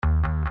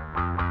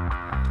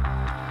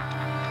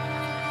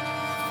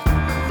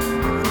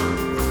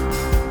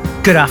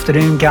Good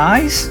afternoon,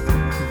 guys.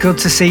 Good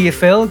to see you,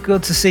 Phil.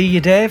 Good to see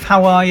you, Dave.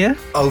 How are you?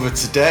 Over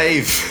to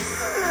Dave.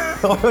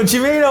 What do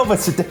you mean over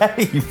to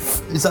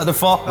Dave? Is that the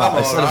format?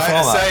 I'm all right.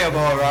 I say I'm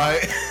all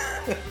right.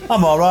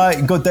 I'm all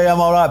right. Good day, I'm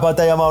all right. Bad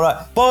day, I'm all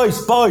right.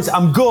 Boys,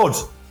 I'm good.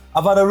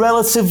 I've had a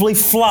relatively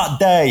flat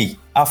day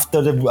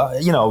after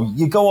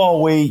you go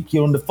all week,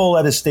 you're under full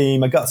head of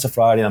steam. I got to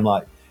Friday and I'm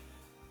like,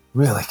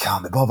 really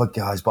can't be bothered,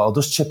 guys, but I'll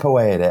just chip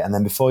away at it. And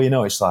then before you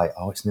know it, it's like,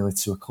 it's nearly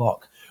 2:00.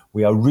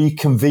 We are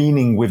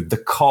reconvening with the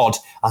COD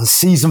and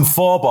season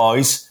 4,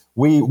 boys.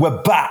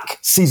 We're back.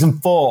 Season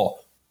 4.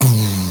 You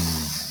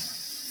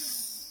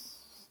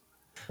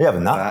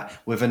having that?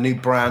 With a new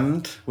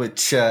brand,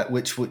 which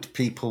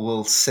people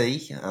will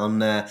see on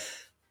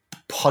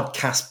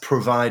podcast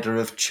provider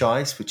of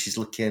choice, which is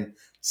looking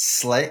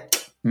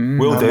slick.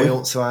 Will do. We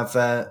also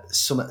have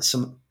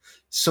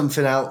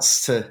something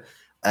else to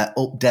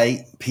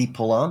update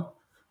people on.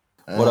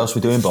 What else are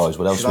we doing, boys?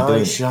 What else are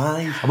we doing?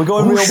 Are we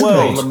going real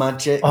world? The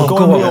magic. We're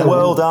going real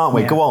world, aren't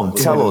we? Yeah. Go on,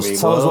 tell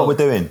us what we're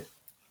doing.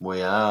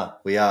 We are.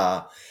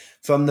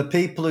 From the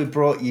people who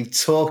brought you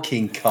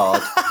Talking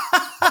Cod,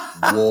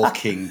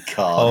 Walking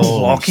Cod.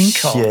 Oh, Walking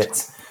Cod.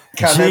 Shit.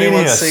 Can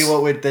anyone see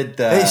what we did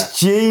there? It's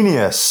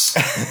genius.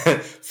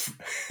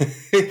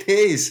 It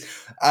is.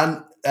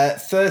 And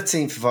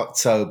 13th of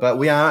October,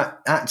 we are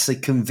actually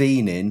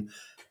convening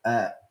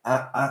a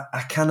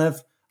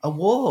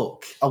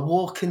walk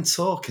and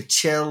talk, a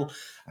chill,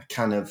 a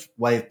kind of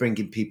way of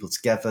bringing people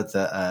together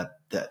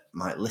that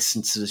might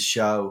listen to the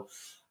show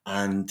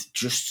and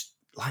just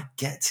like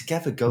get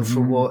together, go for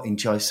a walk,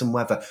 enjoy some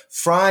weather.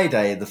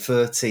 Friday, the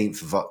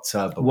 13th of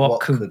October.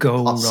 What could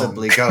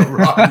possibly go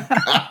wrong?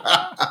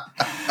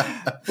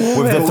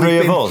 With the three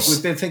of us.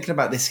 We've been thinking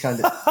about this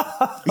kind of...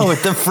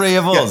 With the three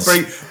of us.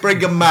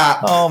 Bring a map.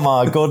 Oh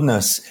my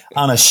goodness.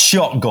 And a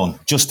shotgun,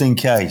 just in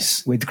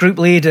case. With group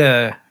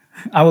leader...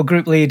 Our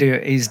group leader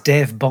is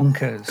Dave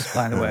Bonkers,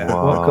 by the way.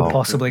 Wow. What could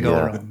possibly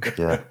go wrong?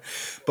 Yeah.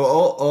 But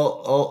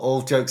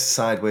all jokes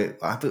aside, we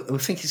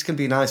think it's going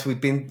to be nice. We've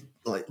been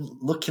like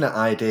looking at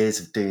ideas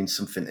of doing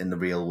something in the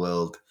real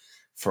world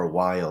for a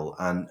while,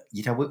 and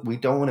we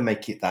don't want to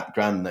make it that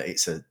grand that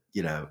it's us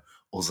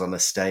on a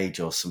stage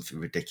or something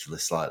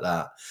ridiculous like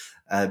that.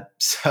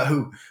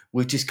 So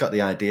we've just got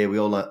the idea. We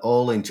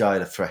all enjoy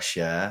the fresh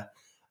air.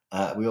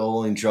 We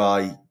all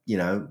enjoy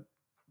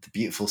the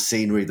beautiful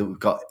scenery that we've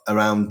got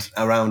around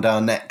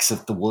our necks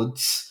of the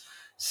woods.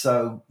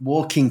 So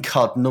Walking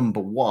Cod number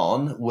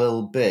 1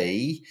 will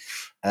be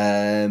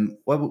where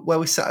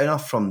we're setting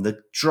off from,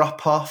 the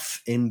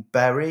drop-off in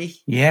Bury.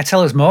 Yeah,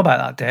 tell us more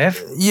about that, Dave.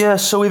 Yeah,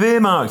 so we've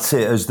earmarked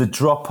it as the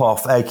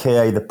drop-off,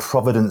 a.k.a. the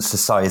Providence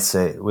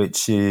Society,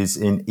 which is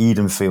in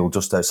Edenfield,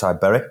 just outside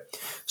Bury.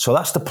 So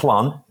that's the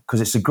plan,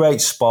 because it's a great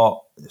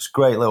spot. It's a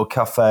great little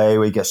cafe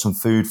where you get some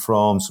food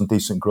from, some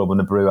decent grub and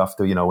a brew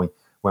after,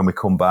 when we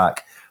come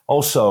back.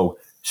 Also,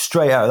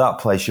 straight out of that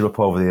place, you're up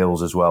over the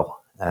hills as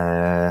well.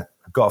 I've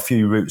got a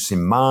few routes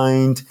in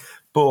mind,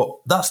 but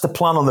that's the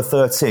plan on the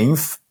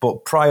 13th.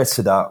 But prior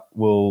to that,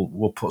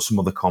 we'll put some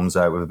other comms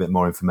out with a bit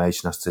more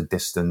information as to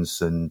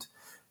distance and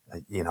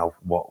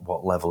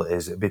what level it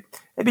is. It'd be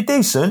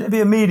decent. It'd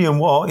be a medium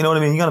walk. You know what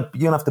I mean? You're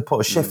gonna have to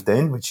put a shift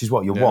in, which is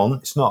what you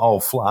want. It's not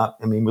all flat.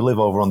 I mean, we live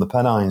over on the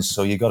Pennines,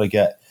 so you got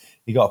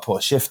to put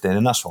a shift in,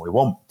 and that's what we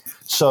want.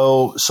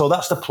 So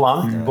that's the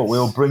plan. Yes. But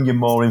we'll bring you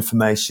more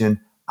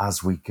information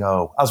as we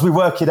go, as we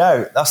work it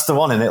out. That's the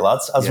one, isn't it,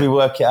 lads? As we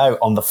work it out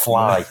on the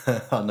fly.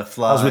 On the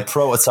fly. As we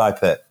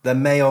prototype it. There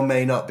may or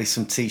may not be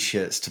some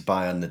T-shirts to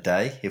buy on the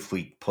day if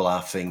we pull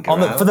our finger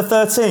out. For the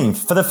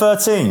 13th.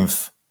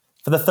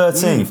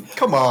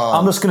 Come on.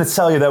 I'm just going to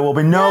tell you there will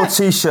be no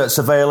T-shirts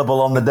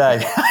available on the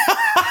day.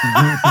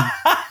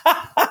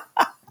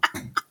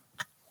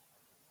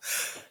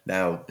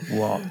 Now,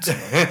 what?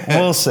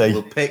 We'll see.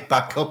 We'll pick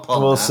back up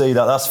on We'll see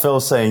that. That's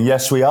Phil saying,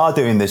 yes, we are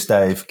doing this,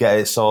 Dave. Get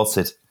it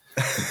sorted.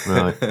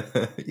 Right.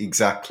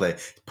 Exactly.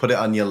 Put it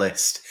on your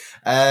list.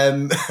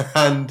 And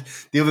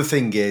the other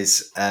thing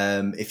is,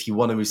 if you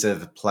want to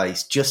reserve a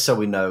place, just so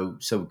we know,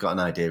 so we've got an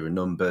idea of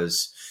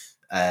numbers,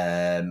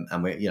 and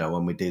we,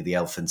 when we do the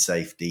health and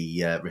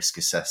safety risk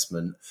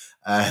assessment,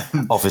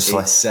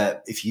 obviously,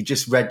 if you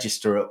just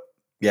register up,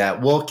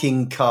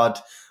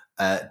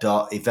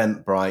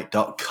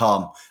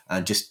 walkingcod.eventbrite.com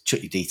and just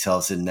chuck your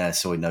details in there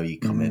so we know you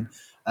come in,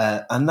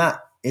 and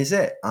that is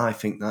it. I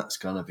think that's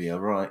going to be a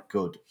right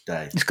good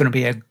day. It's going to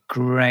be a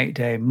great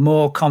day.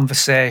 More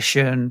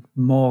conversation,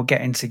 more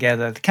getting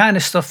together, the kind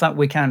of stuff that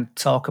we can't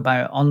talk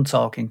about on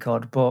Talking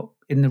Cod, but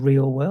in the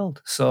real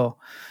world. So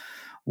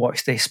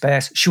watch this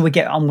space. Should we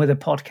get on with the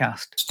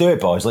podcast? Let's do it,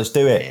 boys. Let's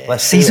do it.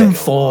 Let's Season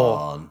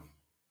 4.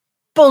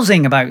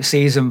 Buzzing about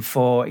Season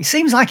 4. It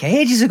seems like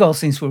ages ago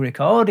since we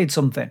recorded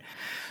something.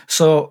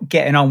 So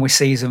getting on with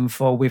Season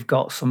 4, we've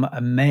got some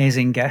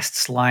amazing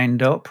guests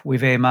lined up.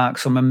 We've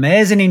earmarked some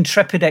amazing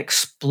intrepid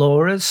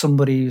explorers,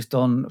 somebody who's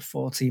done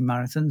 14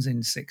 marathons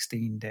in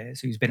 16 days,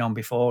 who's been on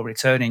before,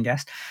 returning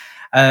guest,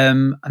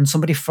 and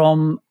somebody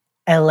from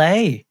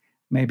LA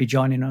maybe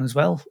joining on as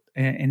well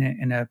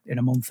in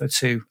a month or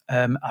two.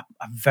 I'm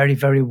very,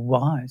 very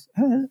wise.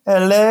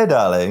 Hello,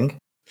 darling.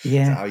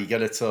 Yeah. How are you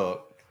going to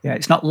talk? Yeah,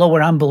 it's not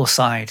Lower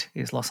Ambleside,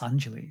 it's Los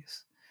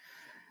Angeles.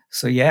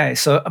 So, yeah.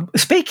 So,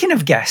 speaking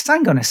of guests,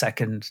 hang on a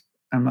second.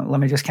 Let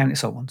me just count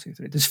this up. 1, 2,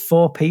 3. There's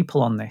 4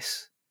 people on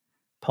this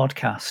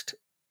podcast.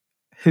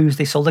 Who's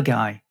this other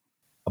guy?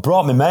 I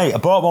brought my mate. I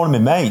brought one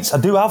of my mates. I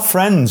do have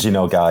friends,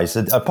 guys.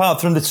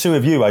 Apart from the two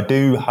of you, I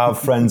do have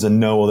friends and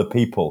know other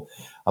people.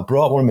 I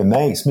brought one of my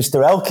mates,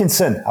 Mr.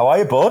 Elkington. How are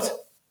you, bud?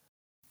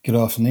 Good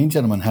afternoon,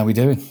 gentlemen. How are we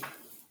doing?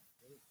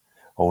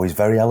 Oh, he's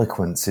very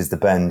eloquent, is the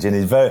Benj, and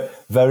he's very,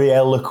 very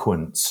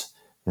eloquent.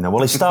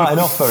 Well, he's starting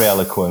off very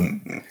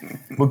eloquent.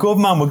 We're good,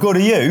 man. We're good. Are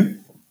you?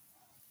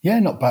 Yeah,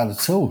 not bad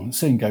at all. I'll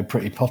soon go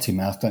pretty potty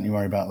mouth. Don't you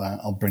worry about that.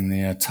 I'll bring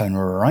the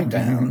toner right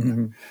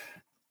down.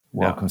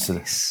 Welcome to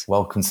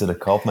the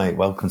cob, mate.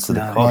 Welcome to the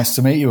cob. Nice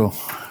to meet you all.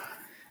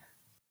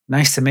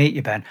 Nice to meet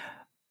you, Ben.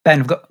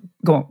 Ben, go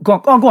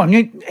on.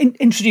 You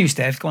introduce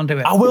Dave. Go on, do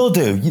it. I will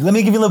do. Let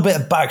me give you a little bit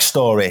of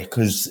backstory,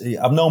 because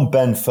I've known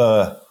Ben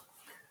for,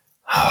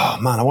 I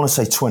want to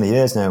say 20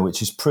 years now,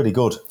 which is pretty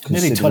good.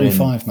 Nearly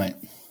 25, mate.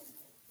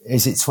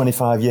 Is it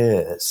 25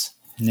 years?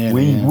 Yeah,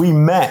 we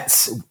met,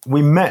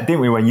 didn't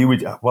we? When you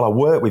would, I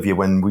worked with you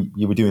when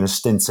you were doing a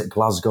stint at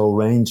Glasgow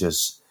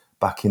Rangers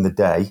back in the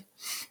day,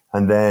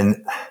 and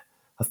then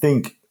I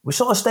think we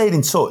sort of stayed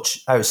in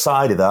touch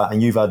outside of that.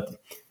 And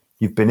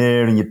you've been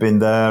here and you've been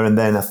there, and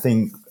then I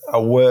think I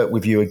worked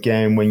with you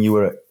again when you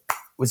were at,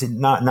 was it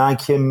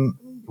Nike?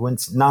 Went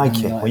to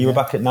Nike when you were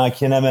back at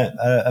Nike and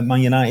at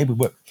Man United. I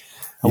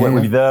worked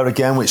with you there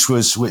again, which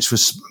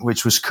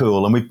was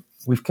cool, and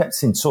we've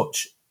kept in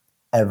touch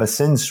ever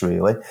since,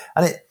 really.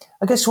 And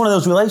I guess one of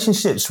those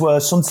relationships where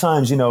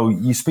sometimes,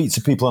 you speak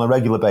to people on a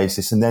regular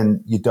basis and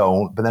then you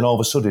don't, but then all of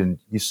a sudden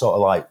you sort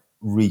of like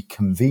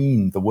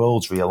reconvene, the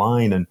worlds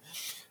realign,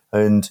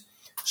 and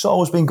it's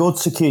always been good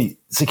to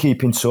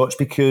keep in touch,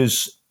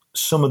 because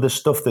some of the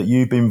stuff that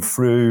you've been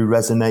through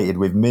resonated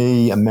with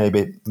me, and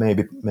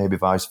maybe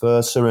vice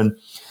versa. And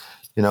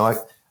I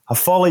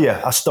follow you.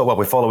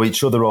 We follow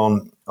each other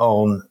on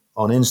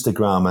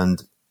Instagram,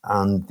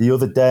 and the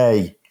other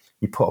day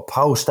you put a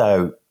post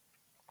out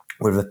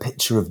with a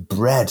picture of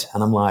bread,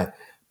 and I'm like,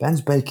 Ben's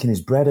baking his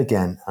bread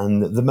again.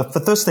 And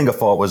the first thing I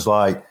thought was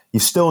like,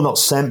 you've still not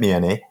sent me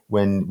any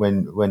when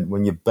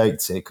you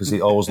baked it, because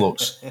it always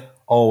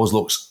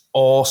looks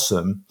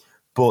awesome.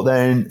 But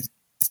then,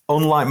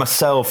 unlike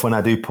myself, when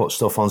I do put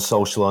stuff on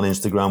social on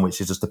Instagram,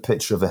 which is just a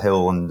picture of a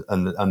hill and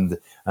the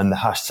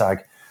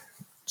hashtag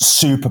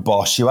Super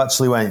Boss, you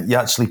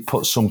actually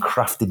put some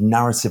crafted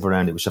narrative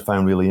around it, which I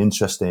found really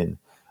interesting,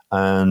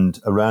 and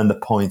around the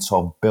point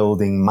of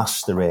building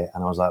mastery.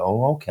 And I was like,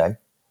 oh, okay,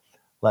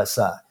 let's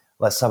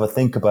have a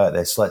think about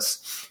this.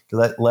 What's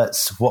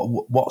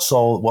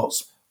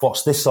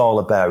this all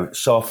about?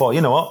 So I thought,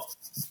 you know what,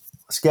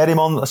 let's get him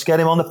on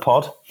the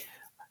pod,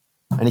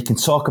 and he can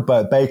talk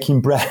about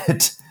baking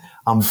bread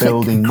and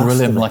building grill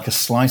mastery. him like a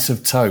slice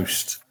of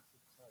toast.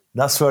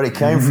 That's where it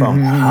came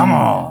from. Come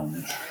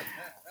on.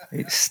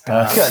 It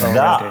starts Look at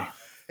already. that.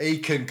 He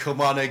can come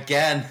on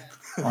again.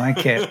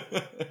 Like it.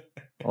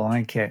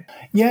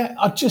 Yeah,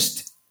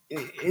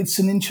 it's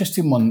an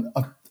interesting one.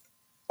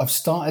 I've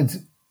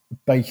started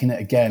baking it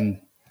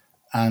again,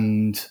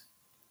 and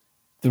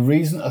the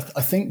reason I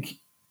think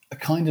I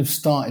kind of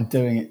started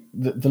doing it,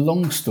 the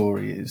long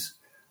story is,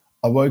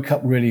 I woke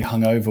up really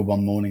hungover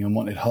one morning and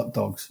wanted hot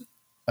dogs,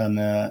 and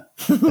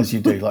as you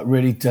do, like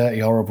really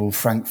dirty, horrible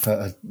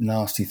Frankfurter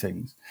nasty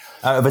things.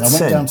 Out of a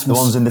tin, the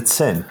ones in the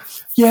tin.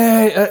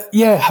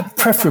 Yeah,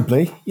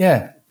 preferably,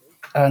 yeah.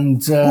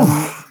 And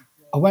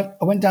I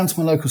went down to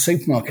my local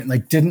supermarket, and they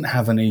didn't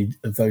have any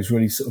of those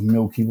really sort of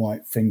milky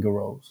white finger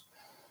rolls.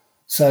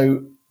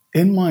 So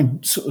in my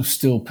sort of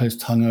still post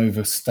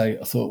hungover state,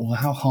 I thought, well,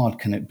 how hard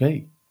can it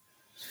be?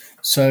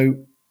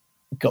 So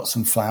got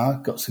some flour,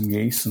 got some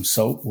yeast, some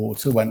salt,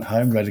 water, went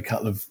home, read a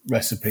couple of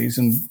recipes,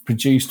 and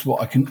produced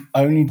what I can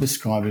only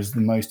describe as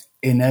the most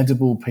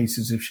inedible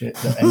pieces of shit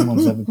that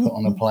anyone's ever put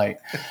on a plate,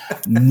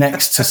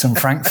 next to some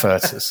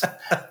Frankfurters.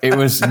 It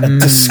was a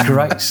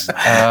disgrace.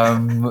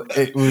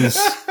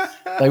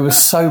 They were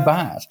so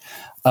bad.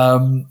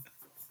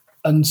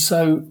 And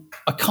so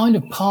I kind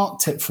of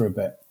parked it for a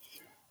bit.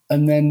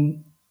 And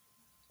then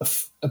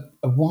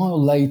a while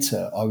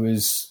later, I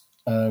was...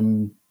 I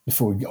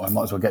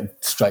might as well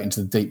get straight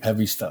into the deep,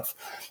 heavy stuff.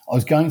 I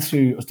was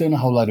doing a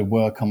whole load of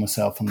work on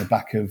myself on the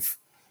back of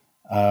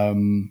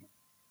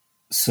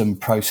some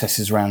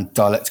processes around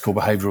dialectical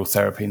behavioural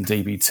therapy and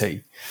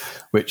DBT,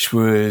 which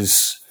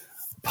was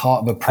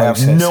part of a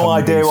process. I have no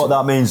idea what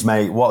that means,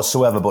 mate,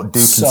 whatsoever, but do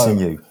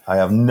continue. I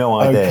have no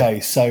idea. Okay,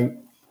 so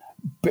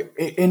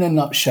in a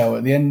nutshell,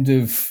 at the end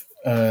of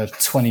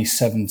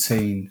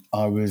 2017,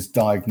 I was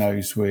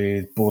diagnosed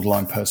with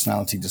borderline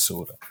personality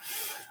disorder,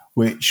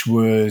 which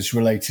was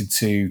related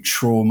to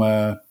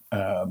trauma,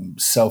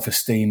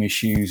 self-esteem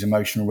issues,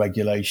 emotional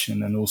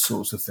regulation, and all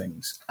sorts of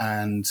things.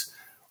 And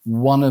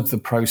one of the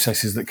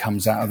processes that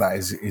comes out of that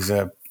is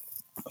a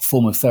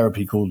form of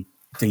therapy called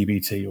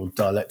DBT or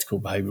dialectical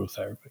behavioral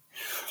therapy.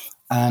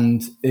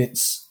 And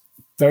it's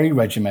very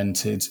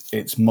regimented,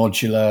 it's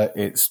modular,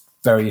 it's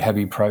very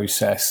heavy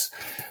process,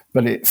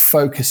 but it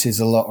focuses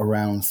a lot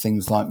around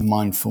things like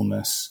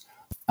mindfulness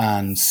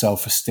and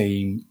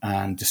self-esteem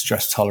and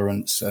distress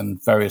tolerance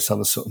and various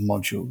other sort of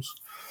modules.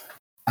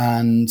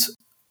 And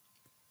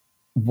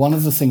one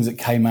of the things that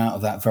came out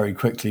of that very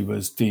quickly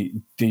was, do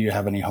you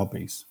have any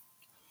hobbies?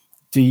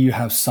 Do you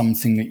have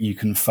something that you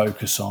can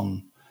focus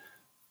on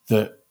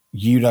that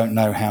you don't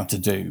know how to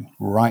do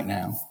right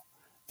now,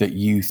 that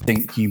you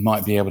think you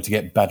might be able to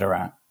get better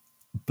at?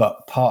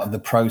 But part of the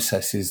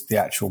process is the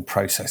actual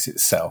process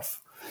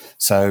itself.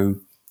 So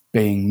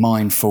being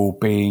mindful,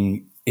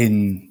 being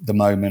in the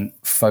moment,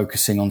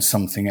 focusing on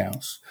something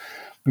else.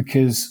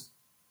 Because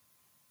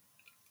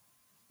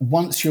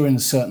once you're in a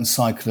certain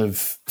cycle of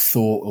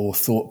thought or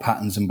thought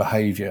patterns and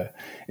behavior,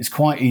 it's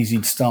quite easy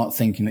to start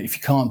thinking that if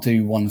you can't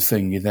do one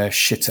thing, you're there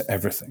shit at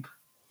everything.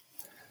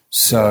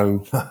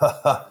 So,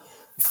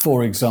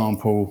 for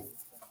example,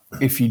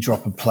 if you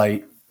drop a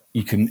plate,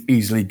 you can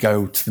easily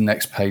go to the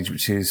next page,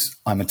 which is,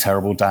 I'm a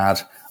terrible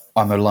dad,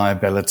 I'm a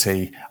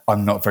liability,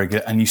 I'm not very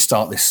good. And you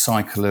start this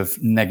cycle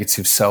of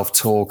negative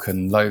self-talk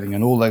and loathing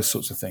and all those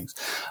sorts of things.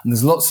 And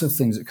there's lots of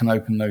things that can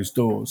open those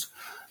doors.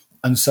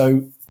 And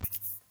so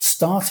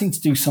starting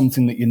to do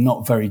something that you're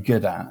not very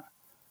good at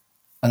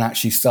and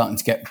actually starting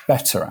to get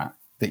better at,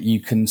 that you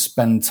can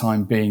spend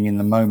time being in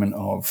the moment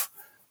of,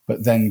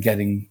 but then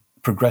getting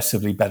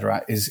progressively better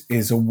at,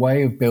 is a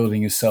way of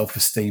building your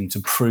self-esteem to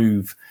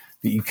prove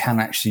that you can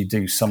actually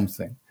do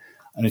something.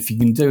 And if you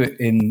can do it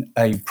in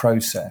a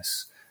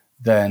process,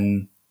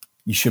 then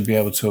you should be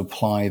able to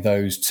apply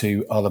those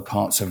to other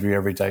parts of your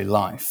everyday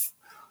life.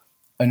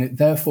 And it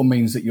therefore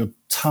means that your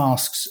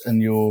tasks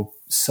and your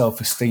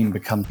self-esteem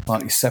become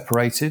slightly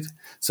separated.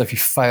 So if you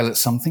fail at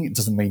something, it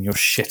doesn't mean you're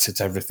shit at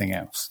everything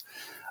else.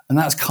 And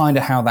that's kind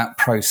of how that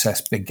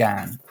process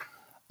began.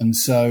 And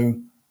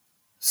so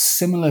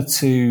similar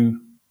to,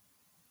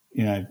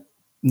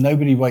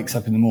 nobody wakes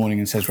up in the morning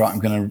and says, right, I'm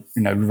going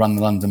to, run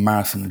the London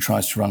Marathon and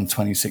tries to run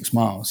 26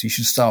 miles. You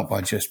should start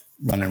by just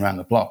running around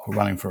the block or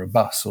running for a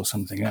bus or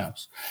something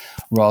else,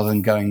 rather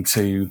than going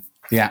to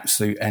the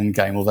absolute end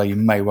game, although you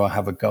may well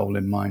have a goal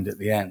in mind at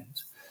the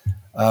end.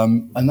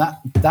 And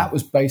that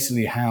was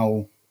basically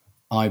how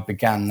I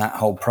began that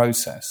whole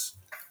process,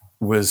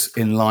 was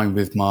in line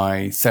with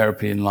my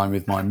therapy, in line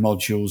with my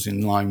modules,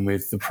 in line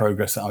with the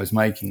progress that I was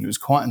making. It was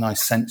quite a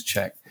nice sense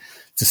check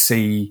to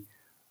see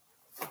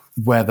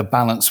where the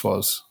balance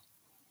was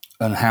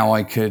and how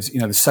I could,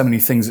 there's so many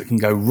things that can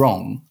go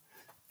wrong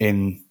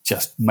in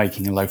just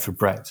making a loaf of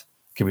bread.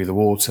 It could be the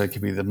water, it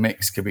could be the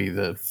mix, it could be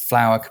the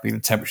flour, it could be the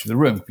temperature of the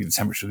room, it could be the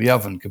temperature of the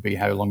oven, it could be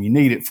how long you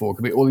need it for, it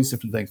could be all these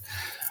different things.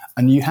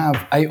 And you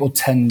have 8 or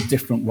 10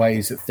 different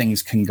ways that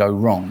things can go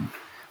wrong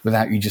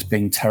without you just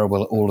being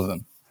terrible at all of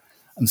them.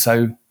 And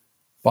so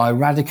by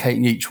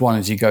eradicating each one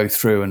as you go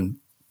through and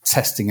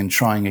testing and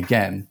trying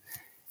again,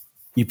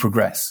 you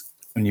progress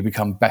and you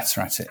become better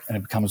at it and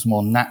it becomes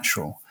more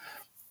natural.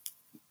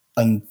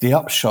 And the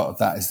upshot of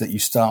that is that you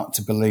start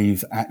to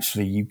believe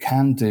actually you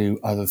can do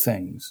other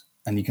things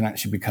and you can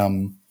actually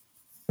become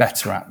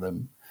better at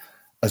them,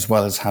 as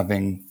well as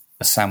having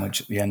a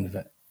sandwich at the end of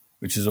it,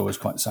 which is always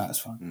quite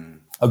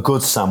satisfying. A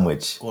good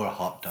sandwich. Or a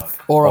hot dog.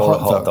 Or a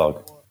hot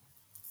dog.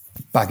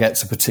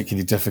 Baguettes are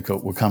particularly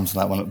difficult. We'll come to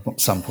that one at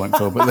some point,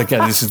 Phil. But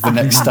again, this is the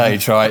next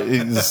stage, right?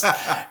 It's,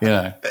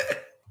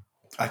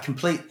 I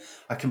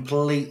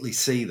completely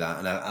see that,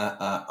 and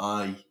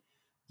I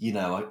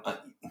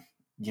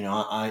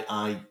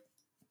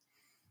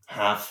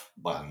have,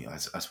 well,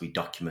 as we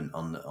document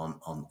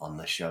on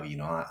the show,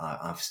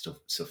 I've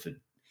suffered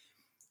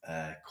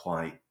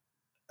quite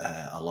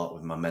a lot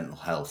with my mental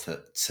health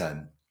at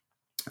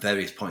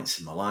various points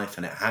in my life,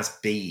 and it has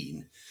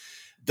been.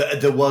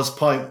 There was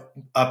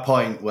a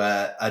point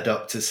where a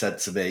doctor said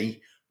to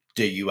me,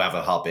 "Do you have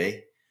a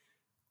hobby?"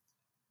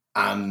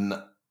 And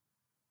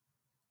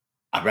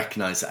I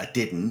recognised that I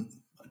didn't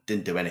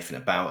do anything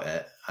about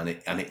it, and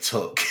it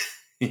took,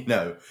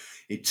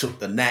 it took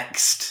the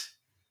next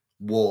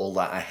wall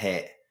that I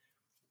hit,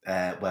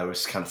 where I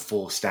was kind of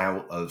forced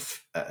out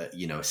of,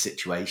 a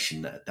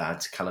situation that I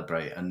had to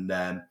calibrate,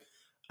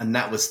 and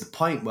that was the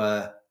point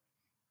where,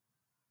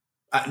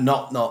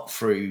 not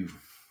through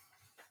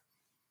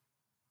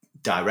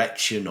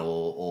direction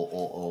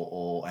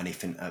or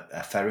anything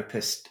a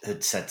therapist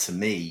had said to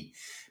me,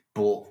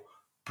 but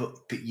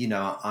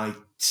I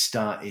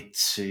started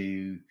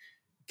to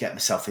get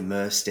myself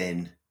immersed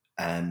in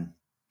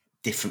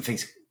different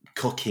things,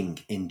 cooking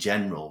in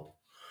general,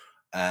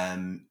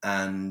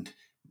 and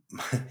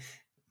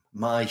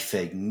my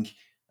thing,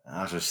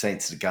 as I was saying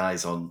to the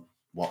guys on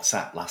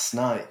WhatsApp last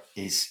night,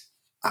 is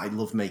I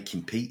love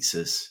making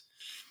pizzas.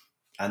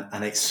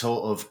 And it's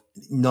sort of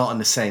not on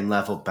the same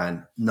level,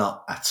 Ben,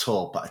 not at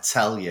all. But I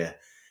tell you,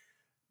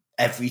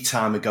 every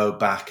time I go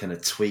back and I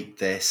tweak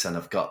this, and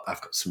I've got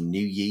some new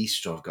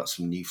yeast, or I've got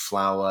some new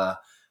flour,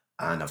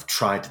 and I've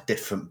tried a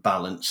different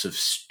balance of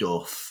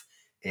stuff,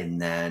 in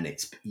there, and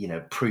it's,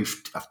 I've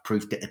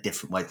proved it a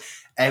different way.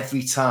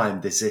 Every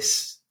time there's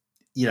this,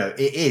 it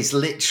is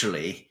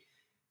literally,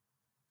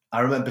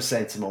 I remember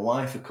saying to my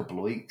wife a couple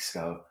of weeks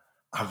ago,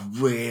 I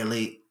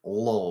really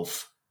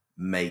love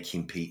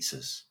making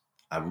pizzas.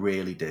 I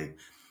really do.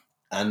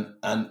 And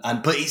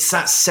but it's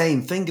that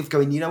same thing of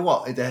going, you know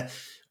what,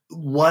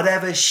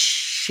 whatever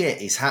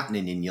shit is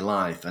happening in your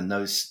life, and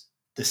the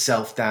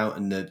self-doubt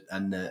and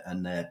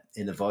the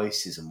inner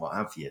voices and what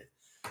have you,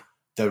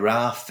 there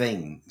are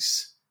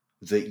things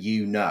that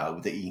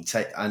that you can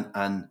take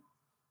and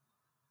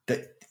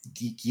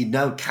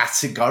that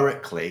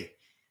categorically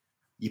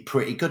you're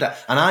pretty good at.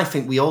 And I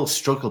think we all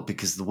struggle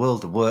because the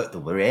world of work that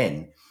we're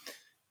in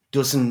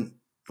doesn't,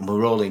 and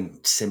we're all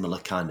in similar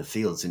kind of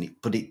fields,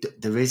 but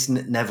there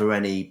isn't never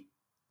any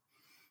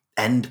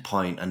end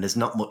point, and there's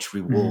not much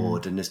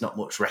reward, and there's not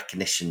much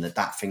recognition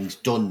that thing's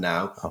done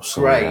now.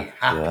 Absolutely. Great,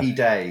 happy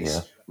days.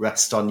 Yeah.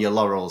 Rest on your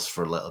laurels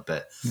for a little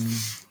bit.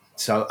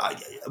 So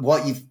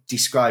what you've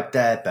described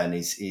there, Ben,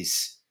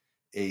 is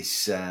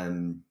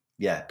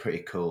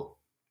pretty cool.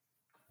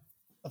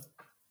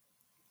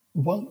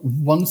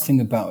 One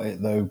thing about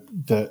it, though,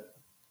 that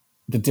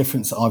the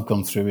difference that I've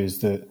gone through is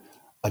that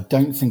I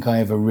don't think I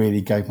ever really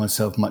gave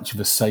myself much of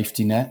a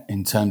safety net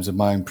in terms of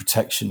my own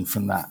protection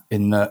from that.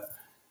 In that,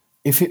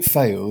 if it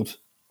failed,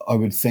 I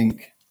would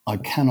think I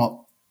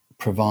cannot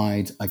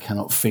provide, I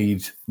cannot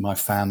feed my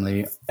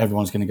family,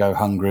 everyone's going to go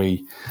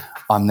hungry,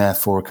 I'm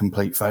therefore a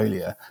complete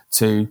failure,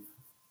 to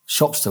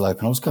shop still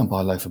open, I'll just go and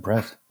buy a loaf of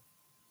bread.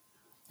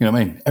 You know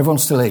what I mean? Everyone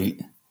still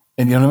eat.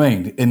 And you know what I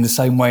mean? In the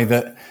same way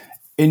that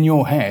in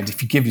your head,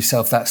 if you give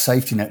yourself that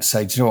safety net to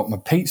say, do you know what, my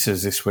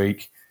pizza's this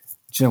week,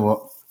 do you know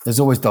what, there's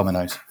always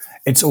Domino's.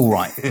 It's all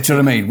right. Do you know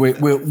what I mean?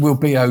 We'll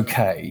be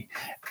okay.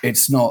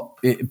 It's not,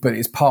 but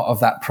it's part of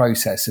that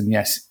process. And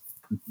yes,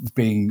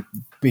 being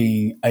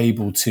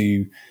able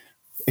to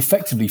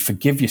effectively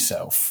forgive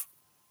yourself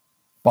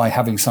by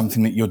having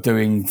something that you're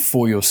doing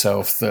for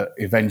yourself that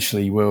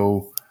eventually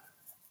will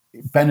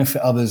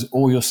benefit others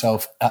or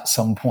yourself at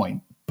some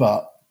point.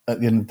 But at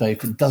the end of the day,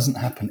 if it doesn't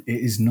happen, it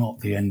is not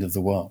the end of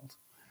the world.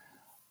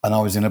 And I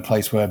was in a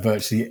place where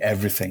virtually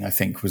everything, I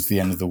think, was the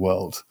end of the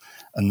world.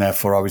 And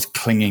therefore I was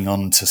clinging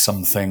on to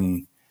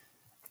something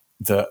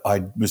that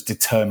I was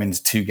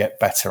determined to get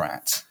better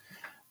at,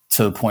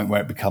 to the point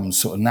where it becomes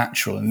sort of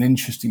natural. And an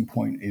interesting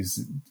point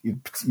is, you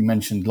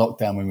mentioned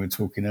lockdown when we were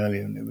talking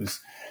earlier, and it was,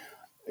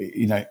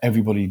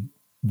 everybody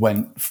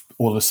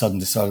all of a sudden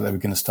decided they were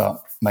going to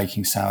start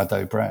making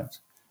sourdough bread.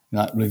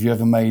 Well, have you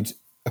ever made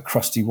a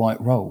crusty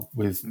white roll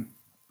with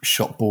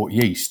shop-bought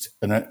yeast?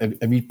 And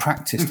have you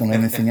practiced on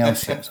anything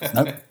else yet?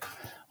 Nope.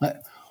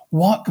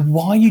 Why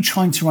are you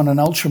trying to run an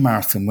ultra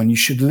marathon when you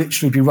should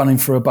literally be running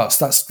for a bus?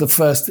 That's the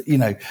first,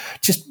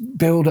 just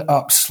build it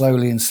up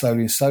slowly and slowly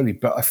and slowly.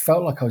 But I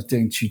felt like I was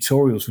doing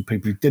tutorials with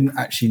people who didn't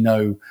actually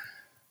know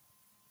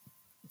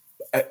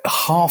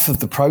half of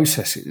the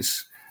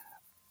processes.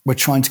 We're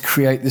trying to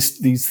create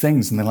these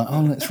things, and they're like,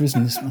 "Oh, let's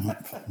risen this." I'm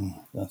like,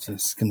 "That's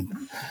it's going to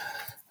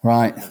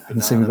right."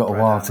 And see, we've got a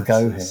while to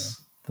go here,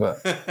 but.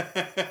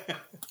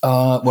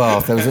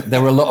 Well,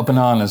 there were a lot of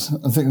bananas.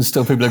 I think there's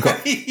still people who've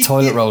got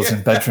toilet rolls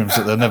in bedrooms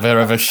that they'll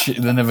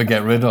never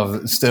get rid of.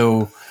 It's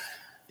still,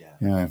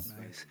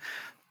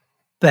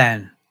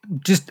 Ben,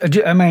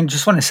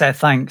 just want to say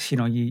thanks.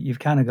 You've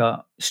kind of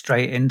got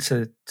straight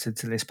into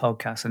this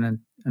podcast,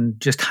 and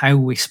just how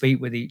we speak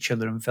with each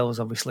other. And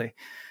Phil's obviously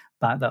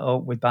backed that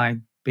up by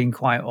being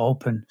quite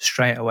open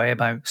straight away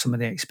about some of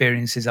the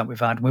experiences that we've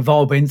had. We've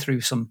all been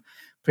through some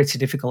pretty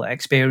difficult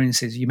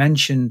experiences. You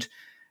mentioned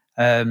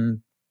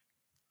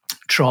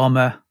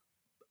trauma,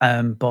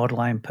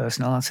 borderline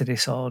personality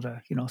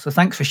disorder, so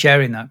thanks for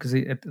sharing that, because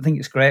I think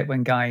it's great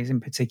when guys in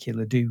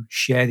particular do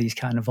share these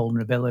kind of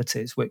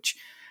vulnerabilities, which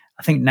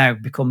I think now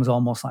becomes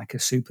almost like a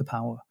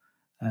superpower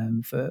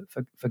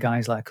for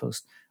guys like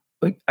us.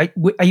 Are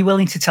you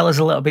willing to tell us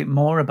a little bit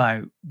more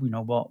about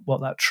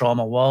what that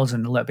trauma was,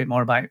 and a little bit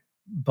more about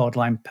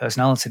borderline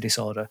personality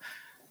disorder?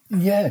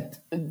 Yeah,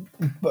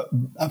 but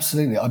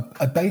absolutely.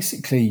 I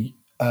basically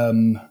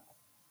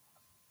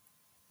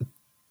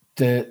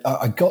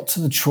I got to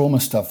the trauma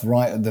stuff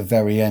right at the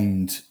very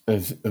end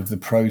of the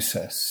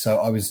process. So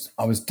I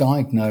was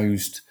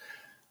diagnosed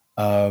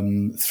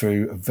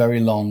through a very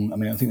long, I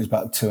think it was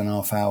about a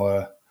 2.5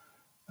 hour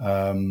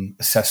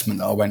assessment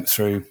that I went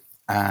through,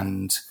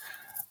 and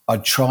I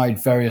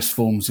tried various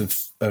forms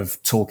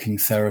of talking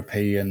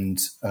therapy, and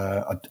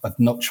I'd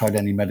not tried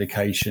any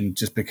medication,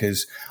 just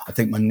because I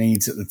think my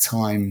needs at the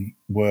time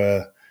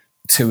were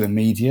too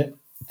immediate,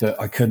 that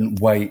I couldn't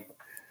wait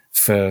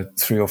for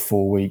 3 or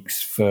 4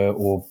 weeks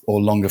or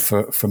longer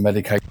for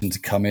medication to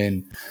come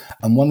in.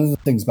 And one of the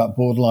things about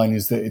borderline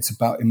is that it's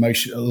about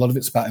emotion. A lot of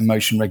it's about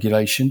emotion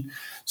regulation.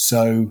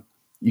 So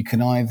you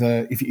can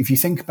either, if you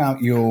think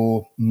about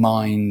your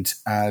mind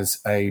as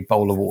a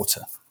bowl of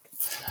water,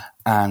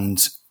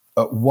 and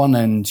at one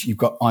end you've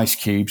got ice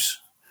cubes,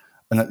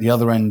 and at the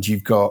other end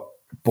you've got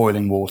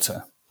boiling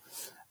water,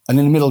 and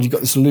in the middle you've got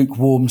this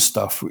lukewarm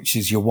stuff, which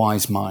is your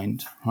wise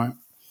mind, right?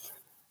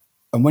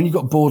 And when you've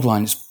got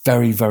borderline, it's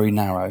very, very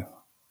narrow.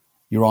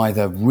 You're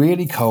either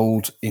really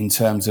cold in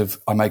terms of,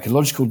 I make a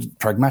logical,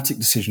 pragmatic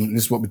decision,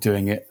 this is what we're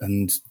doing it,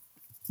 and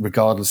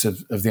regardless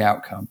of the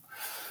outcome.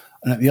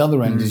 And at the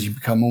other end is you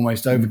become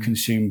almost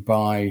overconsumed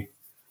by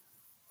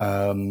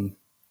an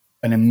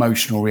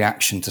emotional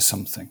reaction to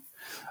something.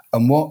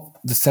 And what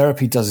the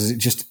therapy does is it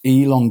just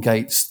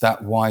elongates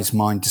that wise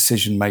mind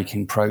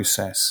decision-making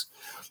process.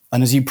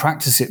 And as you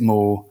practice it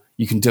more,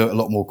 you can do it a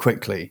lot more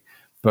quickly.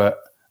 But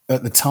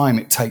at the time,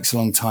 it takes a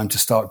long time to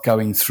start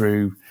going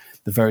through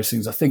the various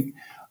things. I think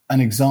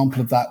an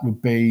example of that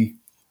would be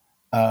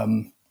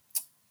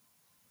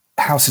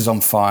house is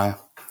on fire,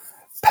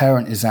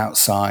 parent is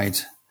outside,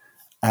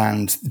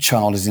 and the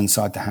child is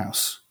inside the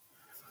house.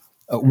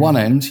 At one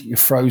end, you're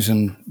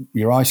frozen,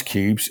 your ice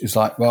cubes is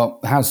like, well,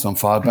 the house is on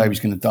fire, the baby's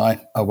going to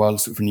die. Oh, well,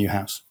 let's look for a new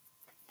house.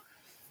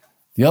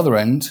 The other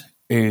end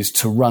is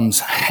to run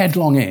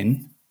headlong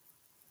in,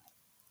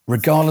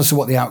 regardless of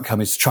what the outcome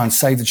is, to try and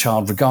save the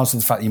child, regardless of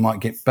the fact that you might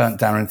get burnt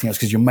down or anything else,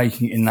 because you're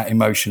making it in that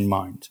emotion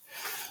mind.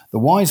 The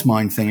wise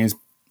mind thing is,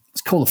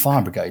 let's call the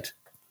fire brigade.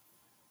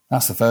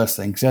 That's the first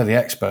thing, because they're the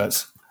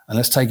experts, and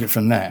let's take it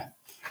from there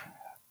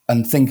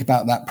and think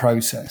about that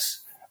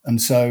process.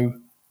 And so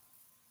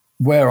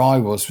where I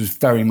was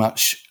very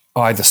much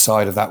either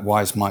side of that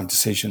wise mind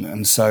decision.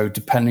 And so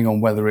depending on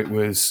whether it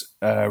was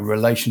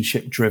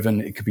relationship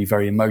driven, it could be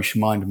very emotion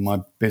minded.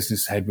 My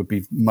business head would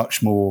be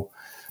much more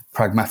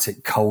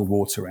pragmatic, cold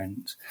water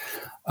end.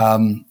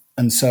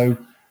 And so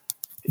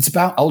it's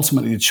about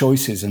ultimately the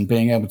choices and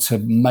being able to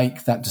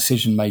make that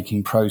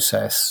decision-making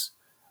process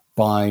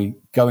by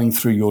going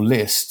through your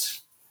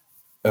list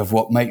of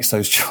what makes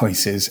those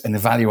choices and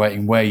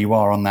evaluating where you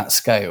are on that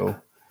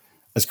scale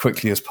as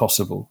quickly as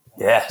possible.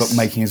 Yes. But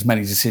making as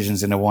many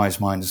decisions in a wise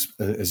mind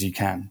as you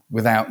can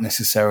without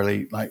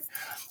necessarily, like,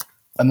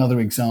 another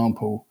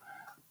example,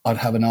 I'd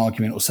have an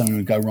argument or something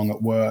would go wrong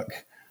at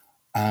work,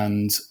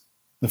 and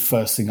the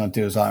first thing I'd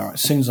do is, all right,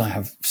 as soon as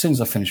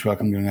I finish work,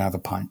 I'm going to have a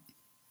pint.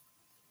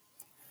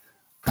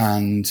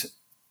 And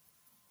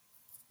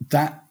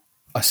that,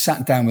 I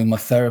sat down with my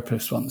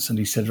therapist once and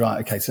he said, right,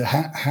 okay, so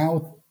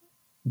how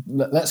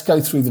let's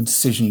go through the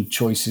decision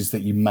choices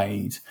that you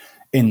made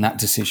in that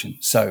decision.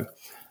 So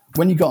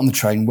when you got on the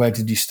train, where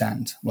did you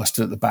stand? Well, I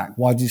stood at the back.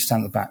 Why did you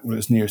stand at the back? Well, it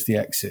was nearest the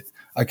exit.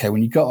 Okay,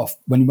 when you got off,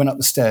 when you went up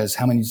the stairs,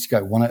 how many did you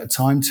go? One at a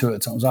time, two at a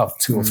time? It was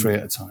two or three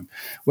at a time.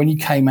 When you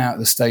came out of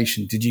the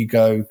station, did you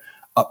go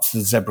up to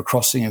the zebra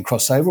crossing and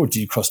cross over, or did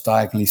you cross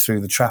diagonally through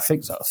the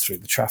traffic? So through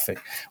the traffic.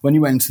 When you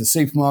went into the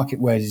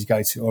supermarket, where did you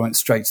go to? I went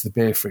straight to the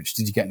beer fridge.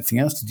 Did you get anything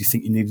else? Did you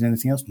think you needed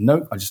anything else?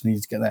 Nope, I just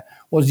needed to get there.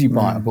 What did you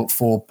buy? I bought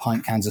 4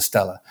 pint cans of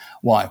Stella.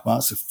 Why? Well,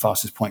 that's the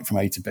fastest point from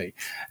A to B.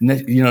 And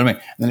then, you know what I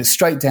mean? And then it's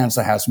straight down to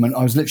the house. And when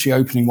I was literally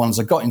opening one as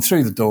I got in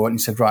through the door, and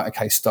he said, right,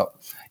 okay,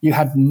 stop. You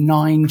had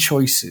 9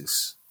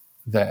 choices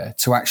there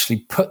to actually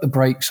put the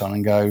brakes on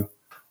and go,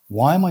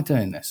 why am I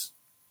doing this?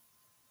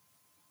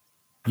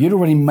 You'd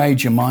already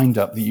made your mind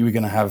up that you were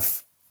going to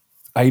have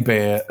a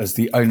beer as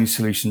the only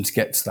solution to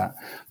get to that.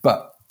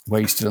 But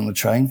where you stood on the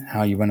train,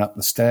 how you went up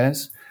the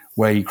stairs,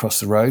 where you crossed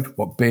the road,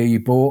 what beer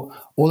you bought,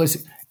 all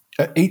this.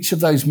 At each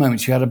of those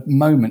moments, you had a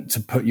moment to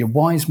put your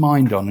wise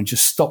mind on and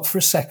just stop for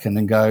a second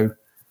and go,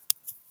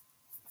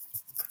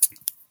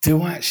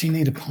 do I actually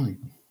need a pint?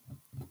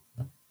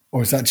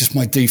 Or is that just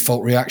my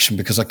default reaction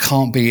because I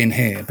can't be in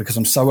here, because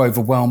I'm so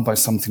overwhelmed by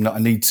something that I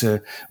need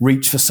to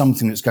reach for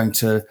something that's going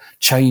to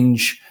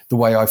change the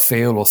way I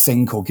feel or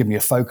think or give me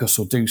a focus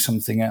or do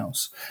something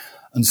else?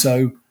 And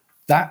so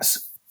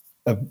that's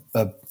a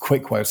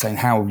quick way of saying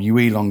how you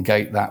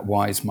elongate that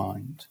wise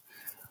mind.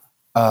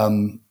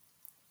 And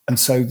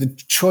so the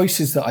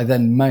choices that I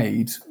then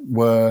made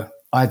were,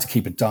 I had to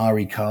keep a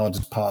diary card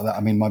as part of that.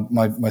 I mean,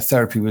 my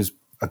therapy was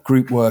a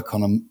group work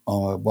on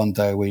a 1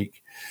 day a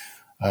week.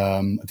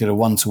 I did a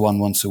 1-to-1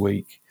 once a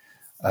week.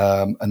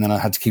 And then I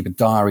had to keep a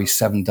diary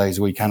 7 days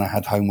a week, and I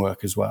had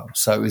homework as well.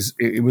 So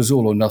it was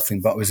all or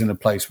nothing, but I was in a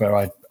place where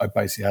I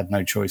basically had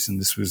no choice. And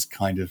this was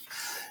kind of,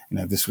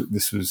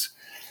 this was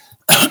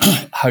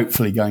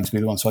hopefully going to be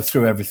the one. So I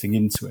threw everything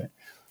into it.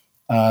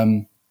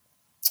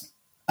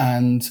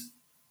 And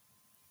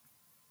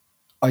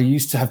I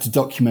used to have to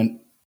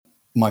document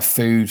my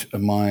food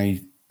and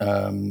my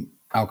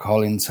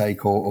alcohol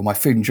intake or my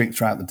food and drink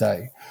throughout the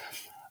day.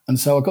 And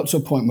so I got to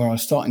a point where I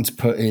was starting to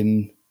put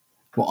in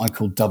what I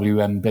call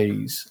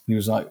WMBs. And he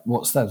was like,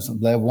 what's that? Like,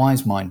 they're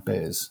wise mind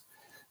beers.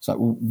 It's like,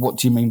 well, what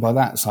do you mean by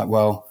that? It's like,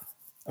 well,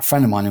 a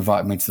friend of mine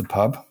invited me to the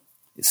pub.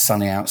 It's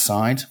sunny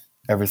outside.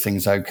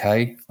 Everything's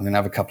okay. I'm going to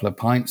have a couple of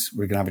pints.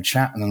 We're going to have a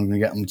chat, and then I'm going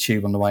to get on the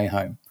tube on the way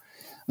home.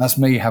 And that's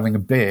me having a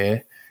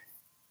beer,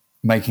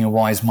 making a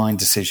wise mind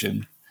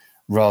decision,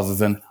 rather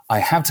than I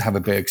have to have a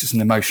beer because it's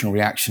an emotional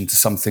reaction to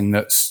something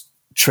that's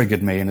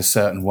triggered me in a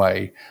certain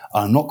way.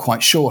 I'm not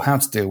quite sure how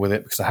to deal with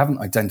it because I haven't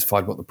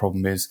identified what the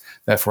problem is.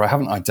 Therefore, I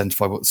haven't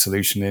identified what the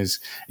solution is.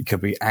 It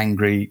could be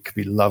angry, it could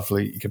be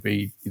lovely, it could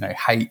be,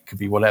 hate, it could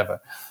be whatever.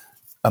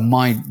 And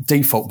my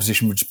default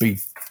position would just be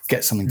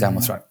get something down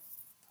my throat.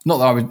 Not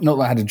that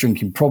I had a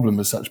drinking problem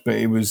as such, but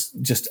it was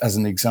just as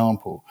an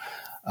example.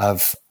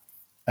 of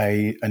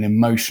an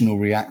emotional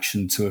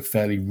reaction to a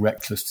fairly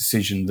reckless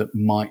decision that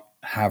might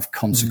have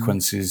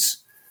consequences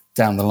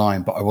down the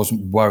line, but I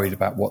wasn't worried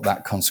about what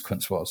that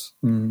consequence was.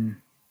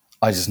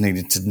 I just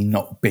needed to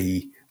not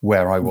be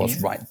where I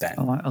was right then.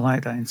 I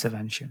like that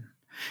intervention.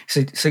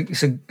 It's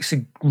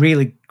a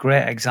really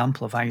great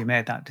example of how you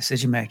made that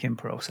decision-making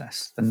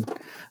process. And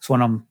it's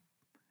one I'm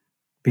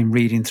been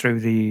reading through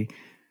the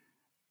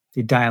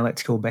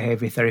dialectical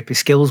behaviour therapy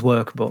skills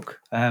workbook,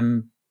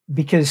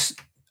 because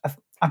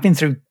I've been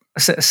through a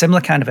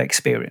similar kind of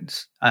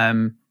experience.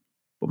 But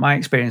my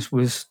experience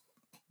was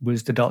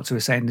the doctor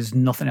was saying there's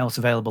nothing else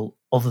available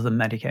other than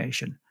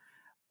medication,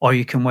 or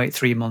you can wait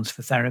 3 months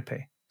for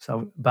therapy.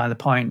 So by the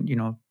point,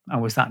 I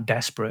was that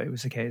desperate, it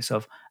was a case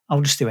of,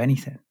 I'll just do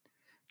anything.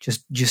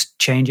 Just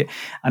change it.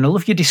 And I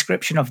love your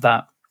description of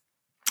that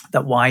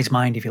wise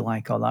mind, if you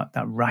like, or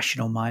that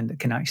rational mind that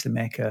can actually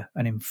make an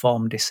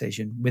informed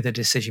decision with a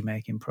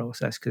decision-making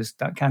process, because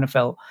that kind of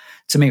felt,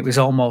 to me, it was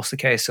almost a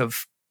case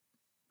of,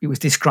 it was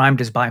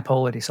described as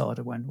bipolar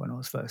disorder when I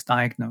was first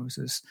diagnosed,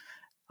 as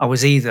I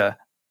was either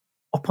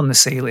up on the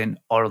ceiling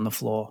or on the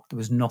floor. There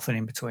was nothing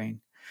in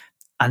between.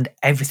 And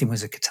everything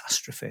was a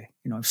catastrophe.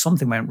 If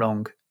something went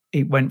wrong,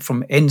 it went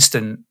from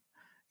instant,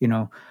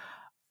 there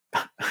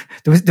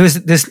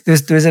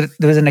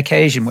was an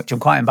occasion, which I'm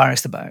quite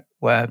embarrassed about,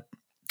 where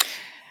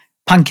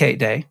pancake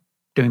day,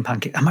 doing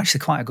pancakes. I'm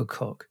actually quite a good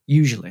cook,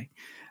 usually.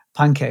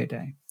 Pancake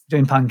day,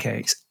 doing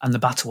pancakes, and the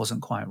batter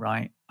wasn't quite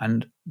right.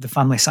 And the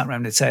family sat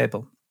around the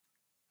table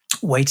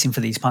waiting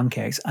for these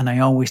pancakes, and I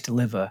always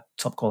deliver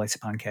top quality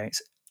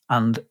pancakes.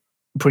 And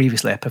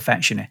previously a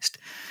perfectionist.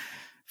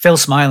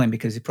 Phil's smiling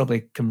because he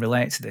probably can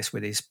relate to this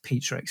with his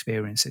pizza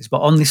experiences. But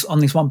on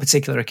this one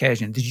particular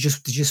occasion, they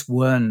just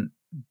weren't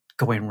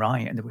going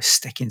right, and they were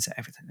sticking to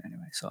everything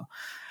anyway. So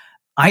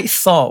I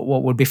thought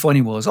what would be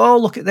funny was, oh,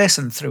 look at this,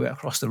 and threw it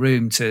across the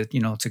room to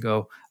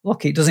go,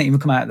 look, it doesn't even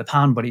come out of the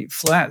pan, but it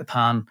flew out of the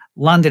pan,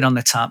 landed on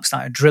the tap,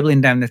 started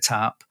dribbling down the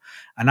tap.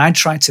 And I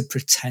tried to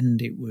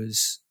pretend it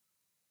was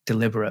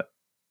deliberate.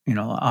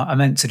 I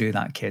meant to do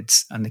that,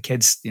 kids. And the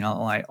kids,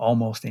 like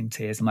almost in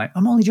tears. I'm like,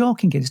 I'm only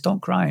joking, kids,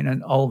 don't cry.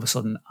 And all of a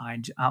sudden, I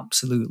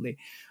absolutely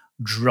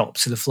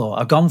dropped to the floor.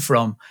 I've gone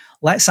from,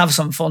 let's have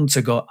some fun,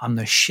 to go, I'm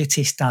the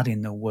shittest dad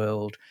in the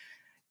world.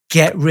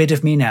 Get rid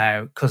of me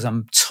now because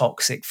I'm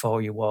toxic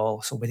for you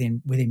all. So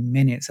within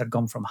minutes, I'd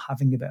gone from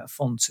having a bit of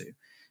fun to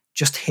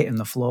just hitting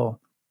the floor.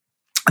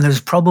 And there's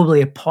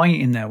probably a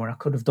point in there where I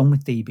could have done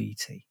with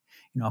DBT.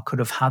 I could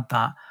have had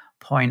that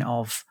point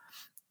of,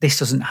 this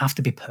doesn't have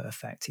to be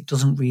perfect. It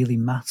doesn't really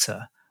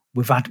matter.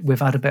 We've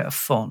had a bit of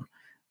fun.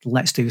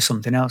 Let's do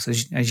something else.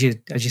 As you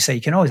say,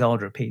 you can always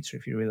order a pizza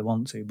if you really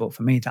want to, but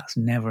for me, that's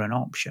never an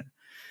option.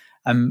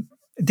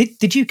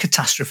 Did you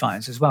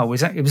catastrophize as well? Was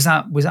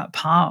that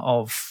part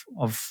of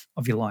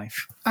your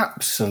life?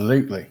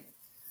 Absolutely.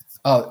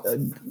 I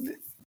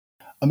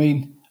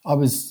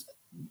was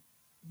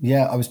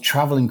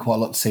traveling quite a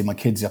lot to see my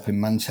kids up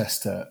in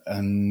Manchester,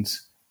 and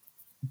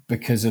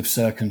because of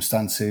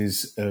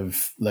circumstances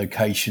of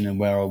location and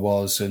where I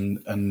was,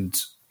 and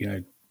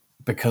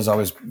because I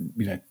was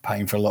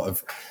paying for a lot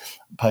of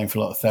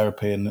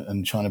therapy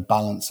and trying to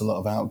balance a lot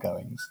of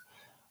outgoings,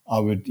 I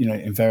would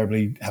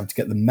invariably have to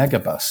get the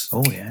megabus.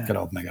 Oh yeah, good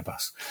old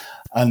megabus.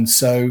 And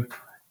so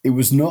it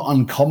was not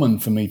uncommon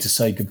for me to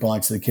say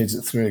goodbye to the kids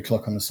at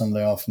 3:00 on a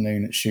Sunday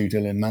afternoon at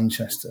Shoedill in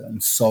Manchester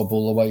and sob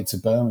all the way to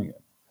Birmingham.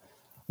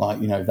 Like,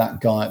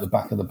 that guy at the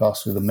back of the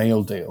bus with a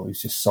meal deal,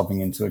 he's just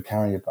sobbing into a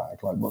carrier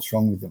bag. Like, what's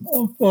wrong with him?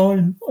 Oh,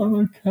 fine, I'm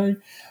okay.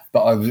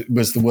 But I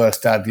was the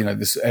worst dad.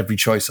 Every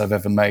choice I've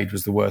ever made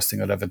was the worst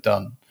thing I'd ever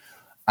done.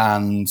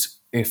 And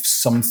if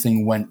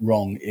something went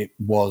wrong, it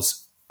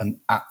was an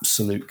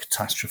absolute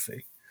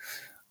catastrophe.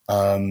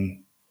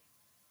 And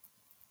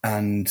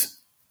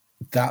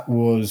that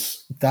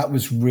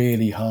was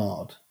really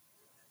hard.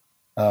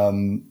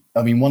 One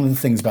of the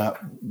things about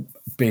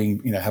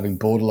being, having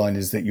borderline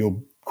is that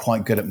you're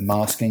quite good at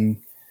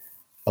masking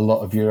a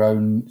lot of your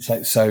own.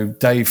 So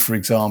Dave, for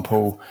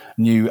example,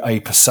 knew a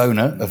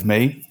persona of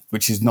me,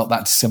 which is not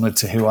that dissimilar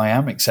to who I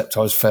am, except I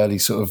was fairly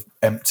sort of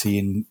empty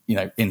in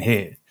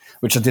here,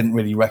 which I didn't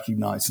really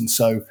recognize. And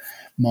so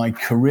my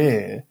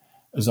career,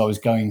 as I was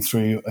going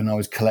through and I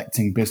was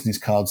collecting business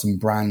cards and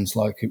brands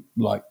like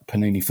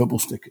Panini football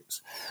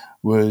stickers,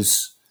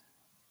 was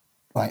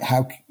like,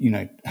 how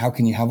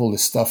can you have all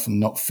this stuff and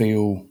not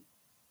feel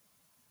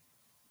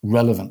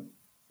relevant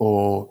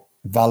or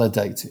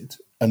validated?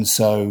 And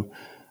so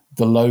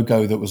the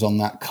logo that was on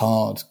that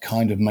card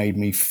kind of made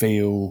me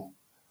feel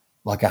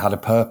like I had a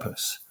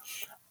purpose.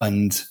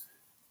 And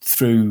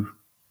through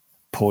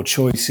poor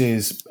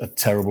choices, a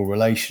terrible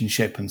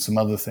relationship, and some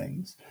other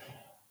things,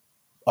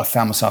 I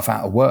found myself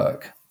out of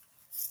work,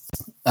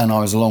 and I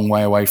was a long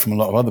way away from a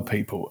lot of other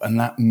people. And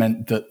that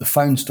meant that the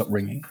phone stopped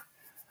ringing,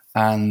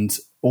 and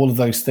all of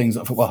those things.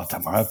 I thought, well,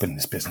 don't worry, I've been in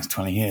this business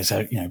 20 years.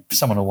 So,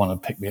 someone will want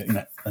to pick me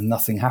up, and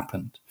nothing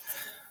happened.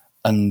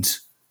 And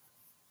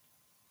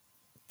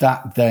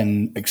that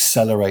then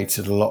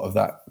accelerated a lot of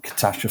that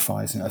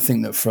catastrophizing. I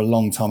think that for a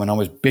long time, and I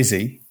was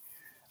busy,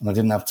 and I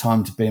didn't have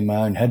time to be in my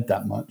own head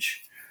that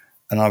much.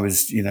 And I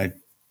was, you know,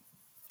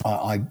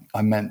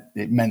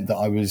 it meant that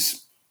I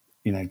was,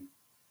 you know,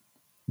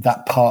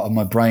 that part of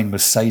my brain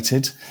was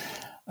sated.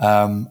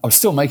 I was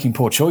still making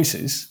poor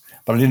choices,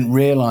 but I didn't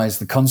realize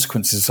the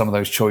consequences of some of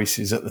those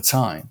choices at the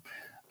time.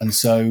 And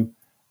so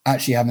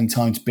actually having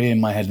time to be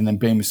in my head and then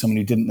being with someone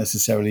who didn't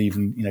necessarily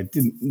even, you know,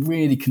 didn't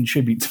really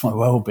contribute to my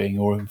well-being,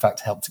 or in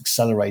fact helped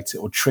accelerate it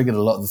or triggered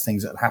a lot of the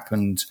things that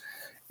happened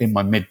in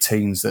my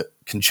mid-teens that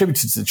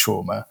contributed to the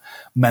trauma,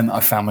 meant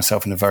I found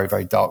myself in a very,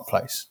 very dark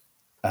place.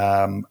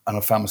 And I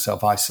found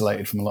myself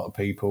isolated from a lot of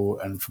people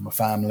and from my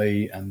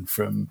family and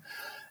from,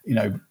 you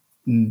know,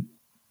 and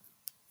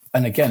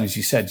again, as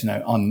you said, you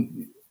know,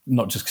 I'm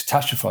not just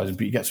catastrophizing,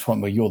 but you get to the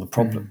point where you're the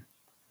problem.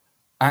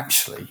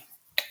 Actually,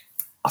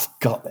 I've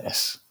got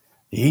this.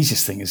 The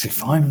easiest thing is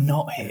if I'm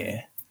not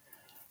here,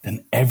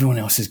 then everyone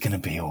else is going to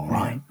be all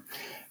right.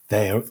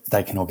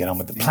 They can all get on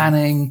with the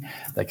planning.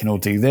 They can all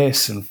do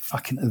this, and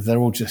fucking, they're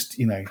all just,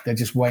 you know, they're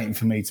just waiting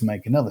for me to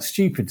make another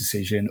stupid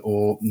decision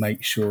or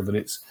make sure that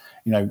it's,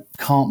 you know,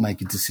 can't make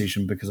a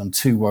decision because I'm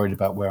too worried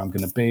about where I'm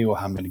going to be or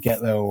how I'm going to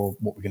get there or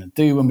what we're going to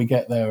do when we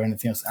get there or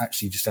anything else.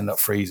 Actually just end up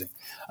freezing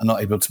and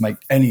not able to make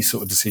any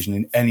sort of decision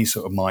in any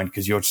sort of mind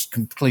because you're just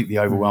completely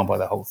overwhelmed by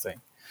the whole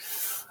thing.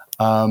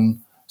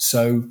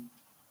 So,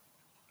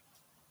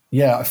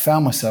 yeah, I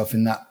found myself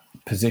in that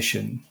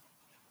position,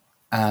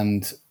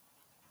 and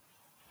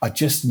I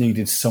just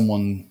needed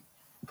someone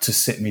to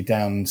sit me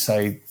down and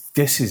say,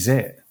 this is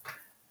it.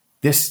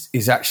 This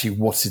is actually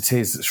what it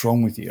is that's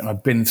wrong with you. And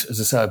I've been, as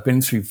I said, I've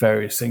been through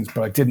various things,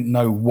 but I didn't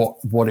know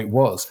what it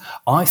was.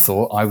 I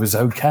thought I was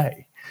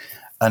okay,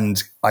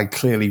 and I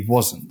clearly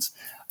wasn't.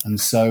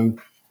 And so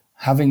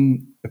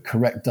having a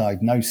correct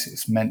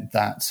diagnosis meant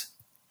that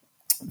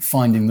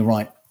finding the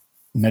right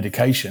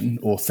medication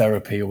or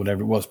therapy or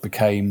whatever it was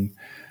became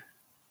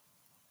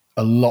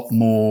a lot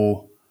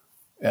more.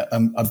 I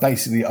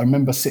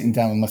remember sitting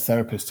down with my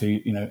therapist who,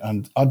 you know,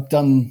 and I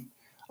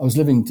was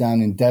living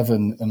down in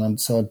Devon,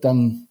 and so I'd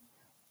done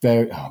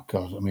Dave,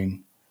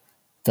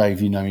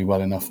 you know me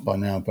well enough by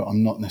now, but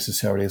I'm not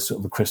necessarily a sort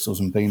of a crystals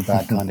and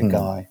beanbag kind of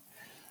guy.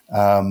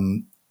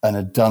 And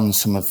had done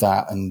some of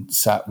that and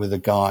sat with a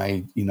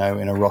guy, you know,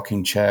 in a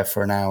rocking chair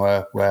for an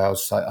hour where I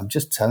was like, I'm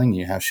just telling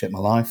you how shit my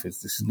life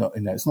is. This is not,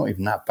 you know, it's not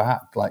even that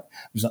bad. Like,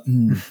 I was like,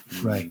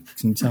 Ray,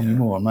 can you tell me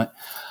more? I'm like,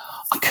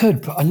 I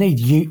could, but I need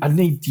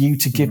you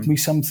to give me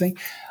something.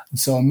 And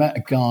so I met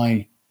a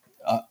guy.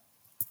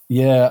 So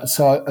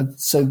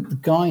the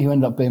guy who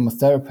ended up being my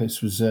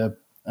therapist was a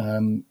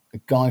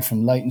guy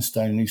from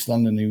Leytonstone in East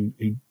London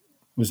who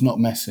was not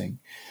messing.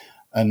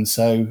 And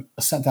so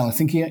I sat down. I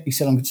think he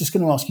said, I'm just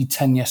going to ask you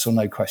 10 yes or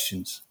no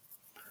questions,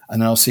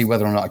 and then I'll see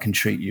whether or not I can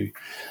treat you.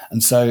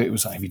 And so it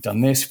was like, have you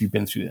done this? Have you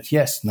been through this?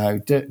 Yes, no,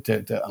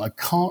 And I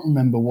can't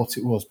remember what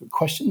it was, but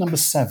question number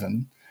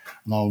 7,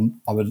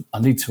 and I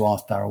need to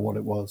ask Darryl what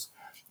it was.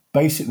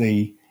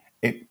 Basically,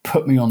 it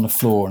put me on the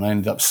floor and I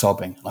ended up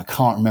sobbing. I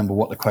can't remember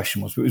what the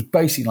question was, but it was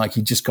basically like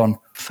he'd just gone,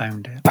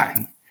 found it,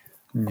 bang,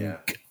 yeah.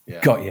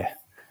 Got you.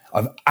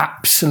 I've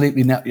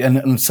absolutely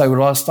and so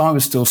whilst I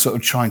was still sort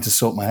of trying to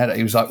sort my head out,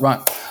 he was like, right,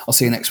 I'll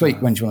see you next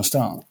week. When do you want to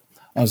start?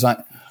 I was like,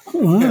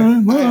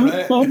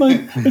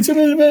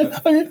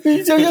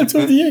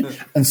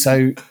 and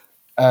so,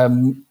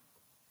 and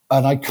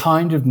I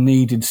kind of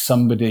needed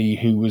somebody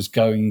who was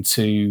going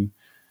to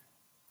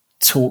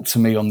talk to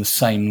me on the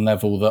same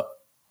level that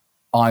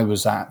I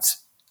was at.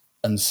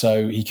 And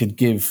so he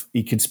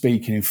could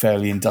speak in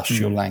fairly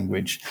industrial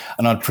language,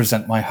 and I'd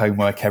present my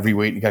homework every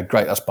week and go,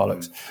 great, that's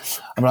bollocks.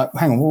 I'm like,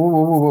 hang on,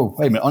 whoa,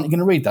 wait a minute, aren't you going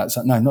to read that? It's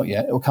like, no, not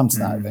yet. It'll come to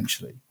that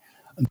eventually.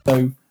 And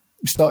so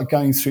we started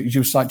going through,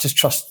 you was like, just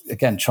trust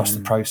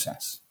the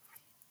process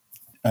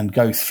and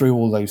go through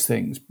all those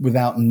things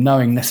without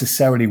knowing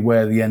necessarily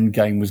where the end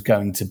game was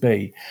going to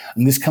be.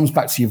 And this comes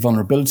back to your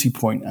vulnerability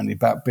point, Andy,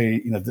 about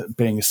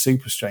being a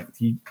super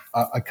strength.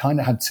 I kind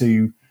of had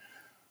to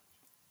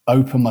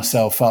open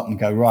myself up and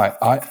go, right,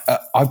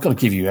 I've got to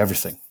give you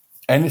everything.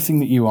 Anything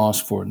that you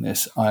ask for in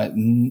this,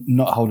 I'm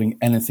not holding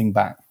anything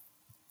back.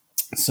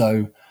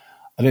 So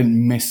I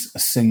didn't miss a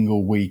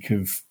single week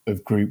of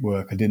group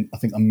work. I think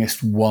I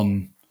missed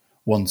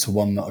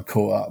one-to-one that I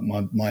caught up.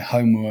 My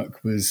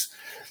homework was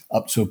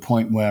up to a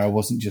point where I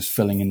wasn't just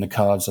filling in the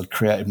cards. I'd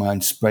created my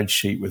own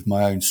spreadsheet with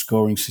my own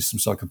scoring system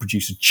so I could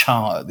produce a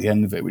chart at the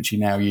end of it, which he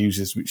now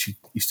uses, which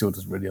he still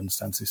doesn't really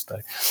understand to this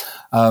day.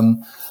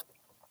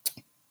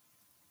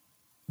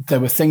 There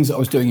were things that I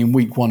was doing in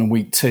week 1 and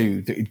week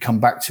 2 that he'd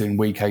come back to in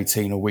week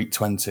 18 or week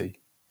 20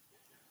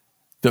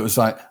 that was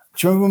like, do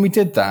you remember when we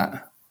did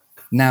that?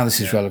 Now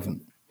this is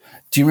relevant.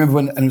 Do you remember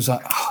when? And it was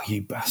like, oh,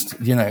 you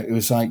bastard. You know, it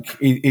was like,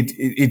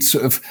 it's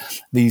sort of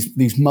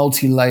these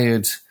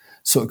multi-layered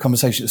sort of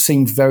conversations. It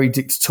seemed very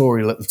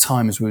dictatorial at the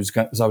time as I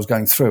was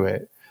going through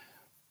it.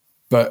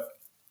 But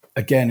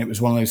again, it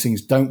was one of those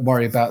things, don't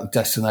worry about the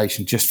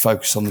destination, just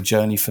focus on the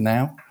journey for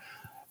now.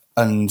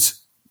 And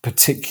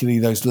particularly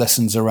those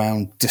lessons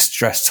around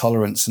distress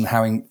tolerance and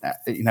how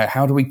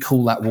do we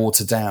cool that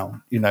water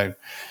down? You know,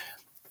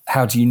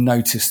 how do you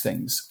notice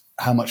things?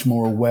 how much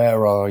more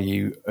aware are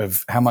you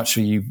of how much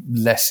are you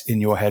less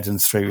in your head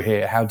and through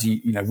here? How do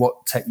you,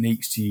 what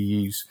techniques do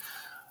you use?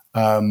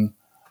 And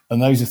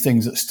those are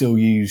things that I still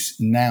use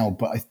now,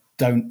 but I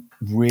don't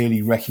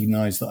really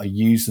recognize that I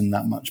use them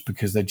that much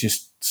because they're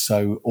just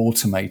so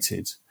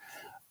automated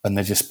and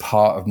they're just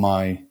part of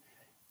my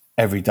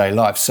everyday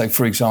life. So,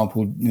 for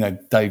example,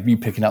 Dave, you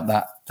picking up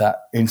that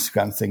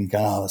Instagram thing,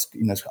 going,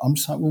 I'm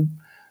just like, well,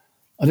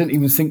 I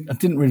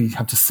didn't really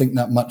have to think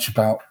that much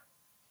about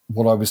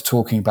what I was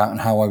talking about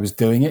and how I was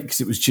doing it, because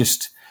it was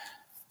just,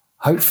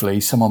 hopefully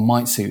someone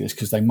might see this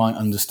because they might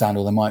understand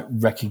or they might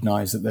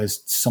recognize that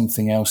there's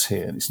something else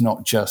here. It's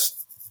not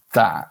just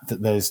that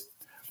there's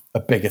a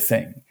bigger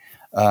thing.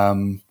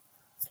 And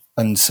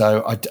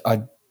so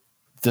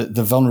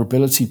the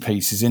vulnerability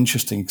piece is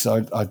interesting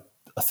because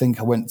I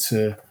think I went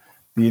to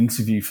the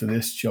interview for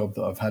this job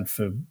that I've had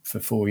for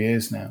 4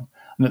 years now.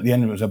 And at the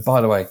end of it was,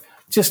 by the way,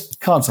 just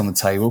cards on the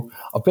table.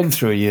 I've been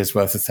through a year's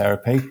worth of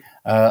therapy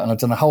and I've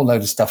done a whole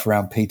load of stuff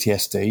around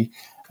PTSD.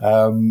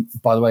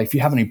 By the way, if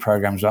you have any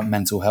programs about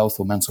mental health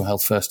or mental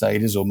health first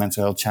aiders or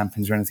mental health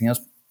champions or anything else,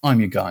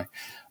 I'm your guy.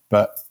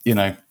 But,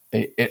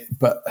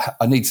 but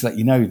I need to let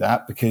you know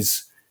that,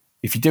 because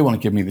if you do want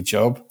to give me the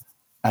job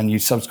and you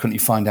subsequently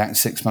find out in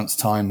 6 months'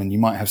 time and you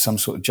might have some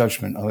sort of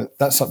judgment,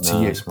 that's up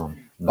to you.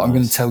 But I'm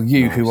going to tell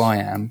you who I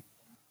am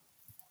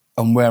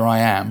and where I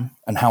am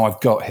and how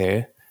I've got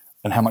here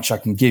and how much I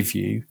can give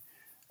you.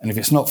 And if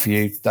it's not for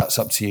you, that's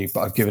up to you.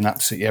 But I've given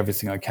absolutely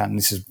everything I can.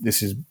 This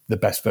is the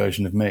best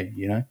version of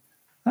me,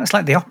 That's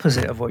like the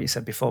opposite of what you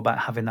said before about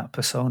having that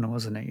persona,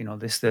 wasn't it?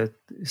 It's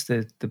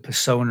the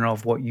persona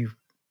of what you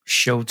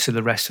showed to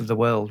the rest of the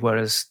world,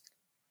 whereas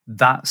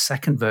that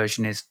second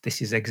version is,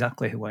 this is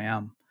exactly who I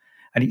am.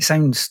 And it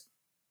sounds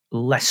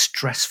less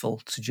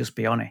stressful, to just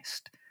be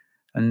honest.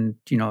 And,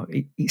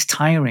 it's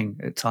tiring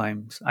at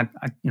times. I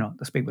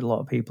speak with a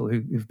lot of people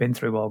who've been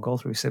through or go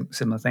through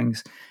similar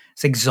things.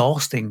 It's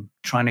exhausting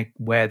trying to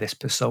wear this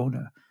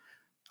persona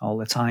all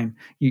the time.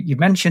 You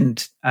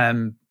mentioned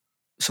some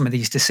of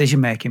these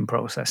decision-making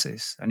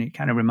processes, and it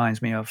kind of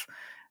reminds me of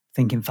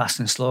Thinking Fast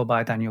and Slow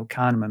by Daniel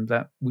Kahneman,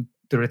 that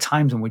there are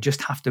times when we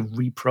just have to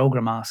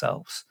reprogram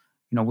ourselves.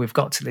 We've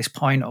got to this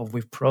point of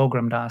we've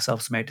programmed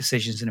ourselves to make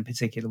decisions in a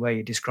particular way.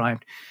 You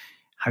described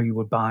how you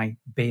would buy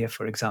beer,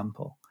 for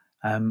example.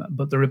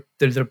 But there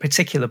are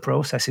particular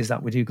processes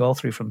that we do go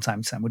through from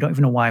time to time. We don't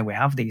even know why we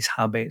have these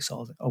habits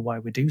or why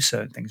we do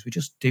certain things. We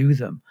just do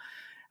them.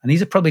 And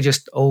these are probably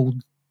just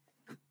old,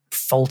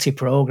 faulty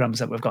programs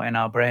that we've got in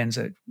our brains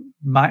that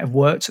might have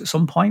worked at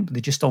some point, but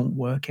they just don't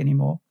work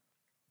anymore.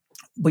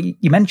 But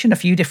you mentioned a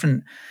few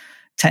different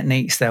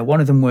techniques there.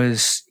 One of them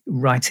was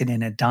writing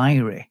in a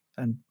diary.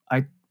 And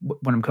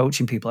when I'm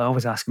coaching people, I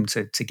always ask them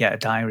to get a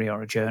diary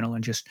or a journal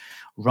and just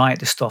write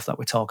the stuff that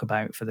we talk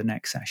about for the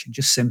next session,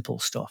 just simple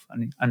stuff.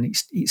 And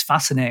it's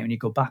fascinating when you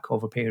go back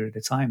over a period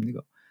of time and you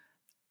go,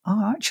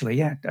 oh, actually,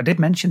 yeah, I did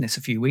mention this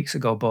a few weeks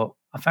ago, but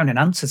I found an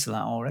answer to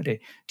that already.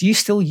 Do you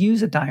still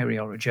use a diary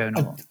or a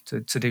journal to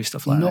do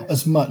stuff like that? Not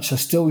as much. I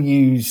still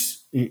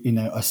use,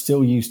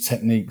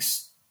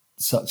 techniques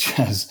such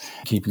as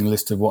keeping a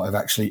list of what I've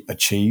actually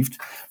achieved,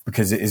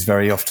 because it is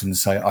very often to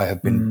say I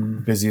have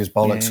been busy as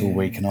bollocks all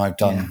week and I've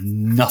done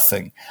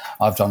nothing.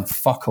 I've done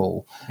fuck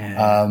all.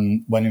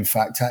 When in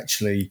fact,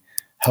 actually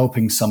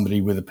helping somebody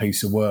with a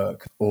piece of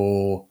work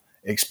or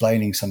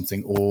explaining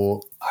something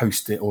or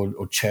host it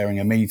or chairing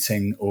a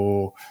meeting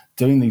or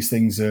doing these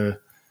things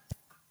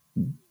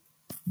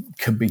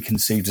could be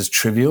conceived as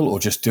trivial or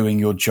just doing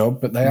your job,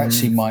 but they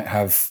actually might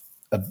have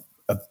a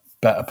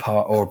better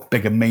part or a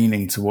bigger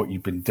meaning to what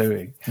you've been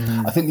doing.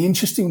 I think the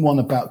interesting one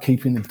about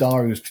keeping the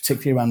diary was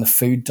particularly around the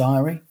food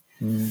diary.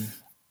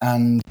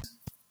 And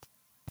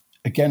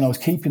again, I was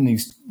keeping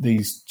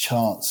these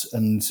charts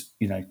and,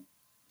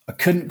 I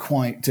couldn't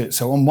quite do it.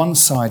 So on one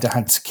side, I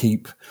had to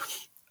keep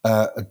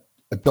a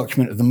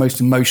document of the most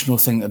emotional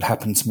thing that had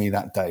happened to me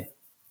that day,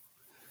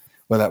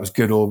 whether that was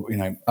good or,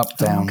 up,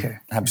 down,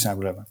 happy, sad,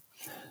 whatever.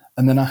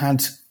 And then I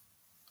had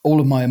all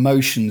of my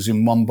emotions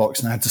in one box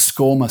and I had to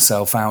score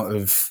myself out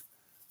of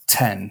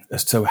 10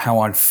 as to how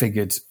I'd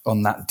figured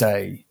on that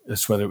day,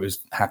 as to whether it was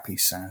happy,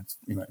 sad,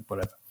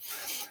 whatever.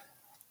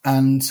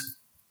 And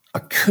I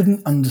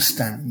couldn't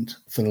understand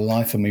for the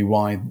life of me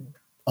why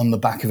on the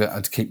back of it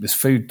I'd keep this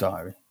food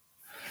diary.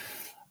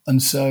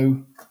 And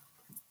so,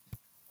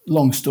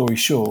 long story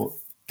short,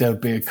 there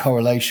would be a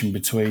correlation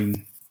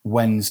between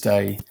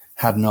Wednesday,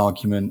 had an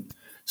argument,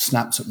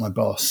 snapped at my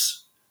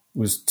boss,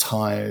 was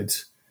tired,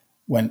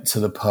 went to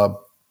the pub,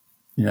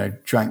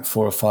 drank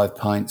 4 or 5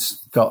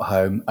 pints, got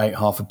home, ate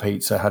half a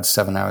pizza, had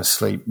 7 hours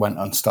sleep, went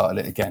and started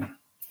it again.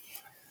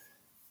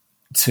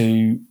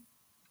 To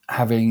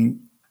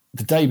having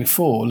the day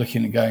before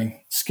looking at going,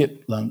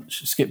 skip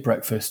lunch, skip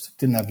breakfast,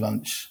 didn't have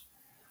lunch,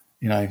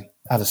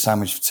 had a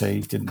sandwich for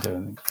tea, didn't do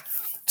anything.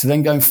 To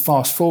then going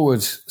fast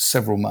forward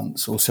several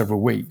months or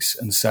several weeks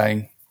and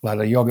saying, well, I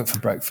had a yogurt for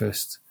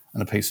breakfast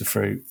and a piece of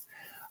fruit.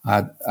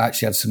 I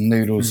actually had some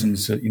noodles and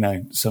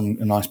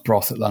a nice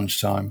broth at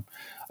lunchtime,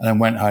 and then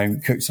went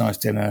home, cooked a nice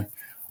dinner,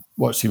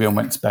 watched TV and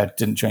went to bed,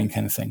 didn't drink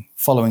anything.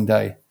 Following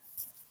day,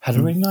 had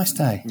a really nice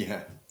day.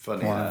 Yeah,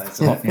 funny. Wow. It's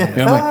a lot. You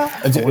know what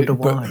I mean? I wonder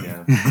why.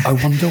 Yeah. I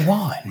wonder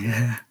why.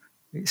 Yeah.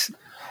 It's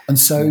And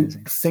so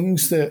amazing.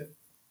 things that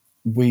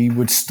we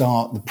would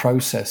start the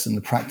process and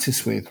the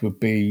practice with would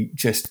be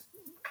just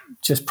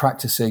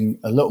practicing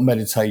a little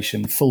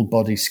meditation, full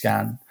body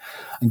scan,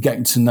 and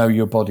getting to know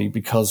your body,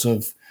 because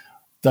of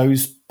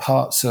those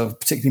parts of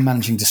particularly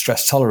managing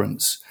distress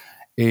tolerance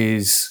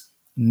is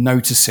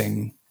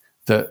noticing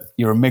that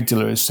your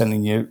amygdala is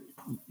sending you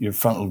your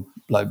frontal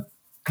lobe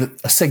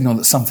a signal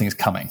that something is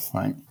coming,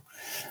 right?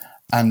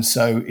 And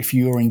so if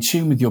you're in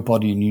tune with your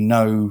body and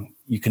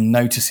you can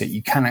notice it,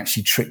 you can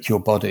actually trick your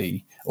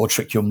body or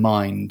trick your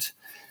mind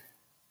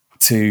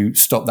to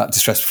stop that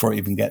distress before it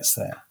even gets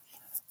there.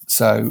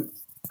 So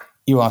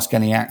you ask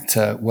any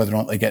actor whether or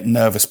not they get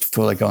nervous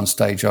before they go on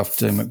stage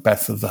after doing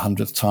Macbeth for the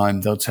 100th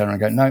time, they'll turn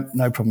around and go,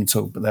 no problem at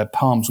all, but their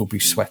palms will be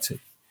sweaty.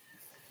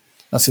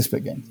 That's this bit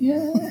again.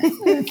 Yeah,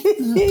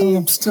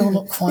 I'm still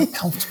not quite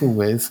comfortable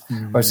with.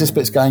 Whereas this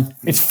bit's going,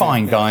 it's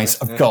fine,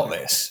 guys, I've got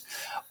this.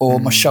 Or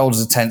my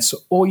shoulders are tense,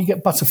 or you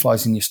get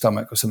butterflies in your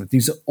stomach or something.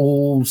 These are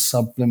all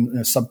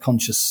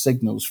subconscious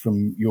signals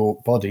from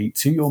your body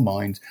to your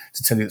mind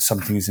to tell you that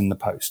something is in the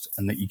post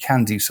and that you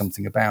can do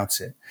something about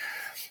it.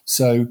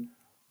 So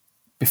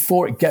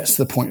before it gets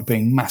to the point of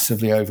being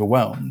massively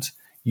overwhelmed,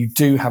 you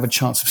do have a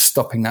chance of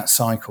stopping that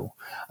cycle.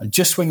 And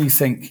just when you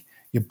think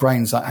your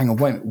brain's like, hang on,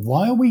 wait a minute,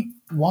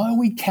 why are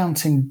we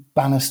counting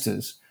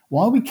banisters?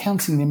 Why are we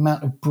counting the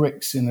amount of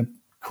bricks in a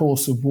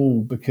course of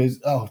wall? Because,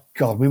 oh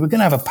God, we were going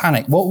to have a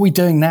panic. What are we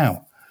doing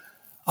now?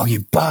 Oh,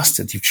 you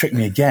bastard, you've tricked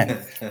me again.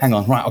 Hang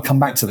on, right, I'll come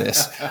back to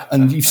this.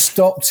 And you've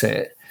stopped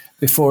it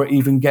before it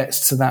even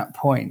gets to that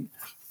point.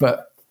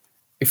 But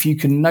if you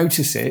can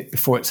notice it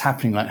before it's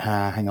happening, like,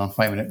 hang on,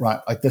 wait a minute, right,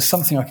 there's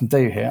something I can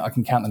do here. I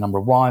can count the number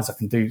of wires, I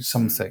can do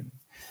something,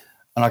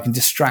 and I can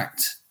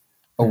distract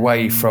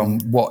away from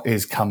what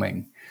is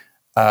coming.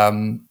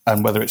 And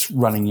whether it's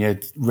running your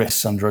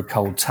wrists under a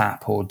cold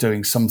tap or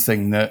doing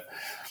something that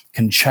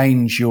can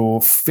change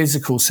your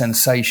physical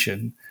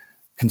sensation,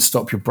 can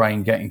stop your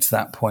brain getting to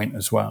that point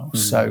as well.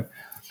 So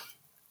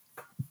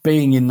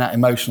being in that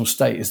emotional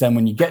state is then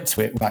when you get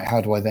to it, like, how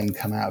do I then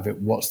come out of it?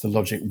 What's the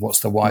logic? What's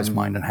the wise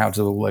mind? And how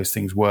do all those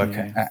things work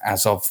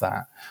as of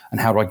that? And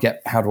how do I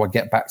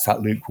get back to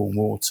that lukewarm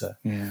water?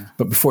 Yeah.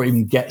 But before it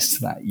even gets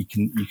to that, you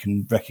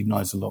can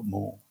recognize a lot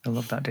more. I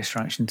love that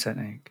distraction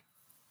technique.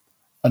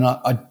 And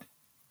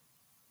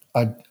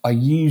I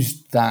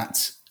used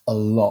that a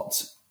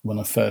lot when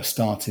I first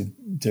started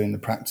doing the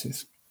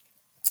practice.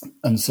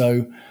 And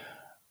so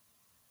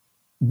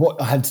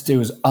what I had to do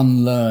was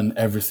unlearn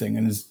everything.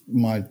 And as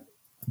my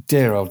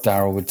dear old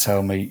Daryl would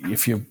tell me,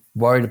 if you're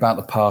worried about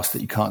the past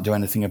that you can't do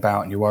anything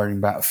about and you're worrying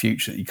about a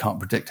future that you can't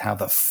predict, how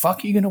the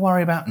fuck are you going to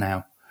worry about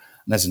now?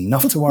 And there's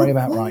enough to worry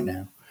about right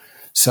now.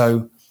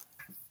 So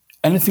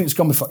anything that's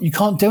gone before, you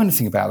can't do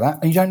anything about that,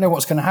 and you don't know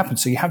what's going to happen.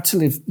 So you have to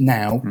live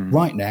now,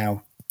 right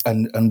now,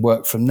 and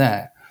work from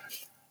there.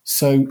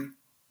 So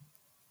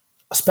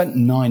I spent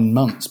 9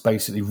 months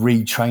basically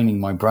retraining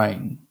my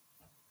brain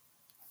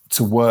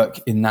to work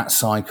in that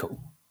cycle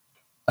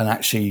and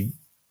actually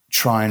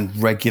try and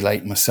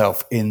regulate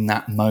myself in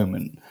that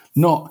moment.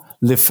 Not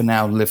live for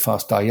now, live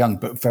fast, die young,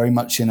 but very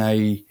much in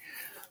a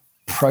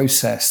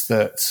process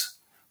that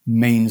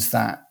means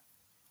that,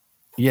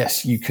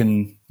 yes, you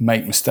can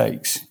make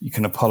mistakes, you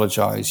can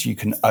apologize, you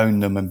can own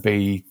them and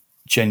be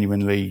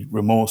genuinely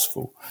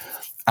remorseful,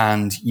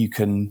 and you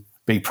can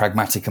be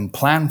pragmatic and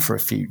plan for a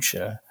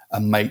future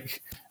and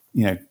make,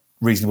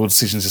 reasonable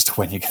decisions as to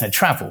when you're going to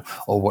travel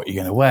or what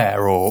you're going to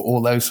wear or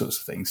all those sorts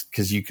of things,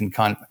 because you can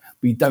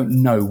we don't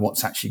know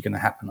what's actually going to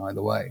happen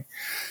either way.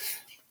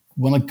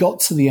 When I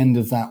got to the end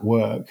of that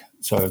work,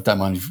 sorry, I don't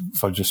mind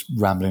if I'm just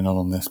rambling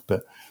on this,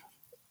 but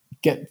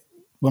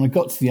when I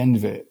got to the end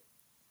of it,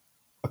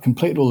 I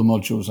completed all the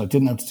modules. I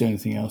didn't have to do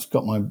anything else.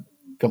 Got my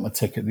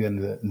ticket at the end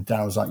of it, and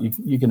Darren was like,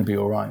 "You're going to be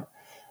all right."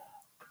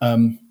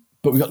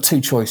 But we got two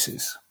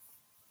choices.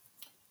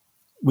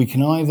 We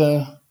can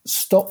either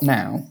stop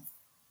now,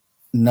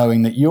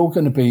 knowing that you're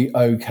going to be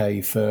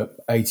okay for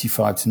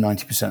 85 to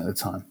 90% of the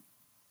time.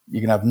 You're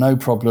going to have no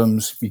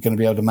problems. You're going to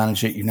be able to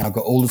manage it. You've now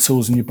got all the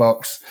tools in your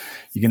box.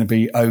 You're going to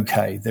be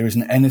okay. There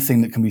isn't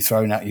anything that can be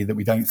thrown at you that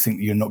we don't think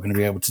that you're not going to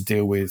be able to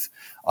deal with,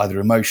 either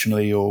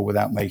emotionally or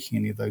without making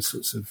any of those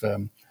sorts of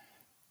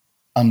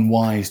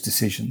unwise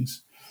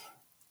decisions.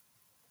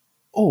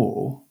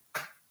 Or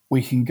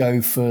we can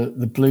go for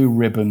the blue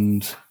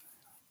ribboned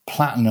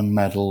platinum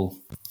medal,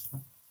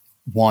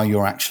 why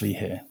you're actually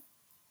here.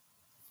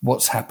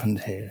 What's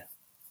happened here?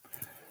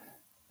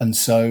 And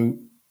so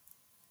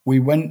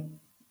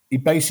he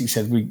basically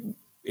said,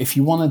 if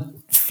you want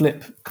to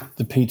flip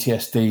the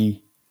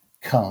PTSD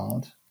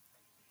card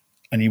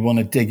and you want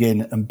to dig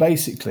in, and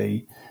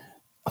basically,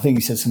 I think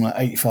he said something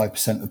like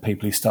 85% of the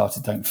people who start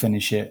it don't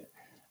finish it.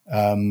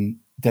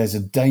 There's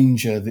a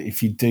danger that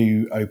if you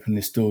do open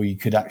this door, you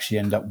could actually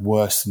end up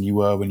worse than you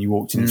were when you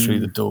walked in through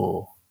the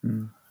door.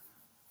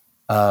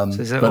 So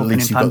is it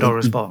opening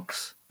Pandora's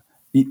box?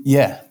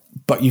 Yeah.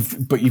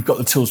 but you've got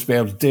the tools to be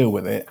able to deal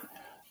with it.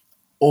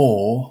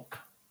 Or,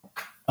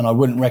 and I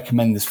wouldn't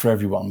recommend this for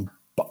everyone,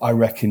 but I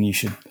reckon you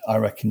should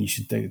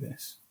do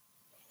this.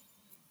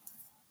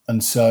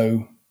 And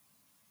so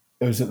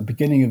it was at the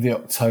beginning of the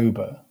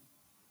October,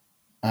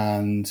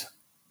 and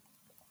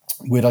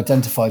we'd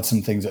identified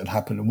some things that had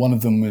happened. And one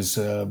of them was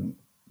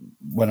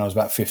when I was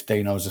about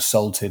 15, I was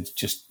assaulted,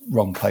 just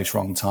wrong place,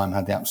 wrong time,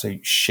 had the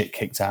absolute shit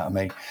kicked out of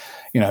me,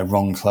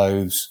 wrong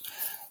clothes,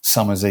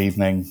 summer's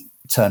evening,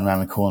 turn around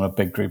the corner,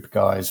 big group of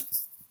guys.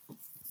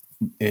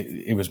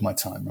 It was my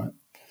time, right?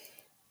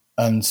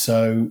 And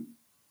so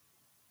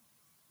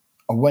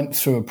I went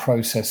through a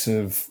process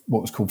of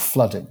what was called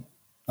flooding.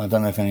 I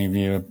don't know if any of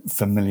you are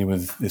familiar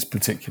with this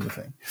particular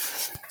thing.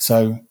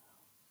 So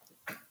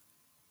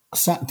I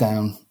sat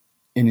down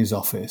in his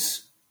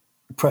office,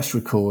 pressed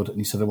record, and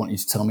he said, I want you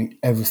to tell me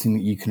everything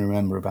that you can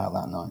remember about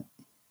that night.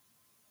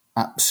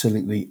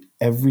 Absolutely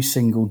every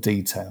single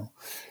detail,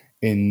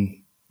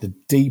 in the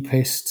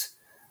deepest,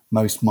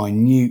 most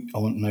minute. I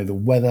want to know the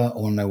weather. I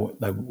want to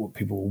know what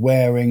people were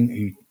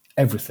wearing,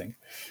 everything.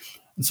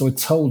 And so I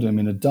told him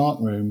in a dark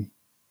room,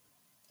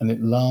 and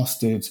it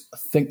lasted, I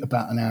think,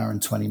 about an hour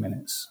and 20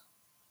 minutes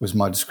was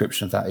my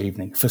description of that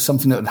evening, for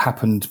something that had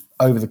happened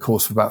over the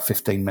course of about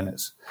 15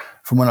 minutes,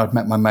 from when I'd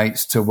met my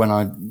mates to when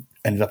I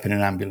ended up in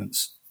an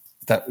ambulance.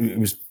 That it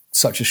was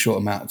such a short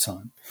amount of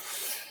time.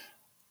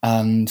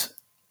 And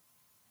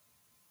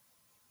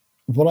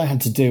what I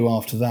had to do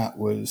after that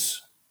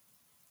was,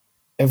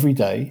 every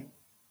day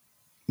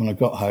when I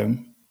got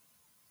home,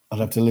 I'd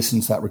have to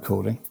listen to that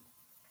recording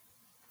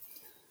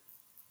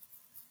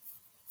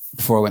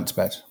before I went to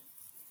bed.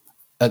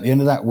 At the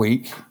end of that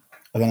week,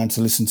 I then had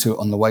to listen to it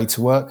on the way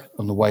to work,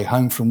 on the way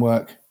home from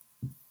work,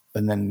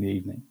 and then in the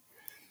evening.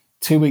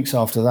 2 weeks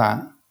after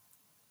that,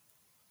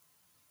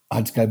 I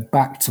had to go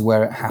back to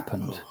where it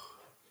happened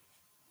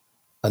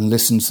and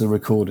listen to the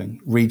recording,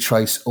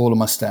 retrace all of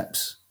my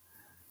steps,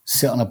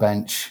 sit on a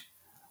bench,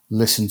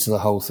 listen to the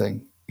whole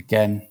thing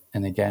again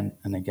and again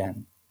and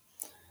again.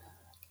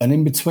 And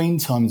in between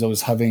times, I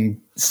was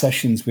having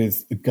sessions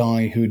with a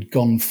guy who had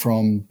gone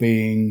from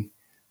being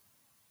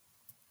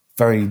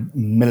very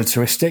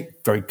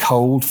militaristic, very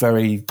cold,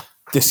 very,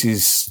 this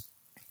is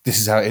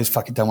how it is,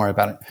 fuck it, don't worry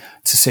about it,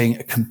 to seeing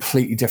a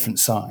completely different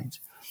side.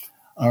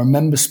 I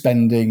remember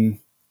spending,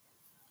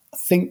 I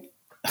think,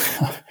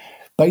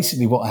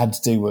 basically what I had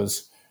to do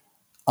was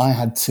I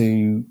had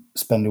to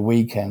spend a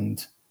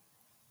weekend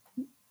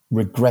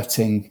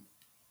regretting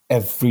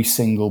every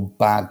single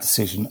bad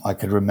decision I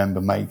could remember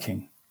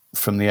making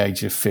from the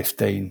age of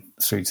 15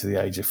 through to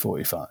the age of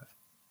 45.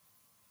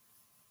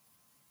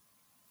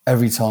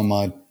 Every time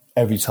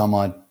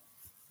I'd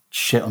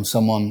shit on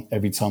someone,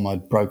 every time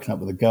I'd broken up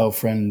with a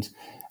girlfriend,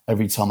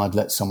 every time I'd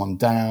let someone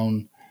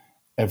down,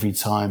 every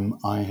time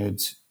I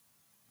had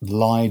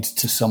lied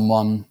to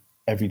someone,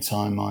 every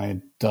time I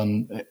had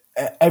done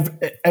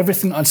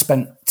everything I'd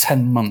spent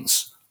 10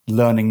 months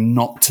learning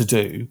not to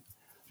do,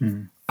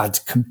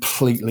 I'd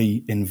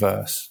completely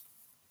inverse.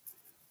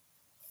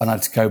 And I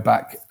had to go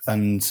back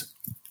and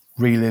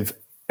relive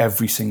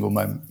every single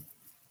moment.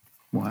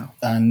 Wow.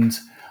 And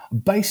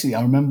basically,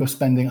 I remember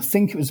spending, I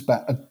think it was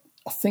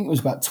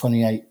about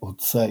 28 or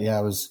 30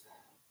 hours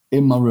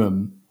in my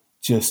room,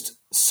 just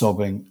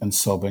sobbing and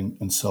sobbing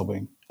and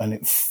sobbing. And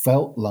it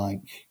felt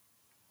like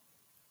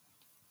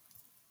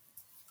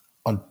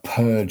I'd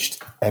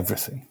purged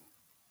everything.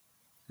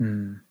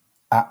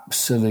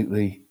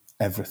 Absolutely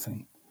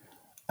everything.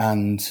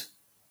 And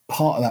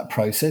part of that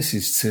process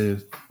is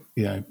to,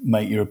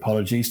 make your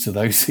apologies to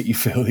those that you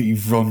feel that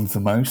you've wronged the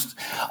most.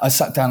 I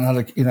sat down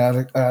and I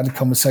had a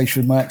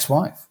conversation with my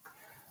ex-wife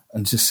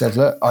and just said,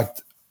 look,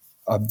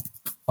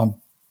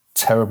 I'm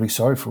terribly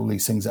sorry for all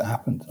these things that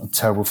happened. I'm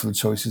terrible for the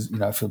choices.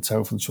 I feel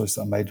terrible for the choice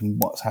that I made and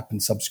what's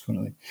happened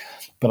subsequently.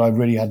 But I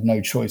really had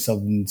no choice other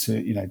than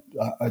to,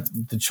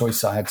 the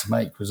choice I had to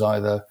make was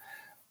either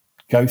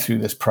go through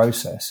this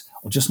process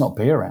or just not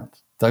be around.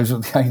 Those were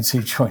the only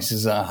two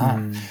choices that I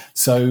had.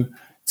 So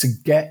to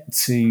get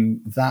to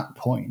that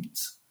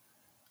point,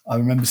 I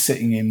remember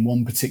sitting in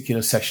one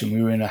particular session.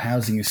 We were in a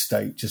housing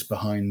estate just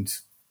behind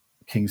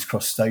King's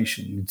Cross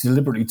Station. It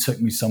deliberately took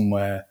me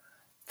somewhere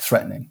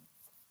threatening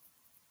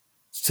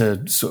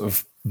to sort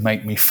of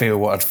make me feel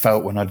what I'd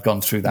felt when I'd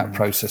gone through that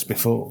process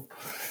before.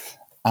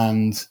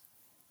 And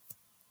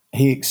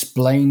he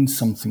explained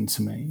something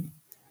to me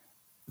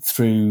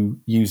through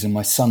using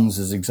my sons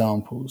as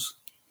examples.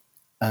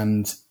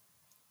 And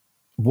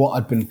what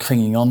I'd been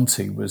clinging on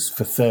to was,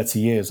 for 30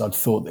 years, I'd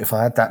thought that if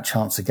I had that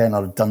chance again,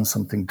 I'd have done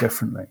something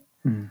differently.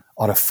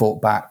 I'd have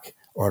fought back,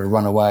 or I'd have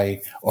run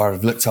away, or I'd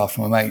have looked after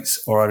my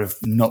mates, or I'd have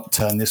not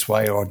turned this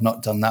way, or I'd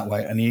not done that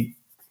way. And he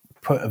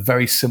put a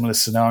very similar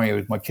scenario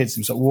with my kids. He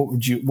was like, what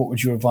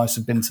would your advice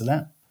have been to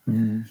them?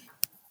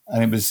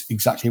 And it was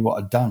exactly what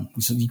I'd done.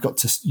 He said, you've got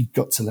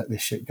to let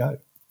this shit go.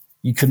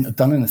 You couldn't have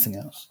done anything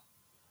else.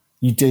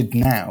 You did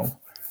now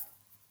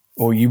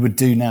or you would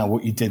do now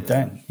what you did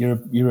then.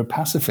 You're a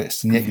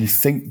pacifist, and yet you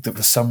think that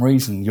for some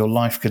reason your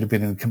life could have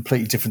been in a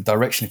completely different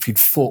direction if you'd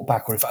fought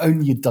back, or if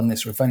only you'd done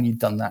this, or if only you'd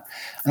done that.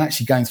 And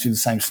actually going through the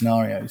same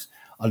scenarios,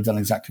 I'd have done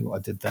exactly what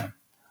I did then.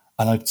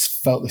 And I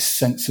felt this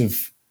sense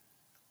of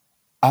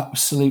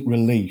absolute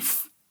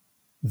relief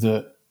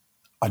that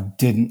I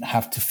didn't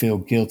have to feel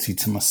guilty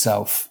to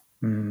myself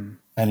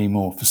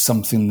anymore for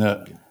something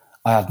that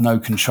I had no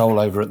control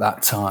over at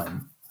that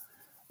time,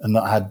 and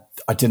that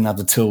I didn't have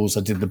the tools. I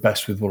did the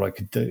best with what I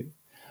could do.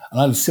 And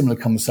I had a similar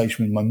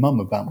conversation with my mum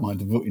about my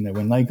divorce. You know,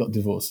 when they got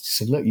divorced, she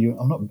said, "Look,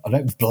 I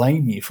don't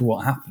blame you for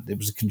what happened. It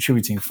was a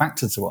contributing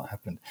factor to what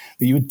happened.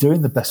 But you were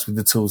doing the best with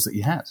the tools that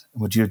you had.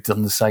 And would you have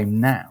done the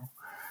same now?"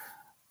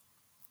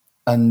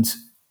 And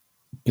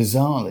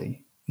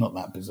bizarrely, not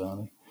that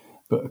bizarrely,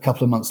 but a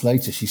couple of months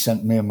later, she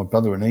sent me and my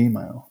brother an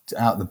email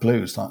out of the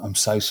blue. It's like, "I'm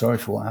so sorry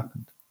for what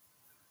happened."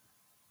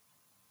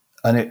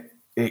 And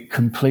it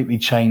completely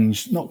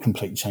changed, not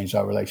completely changed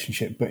our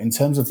relationship, but in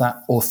terms of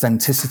that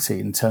authenticity,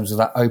 in terms of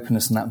that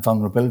openness and that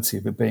vulnerability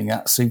of it being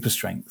that super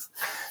strength,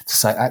 to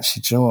say,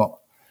 actually, do you know what?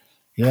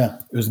 Yeah,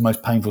 it was the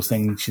most painful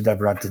thing she'd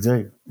ever had to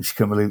do. And she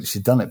couldn't believe that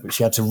she'd done it, but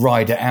she had to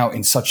ride it out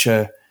in such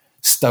a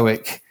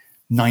stoic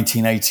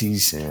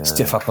 1980s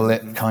stiff upper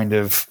lip kind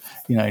of,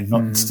 you know,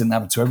 this didn't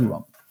happen to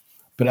everyone.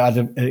 But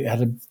it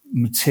had a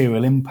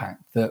material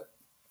impact that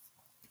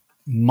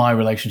my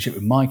relationship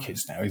with my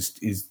kids now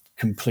is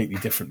completely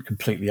different,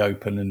 completely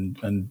open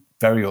and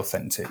very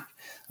authentic.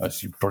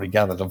 As you probably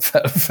gathered, I'm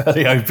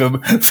fairly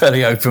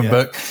open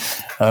book.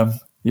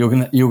 You're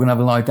gonna have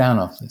a lie down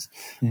after this.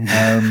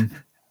 Yeah.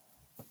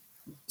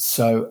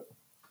 So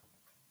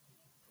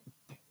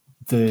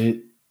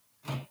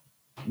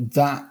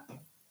that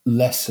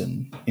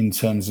lesson in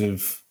terms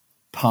of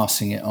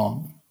passing it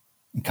on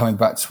and coming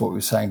back to what we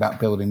were saying about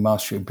building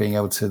mastery and being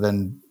able to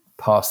then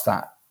pass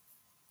that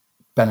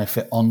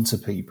benefit on to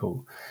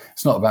people.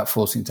 It's not about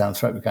forcing it down the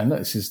throat. We're going,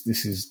 look, this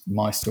is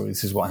my story.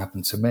 This is what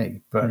happened to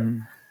me. But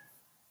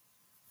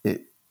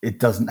it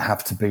doesn't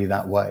have to be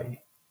that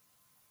way.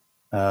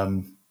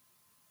 And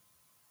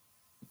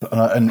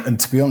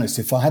to be honest,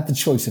 if I had the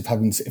choice of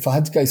if I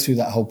had to go through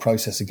that whole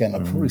process again,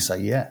 I'd probably say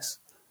yes.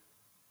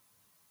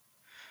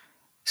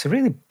 It's a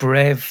really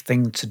brave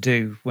thing to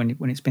do when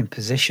it's been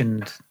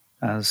positioned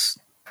as,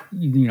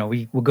 you know,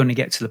 we're going to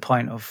get to the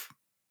point of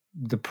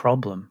the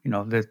problem,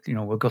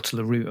 we'll go to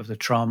the root of the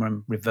trauma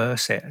and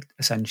reverse it,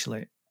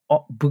 essentially.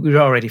 But we're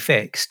already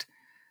fixed,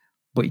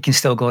 but you can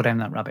still go down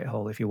that rabbit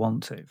hole if you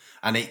want to.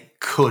 And it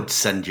could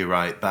send you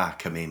right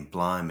back. I mean,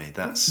 blimey,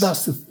 that's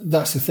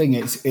the thing.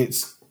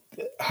 It's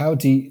how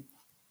do you,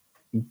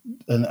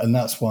 and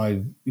that's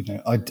why, you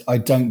know, I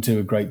don't do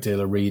a great deal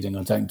of reading.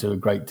 I don't do a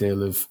great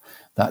deal of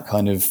that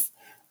kind of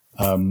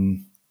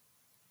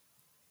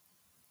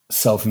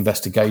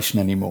self-investigation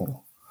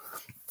anymore.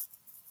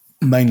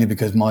 Mainly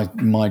because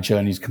my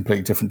journey is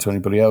completely different to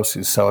anybody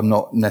else's, so I'm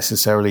not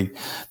necessarily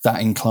that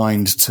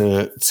inclined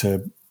to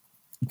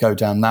go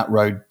down that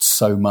road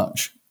so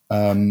much.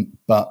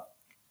 But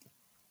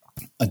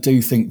I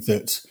do think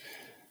that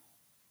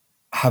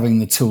having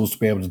the tools to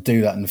be able to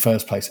do that in the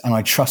first place, and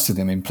I trusted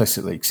him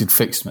implicitly because he'd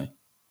fixed me,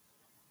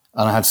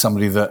 and I had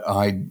somebody that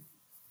I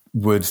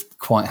would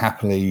quite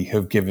happily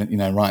have given, you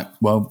know, right,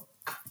 well,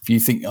 if you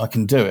think I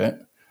can do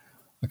it,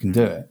 I can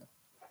do it.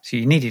 So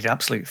you needed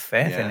absolute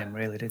faith in him,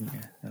 really, didn't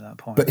you, at that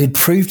point? But he'd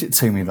proved it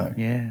to me, though.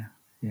 Yeah.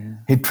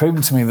 He'd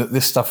proven to me that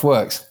this stuff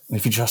works. And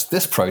if you trust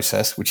this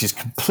process, which is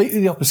completely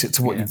the opposite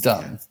to what you've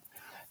done,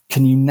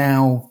 can you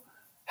now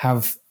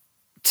have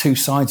two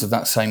sides of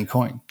that same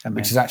coin?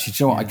 Which is actually,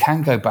 do you know what? I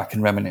can go back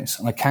and reminisce,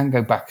 and I can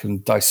go back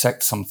and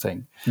dissect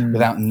something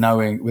without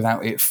knowing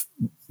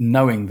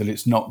that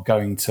it's not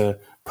going to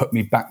put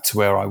me back to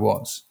where I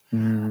was.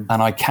 And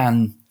I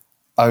can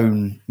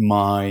own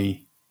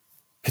my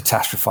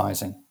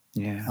catastrophizing.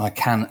 Yeah. I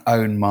can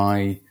own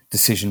my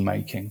decision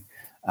making,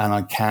 and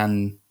I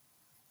can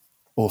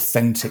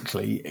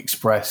authentically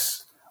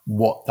express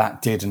what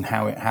that did and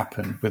how it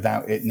happened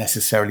without it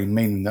necessarily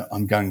meaning that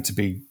I'm going to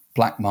be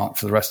black marked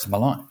for the rest of my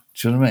life.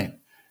 Do you know what I mean?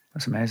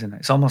 That's amazing.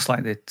 It's almost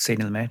like the scene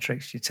in The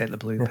Matrix. You take the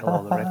blue pill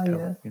or the red pill.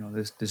 Yeah. You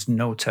know, there's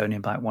no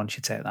turning back once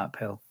you take that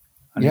pill.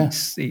 And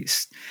it's like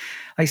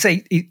I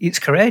say, it's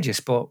courageous,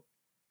 but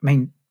I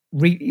mean,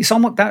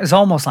 that is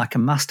almost like a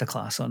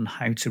masterclass on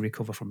how to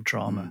recover from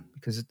trauma,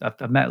 because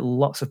I've met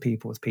lots of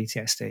people with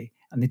PTSD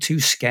and they're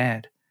too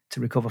scared to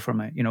recover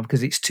from it, you know,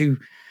 because it's too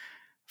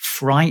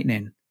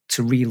frightening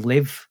to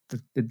relive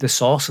the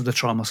source of the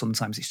trauma.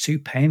 Sometimes it's too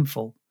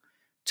painful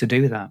to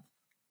do that.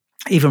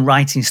 Even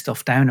writing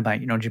stuff down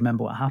about, you know, do you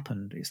remember what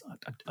happened? It's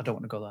I don't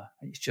want to go there.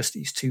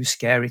 It's too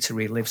scary to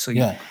relive. So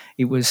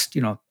it was,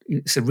 you know,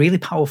 it's a really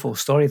powerful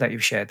story that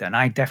you've shared there, and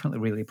I definitely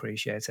really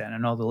appreciate it. And I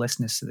know the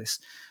listeners to this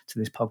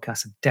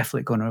podcast are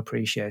definitely going to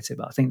appreciate it.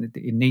 But I think that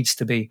it needs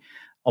to be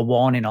a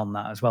warning on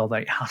that as well,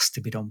 that it has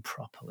to be done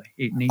properly.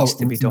 It needs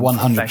to be done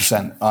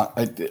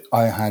 100%.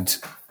 I had,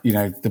 you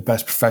know, the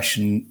best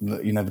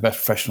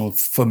professional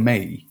for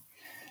me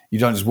You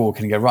don't just walk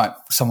in and go, right,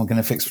 someone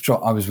going to fix the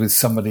trot. I was with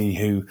somebody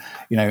who,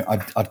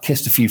 I'd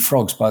kissed a few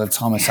frogs by the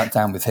time I sat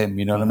down with him,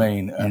 you know what I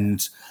mean?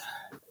 And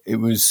it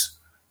was,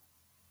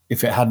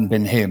 if it hadn't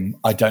been him,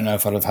 I don't know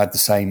if I'd have had the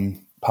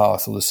same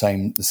path or the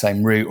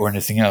same route or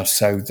anything else.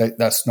 So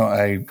that's not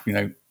a,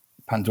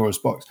 Pandora's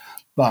box.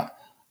 But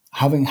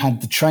having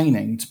had the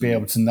training to be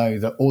able to know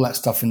that all that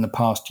stuff in the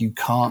past you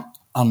can't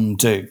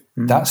undo,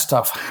 that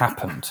stuff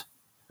happened,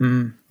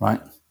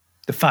 right?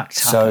 The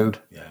facts happened.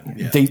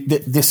 So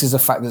this is a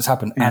fact that's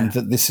happened, and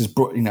that this has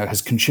brought,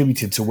 has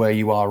contributed to where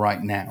you are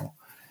right now.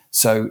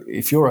 So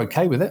if you're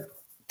okay with it,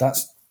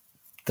 that's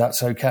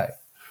okay.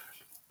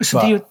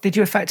 So did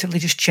you effectively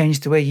just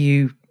change the way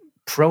you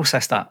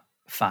process that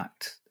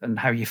fact and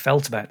how you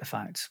felt about the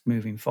fact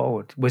moving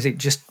forward? Was it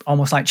just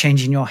almost like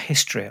changing your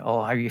history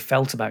or how you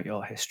felt about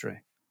your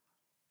history?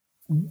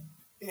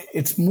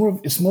 It's more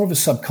of a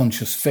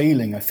subconscious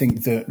feeling. I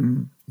think that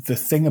the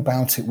thing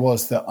about it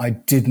was that I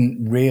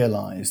didn't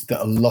realize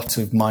that a lot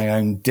of my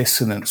own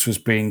dissonance was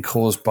being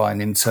caused by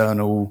an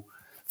internal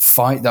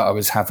fight that I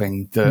was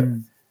having,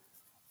 that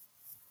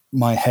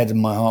my head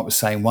and my heart was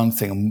saying one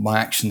thing and my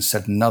actions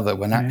said another,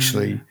 when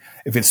actually,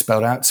 if it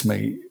spelled out to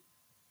me,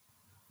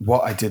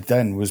 what I did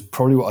then was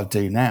probably what I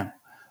do now.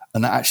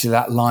 And actually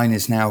that line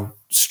is now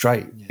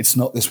straight. It's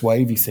not this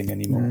wavy thing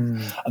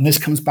anymore. And this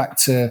comes back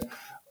to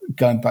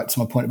going back to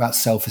my point about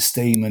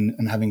self-esteem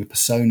and having a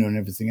persona and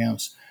everything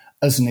else.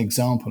 As an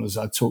example, as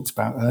I talked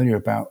about earlier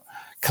about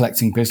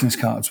collecting business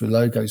cards with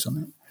logos on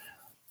it,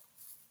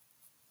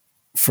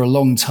 for a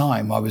long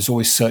time, I was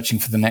always searching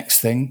for the next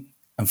thing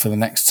and for the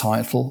next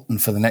title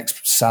and for the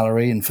next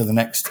salary and for the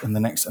next and the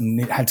next. And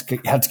it had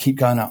to keep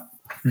going up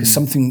because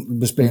something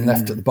was being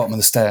left at the bottom of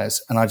the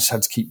stairs and I just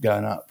had to keep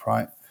going up,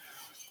 right?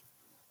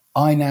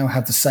 I now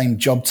have the same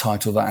job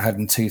title that I had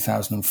in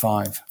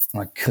 2005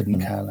 and I couldn't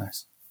care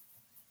less.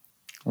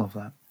 Love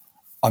that.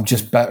 I'm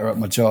just better at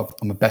my job.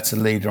 I'm a better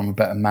leader. I'm a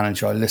better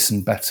manager. I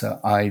listen better.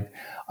 I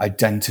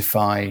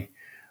identify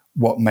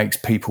what makes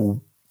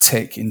people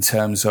tick in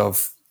terms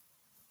of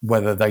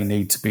whether they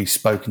need to be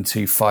spoken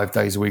to 5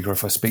 days a week, or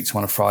if I speak to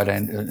one on a Friday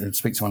and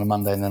speak to one on a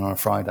Monday and then on a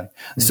Friday.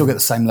 I still get the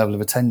same level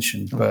of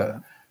attention, but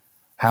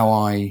how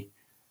I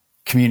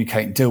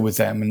communicate and deal with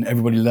them, and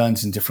everybody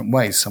learns in different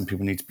ways. Some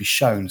people need to be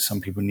shown, some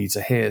people need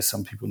to hear,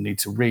 some people need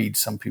to read,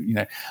 some people,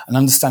 and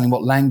understanding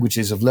what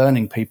languages of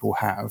learning people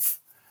have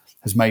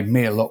has made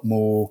me a lot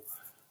more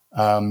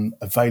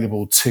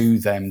available to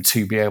them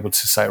to be able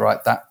to say,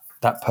 right,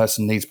 that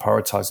person needs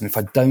prioritizing. If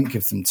I don't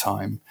give them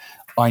time,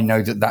 I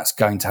know that that's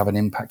going to have an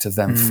impact of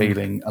them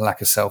feeling a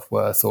lack of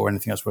self-worth or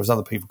anything else, whereas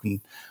other people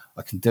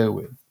I can deal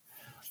with.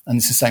 And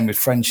it's the same with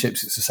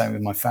friendships. It's the same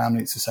with my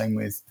family. It's the same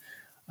with,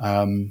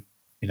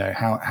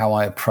 how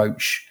I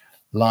approach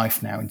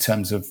life now in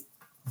terms of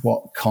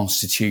what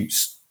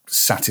constitutes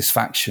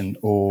satisfaction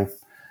or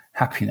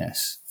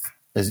happiness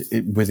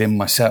within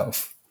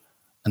myself.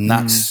 And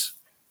that's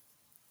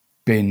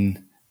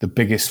been the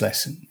biggest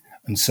lesson.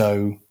 And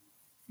so,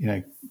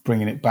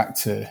 bringing it back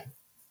to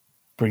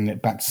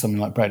something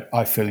like bread,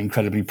 I feel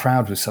incredibly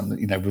proud with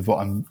something, with what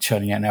I'm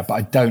churning out now, but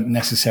I don't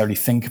necessarily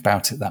think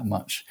about it that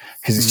much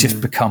because it's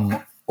just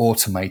become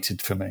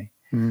automated for me.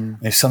 And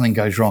if something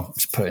goes wrong,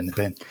 just put it in the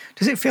bin.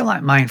 Does it feel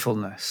like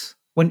mindfulness?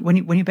 When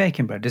you're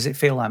baking bread, does it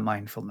feel like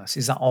mindfulness?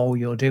 Is that all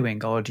you're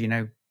doing, or do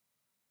you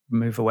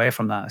move away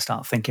from that and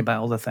start thinking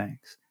about other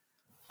things?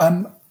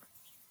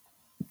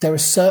 There are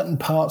certain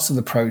parts of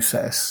the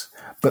process,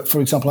 but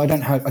for example, I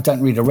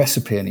don't read a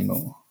recipe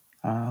anymore.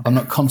 Okay. I'm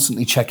not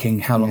constantly checking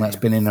how long that's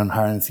been in and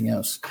how anything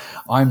else.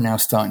 I'm now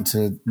starting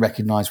to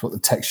recognize what the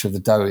texture of the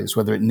dough is,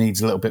 whether it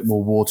needs a little bit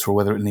more water or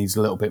whether it needs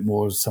a little bit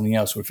more of something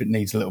else, or if it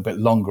needs a little bit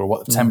longer, or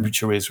what the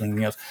temperature is or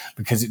anything else,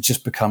 because it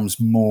just becomes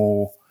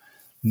more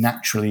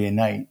naturally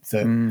innate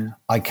that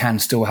I can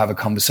still have a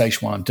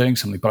conversation while I'm doing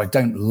something, but I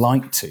don't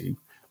like to,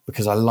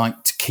 because I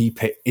like to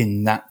keep it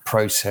in that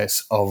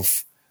process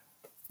of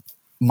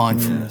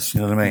mindfulness,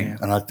 you know what I mean?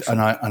 Yeah.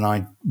 And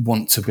I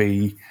want to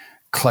be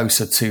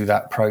closer to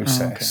that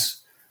process. Okay.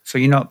 So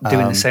you're not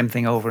doing the same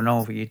thing over and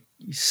over. You're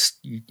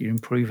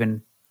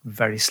improving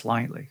very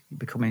slightly. You're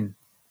becoming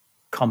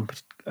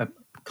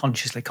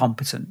consciously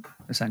competent,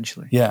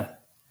 essentially. Yeah.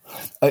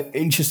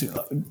 Interesting.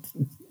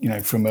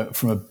 From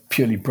a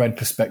purely bread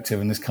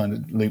perspective, and this kind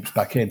of loops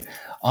back in,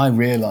 I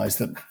realised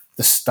that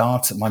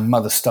my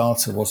mother's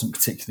starter wasn't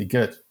particularly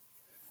good.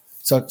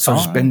 So I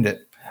just binned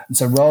it. And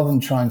so rather than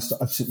try and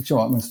start, I'm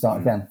going to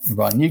start again. I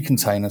buy a new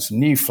container, some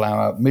new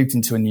flour, moved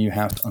into a new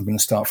house. I'm going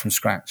to start from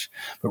scratch.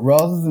 But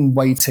rather than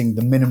waiting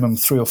the minimum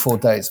 3 or 4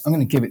 days, I'm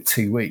going to give it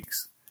 2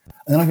 weeks.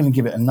 And then I'm going to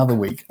give it another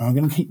week. And I'm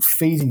going to keep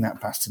feeding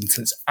that bastard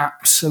until it's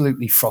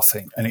absolutely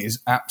frothing and it is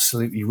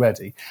absolutely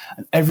ready.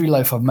 And every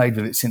loaf I've made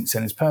with it since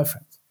then is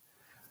perfect.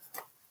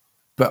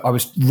 But I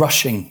was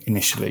rushing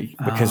initially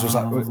because it was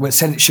like, well, it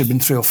said it should have been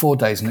 3 or 4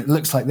 days and it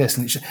looks like this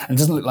and it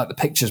doesn't look like the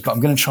pictures, but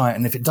I'm going to try it.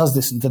 And if it does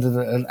this and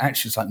and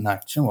actually it's like, no, do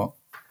you know what?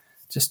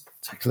 Just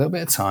take a little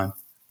bit of time,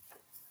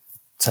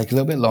 take a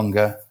little bit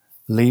longer,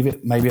 leave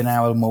it maybe an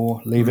hour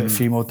more, leave it a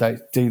few more days,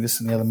 do this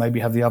and the other, maybe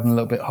have the oven a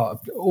little bit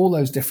hot, all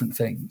those different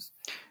things.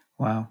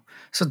 Wow.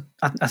 So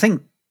I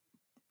think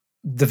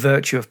the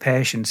virtue of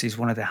patience is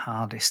one of the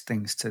hardest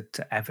things to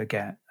ever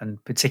get,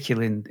 and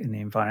particularly in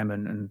the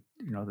environment and,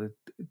 you know,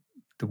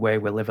 the way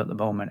we live at the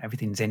moment,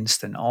 everything's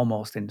instant,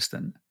 almost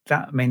instant.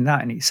 That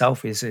in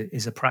itself is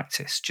a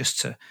practice,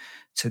 just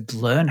to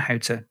learn how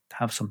to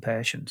have some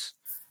patience.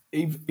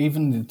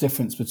 Even the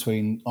difference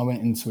between, I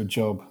went into a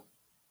job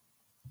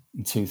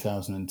in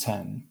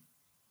 2010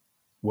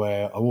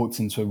 where I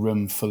walked into a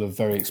room full of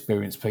very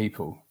experienced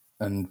people,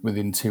 and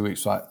within 2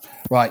 weeks, like,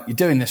 right, you're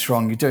doing this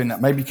wrong, you're doing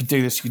that, maybe you could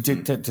do this, you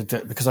could do,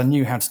 because I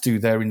knew how to do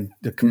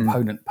the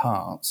component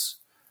parts,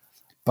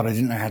 but I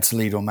didn't know how to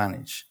lead or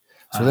manage.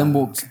 So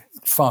then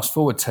fast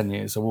forward 10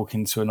 years, I walk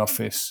into an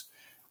office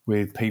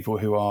with people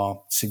who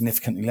are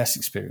significantly less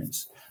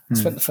experienced. I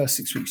spent the first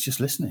 6 weeks just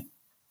listening.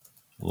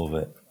 Love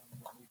it.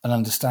 And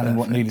understanding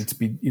what needed to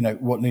be,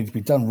 what needed to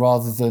be done,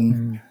 rather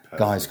than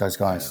guys,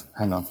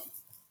 hang on,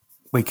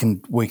 we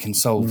can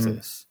solve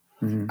this.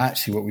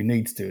 Actually, what we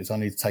need to do is I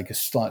need to take a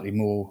slightly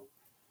more,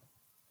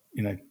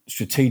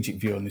 strategic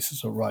view on this.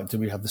 So, right, do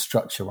we have the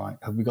structure right?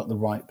 Have we got the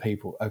right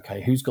people?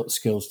 Okay, who's got the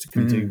skills to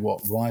can do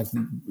what? Rather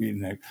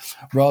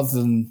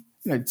than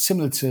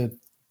similar to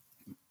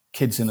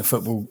kids in the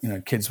football,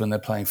 kids when they're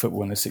playing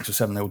football when they're 6 or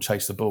 7, they all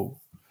chase the ball.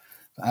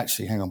 But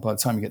actually, hang on, by the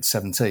time you get to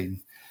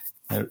 17.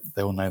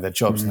 They all know their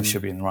jobs and they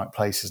should be in the right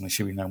places and they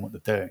should be knowing what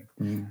they're doing.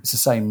 It's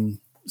the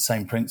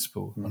same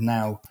principle. I've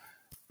now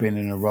been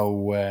in a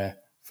role where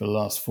for the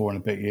last 4 and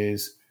a bit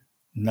years,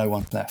 no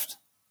one's left.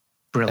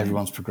 Brilliant.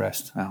 Everyone's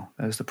progressed. Wow,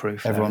 there's the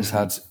proof. Everyone's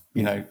had,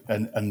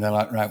 and they're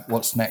like, right,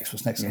 what's next?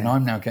 Yeah. And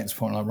I'm now getting to the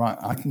point like, right,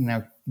 I can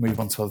now move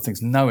on to other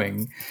things,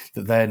 knowing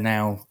that they're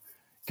now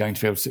going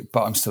to be able to,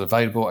 but I'm still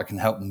available. I can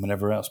help them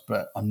whenever else,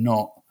 but I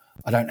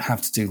don't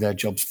have to do their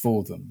jobs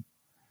for them.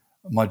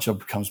 My job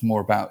becomes more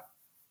about,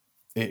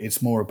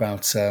 it's more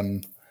about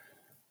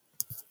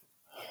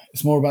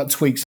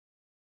tweaks.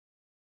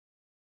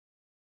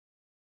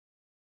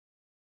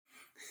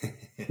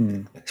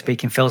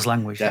 Speaking Phil's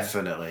language.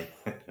 Definitely.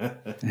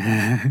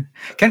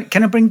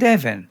 Can I bring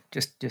Dave in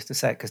just a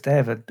sec? Because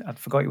Dave, I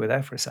forgot you were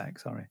there for a sec.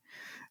 Sorry.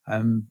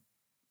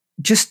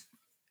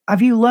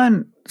 Have you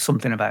learned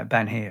something about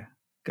Ben here?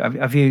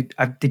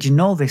 Did you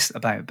know this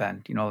about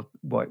Ben? You know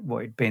what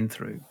he'd been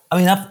through.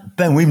 I mean,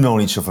 Ben, we've known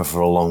each other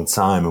for a long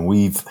time, and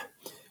we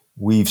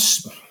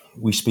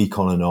speak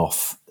on and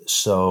off.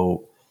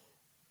 So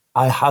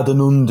I had an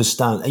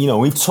understanding.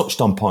 We've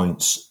touched on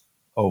points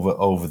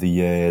over the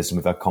years, and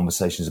we've had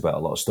conversations about a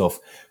lot of stuff,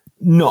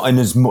 not in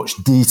as much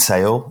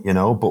detail,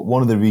 but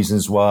one of the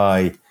reasons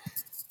why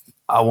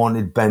I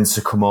wanted Ben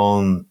to come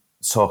on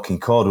Talking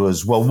Chord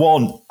was, well,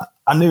 one,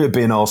 I knew it'd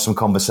be an awesome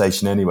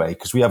conversation anyway,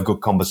 because we have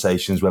good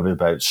conversations, whether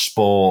about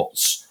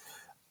sports,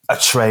 a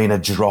train, a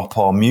drop,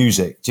 or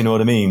music. Do you know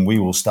what I mean? We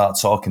will start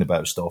talking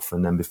about stuff,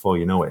 and then before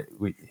you know it,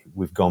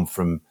 we've gone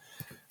from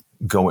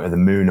going to the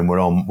moon and we're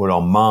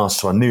on Mars.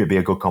 So I knew it'd be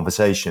a good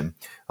conversation.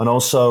 And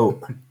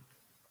also,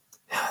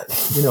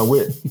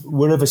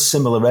 we're of a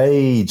similar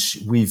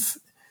age. We've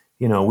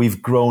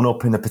grown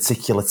up in a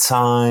particular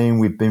time.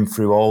 We've been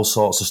through all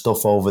sorts of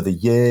stuff over the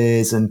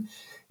years, and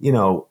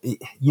you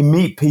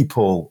meet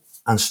people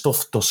and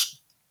stuff just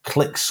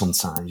clicks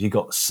sometimes. You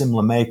got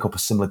similar makeup, a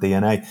similar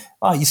DNA.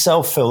 Like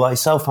yourself, Phil, like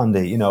yourself,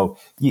 Andy.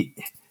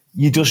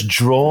 You're just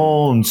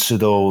drawn to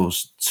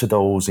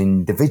those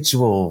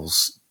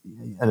individuals.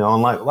 And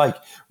like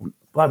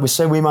we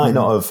say, we might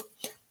not have.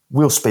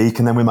 We'll speak,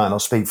 and then we might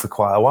not speak for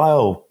quite a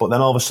while. But then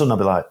all of a sudden, I'll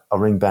be like, I'll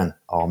ring Ben,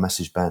 or I'll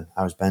message Ben.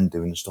 How's Ben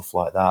doing, and stuff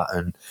like that.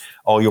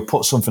 Or you'll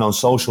put something on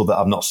social that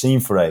I've not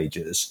seen for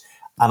ages,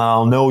 and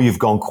I'll know you've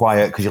gone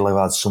quiet because you'll have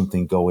had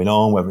something going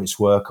on, whether it's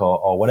work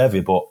or whatever.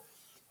 But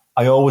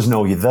I always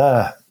know you're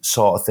there,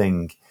 sort of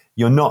thing.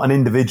 You're not an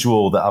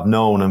individual that I've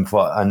known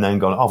and then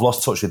gone, I've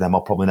lost touch with them,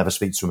 I'll probably never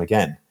speak to them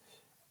again.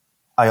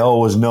 I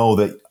always know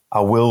that I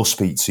will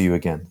speak to you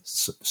again,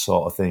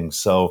 sort of thing.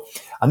 So,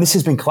 and this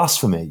has been class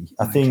for me.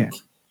 I think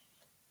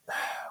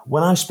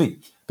when I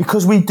speak,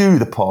 because we do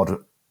the pod,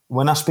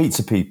 when I speak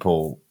to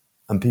people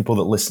and people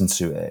that listen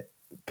to it,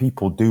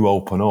 people do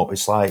open up.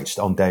 It's like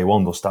on day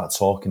one, they'll start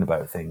talking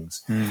about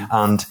things.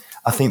 And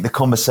I think the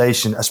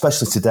conversation,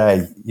 especially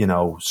today,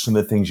 some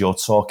of the things you're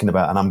talking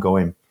about, and I'm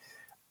going,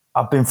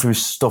 I've been through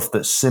stuff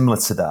that's similar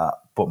to that,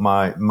 but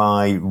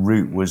my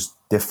route was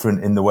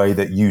different in the way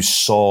that you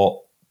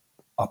saw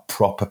a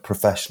proper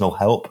professional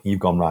help. You've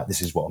gone, right,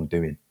 this is what I'm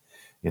doing.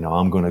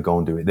 I'm going to go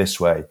and do it this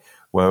way.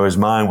 Whereas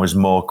mine was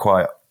more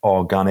quite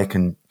organic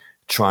and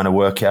trying to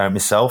work it out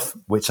myself,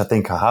 which I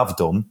think I have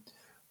done.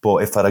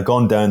 But if I'd have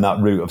gone down that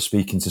route of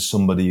speaking to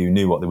somebody who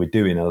knew what they were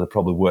doing, I'd have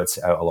probably worked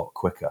it out a lot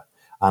quicker.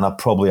 And I'd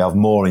probably have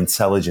more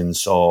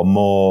intelligence or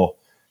more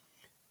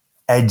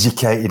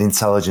educated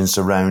intelligence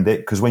around it.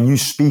 Because when you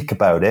speak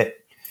about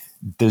it,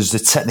 there's a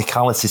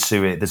technicality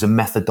to it. There's a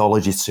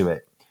methodology to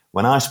it.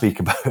 When I speak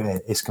about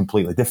it, it's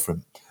completely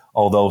different.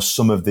 Although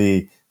some of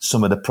the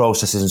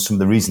processes and some of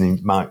the reasoning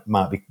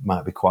might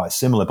be quite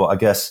similar. But I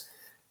guess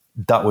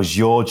that was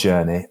your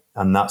journey,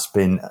 and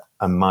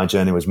and my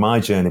journey was my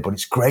journey. But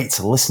it's great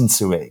to listen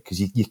to it because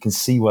you can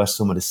see where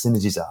some of the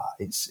synergies are.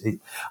 And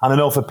I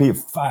know for a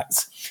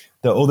fact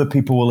that other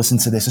people will listen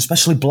to this,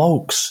 especially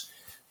blokes,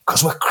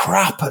 because we're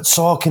crap at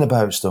talking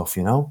about stuff.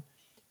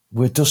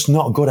 We're just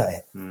not good at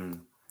it.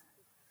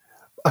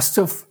 I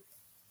still,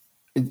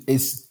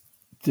 it's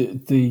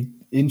the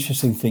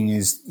interesting thing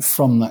is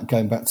from that,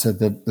 going back to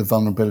the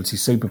vulnerability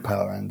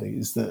superpower, Andy,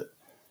 is that,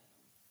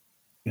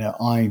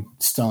 I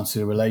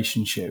started a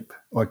relationship,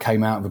 or I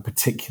came out of a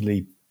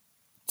particularly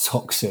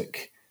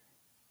toxic,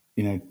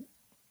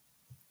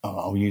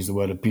 I'll use the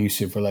word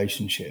abusive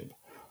relationship.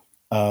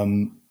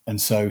 And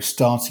so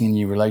starting a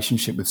new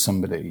relationship with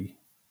somebody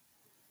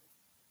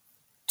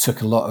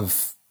took a lot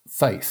of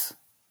faith,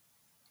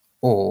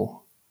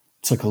 or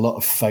took a lot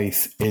of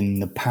faith in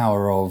the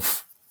power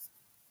of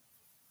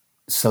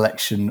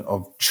selection,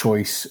 of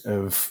choice,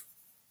 of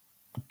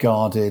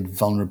guarded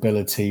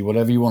vulnerability,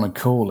 whatever you want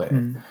to call it.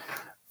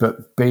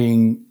 But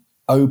being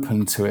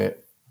open to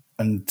it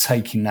and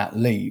taking that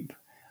leap,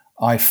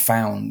 I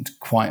found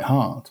quite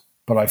hard.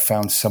 But I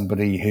found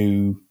somebody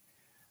who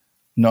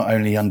not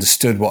only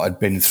understood what I'd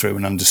been through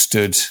and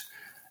understood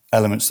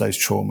elements of those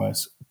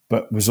traumas,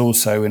 but was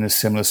also in a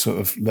similar sort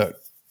of, look,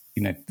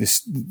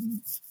 this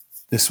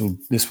will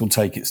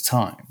take its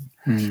time.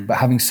 But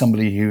having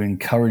somebody who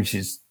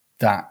encourages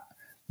that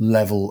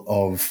level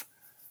of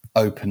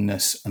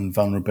openness and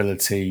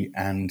vulnerability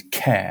and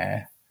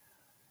care,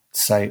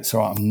 say, it's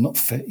all right, I'm not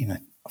fit, I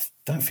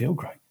don't feel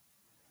great.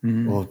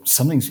 Or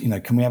something's,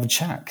 can we have a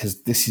chat?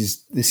 Because this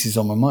is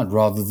on my mind,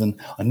 rather than,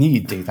 I knew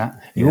you'd do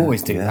that. You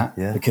always do that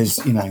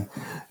because,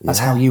 that's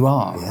how you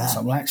are. Yeah.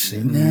 So, well,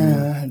 actually,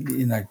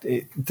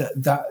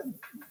 that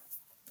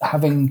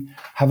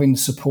having the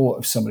support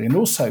of somebody. And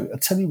also, I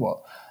tell you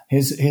what,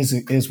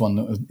 here's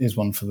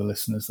one for the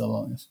listeners that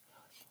like this.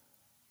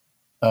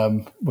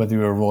 Whether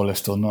you're a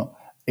royalist or not,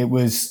 it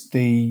was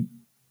I'd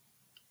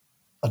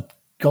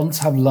gone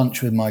to have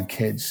lunch with my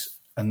kids,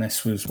 and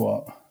this was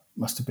what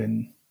must have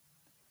been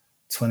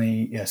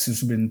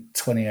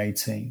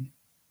 2018,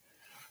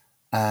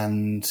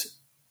 and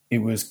it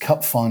was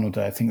cup final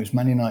day. I think it was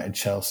Man United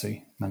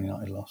Chelsea. Man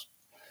United lost,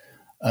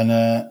 and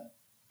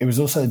it was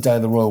also the day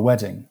of the royal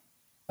wedding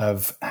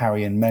of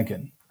Harry and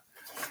Meghan.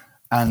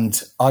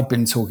 And I'd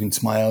been talking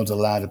to my elder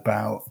lad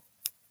about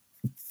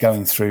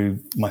going through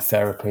my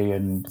therapy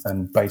and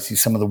basically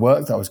some of the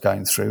work that I was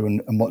going through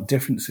and what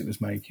difference it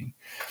was making.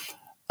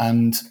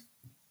 And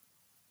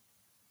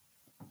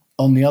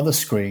on the other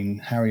screen,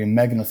 Harry and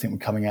Meghan, I think, were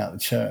coming out of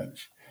the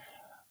church.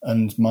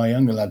 And my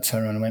younger lad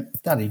turned around and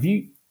went,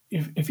 Daddy,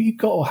 have you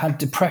got or had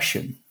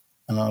depression?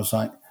 And I was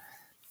like,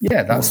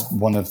 yeah, that's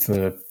one of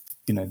the,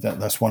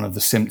 that's one of the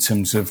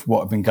symptoms of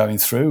what I've been going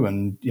through.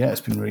 And yeah,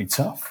 it's been really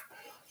tough.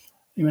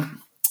 He went,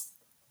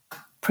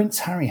 Prince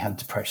Harry had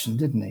depression,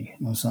 didn't he?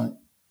 And I was like,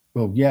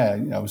 well, yeah,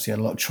 obviously he had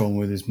a lot of trauma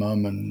with his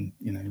mum and,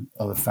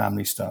 other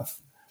family stuff.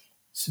 I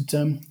said,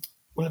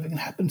 well, if it can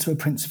happen to a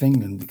Prince of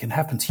England, it can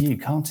happen to you,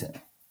 can't it?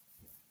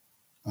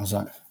 I was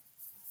like,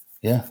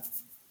 yeah,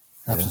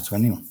 it happens to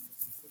anyone.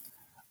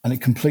 And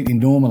it completely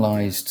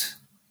normalised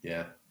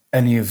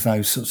any of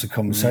those sorts of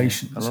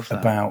conversations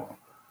about,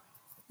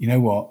 you know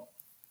what,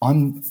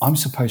 I'm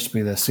supposed to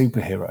be their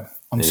superhero.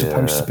 I'm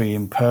supposed to be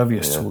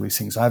impervious to all these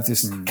things. I have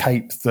this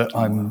cape that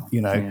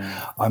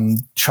I'm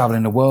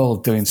traveling the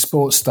world doing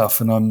sports stuff,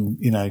 and I'm,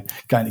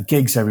 going to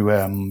gigs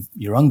everywhere.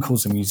 Your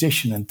uncle's a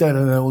musician and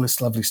all this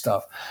lovely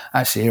stuff.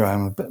 Actually, here I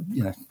am, a bit,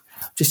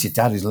 just your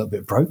dad is a little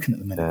bit broken at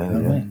the minute. You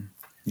know what I mean?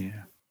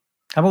 Yeah.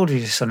 How old was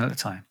your son at the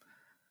time?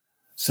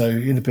 So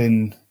he'd have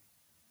been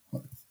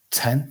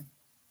 10,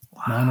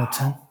 9 or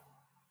 10.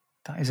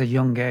 That is a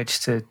young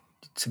age to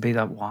be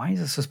that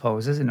wise, I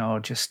suppose, isn't it?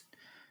 Or just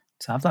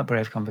to have that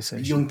brave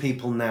conversation. Young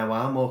people now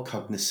are more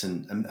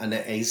cognizant, and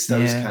it is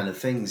those kind of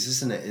things,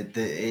 isn't it? It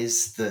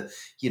is the,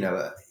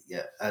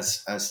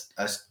 as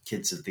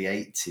kids of the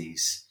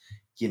 80s,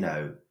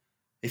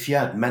 if you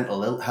had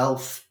mental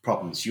health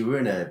problems, you were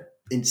in a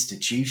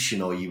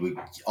institution or you were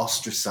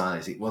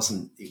ostracized.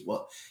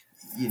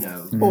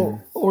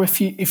 Or if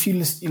you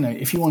listen,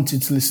 if you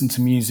wanted to listen to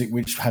music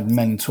which had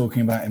men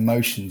talking about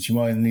emotions, you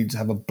might need to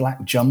have a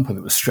black jumper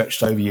that was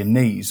stretched over your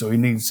knees, or you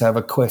needed to have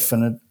a quiff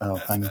and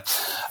hang on.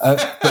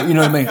 But you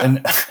know what I mean. And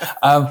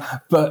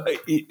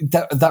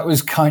that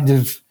was kind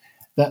of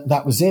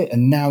that was it.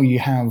 And now you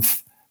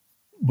have,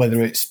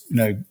 whether it's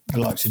the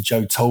likes of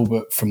Joe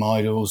Talbot from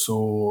Idols,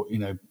 or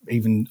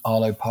even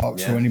Arlo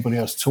Parks or anybody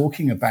else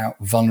talking about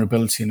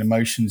vulnerability and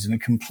emotions in a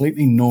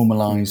completely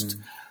normalised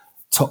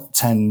top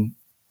 10.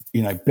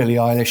 Billie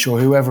Eilish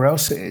or whoever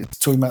else it is,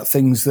 talking about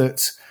things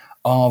that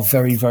are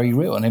very, very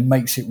real, and it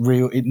makes it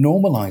real. It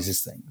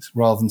normalizes things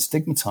rather than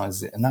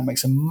stigmatizes it, and that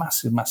makes a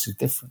massive, massive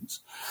difference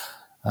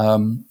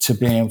to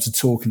being able to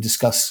talk and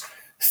discuss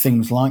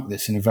things like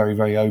this in a very,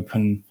 very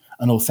open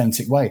and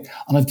authentic way.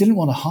 And I didn't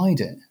want to hide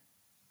it.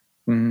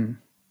 I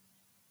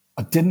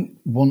didn't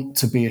want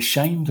to be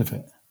ashamed of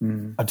it.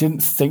 I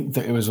didn't think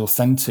that it was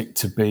authentic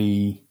to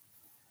be,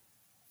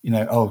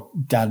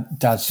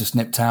 Dad's just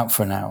nipped out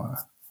for an hour.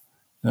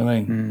 You know what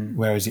I mean?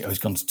 Where is he? Oh, he's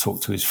gone to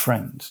talk to his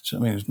friend. Do you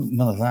know what I mean? It was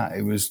none of that.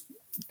 It was,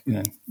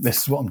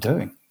 this is what I'm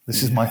doing.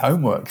 This is my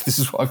homework. This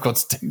is what I've got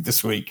to do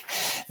this week.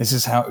 This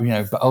is how,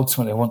 but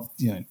ultimately I want,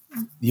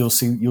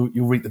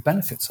 you'll reap the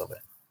benefits of it.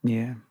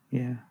 Yeah,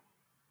 yeah.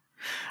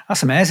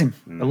 That's amazing.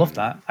 I love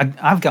that.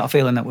 I've got a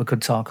feeling that we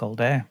could talk all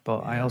day, but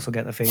I also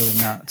get the feeling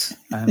that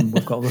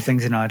we've got other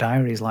things in our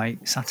diaries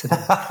like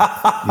Saturday.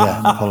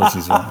 Yeah,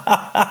 apologies,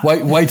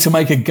 mate. Way to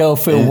make a girl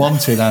feel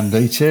wanted,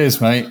 Andy. Cheers,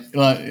 mate.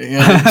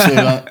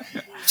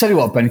 Tell you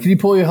what, Ben, can you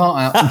pour your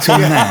heart out until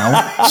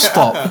now?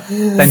 Stop.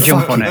 Then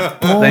jump on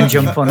it. Then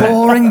jump on it.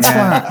 Boring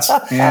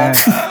twat. Yeah.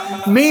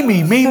 Me.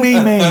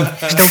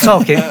 Still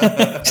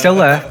talking. Still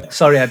there.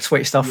 Sorry, I'd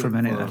switched off for a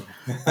minute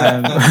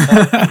then.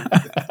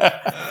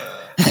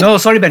 No,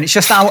 sorry, Ben. It's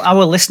just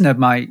our listener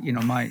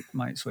might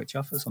switch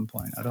off at some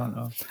point. I don't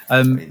know.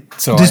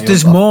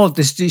 There's more.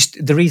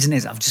 The reason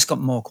is I've just got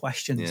more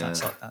questions. Yeah.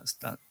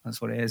 That's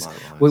what it is.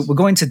 We're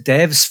going to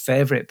Dave's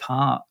favourite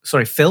part.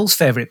 Sorry, Phil's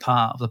favourite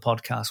part of the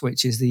podcast,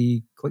 which is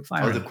the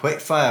quickfire. The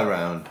quickfire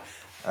round.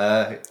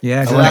 Do you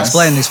want to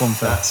explain this one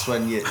first? That's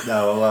when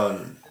I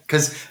won't.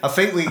 Because I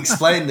think we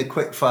explained the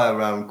quickfire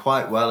round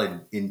quite well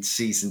in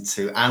season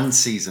 2 and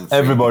season 3.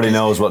 Everybody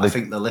knows what the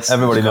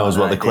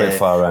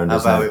quickfire round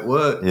is. How it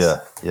works.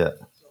 Yeah.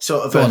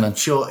 Sort of a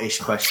shortish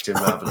question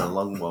rather than a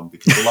long one,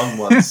 because the long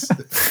one's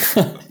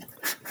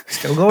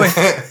still going.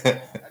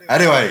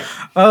 Anyway,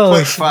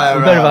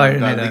 quickfire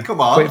round.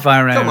 Come on,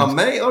 quickfire round. Come on,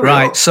 mate.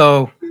 Right.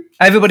 So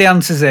everybody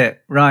answers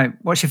it. Right.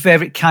 What's your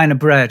favourite kind of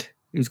bread?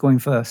 Who's going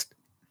first?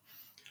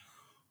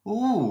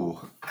 Ooh.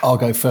 I'll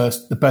go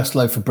first. The best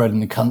loaf of bread in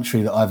the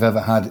country that I've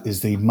ever had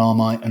is the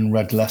Marmite and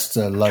Red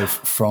Leicester loaf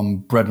from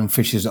Bread and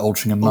Fishes at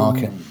Altrincham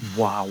Market.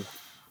 Wow.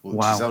 Put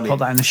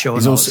that in the show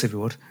notes if you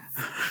would.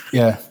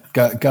 Yeah,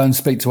 go and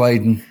speak to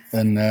Aidan,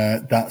 and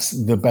that's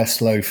the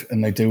best loaf.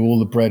 And they do all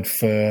the bread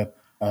for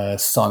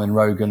Simon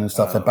Rogan and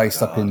stuff. They're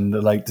based up in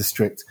the Lake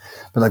District,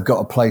 but they've got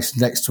a place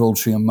next to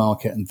Altrincham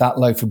Market, and that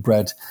loaf of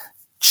bread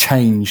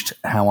changed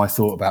how I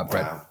thought about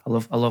bread. Wow.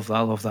 I love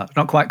that.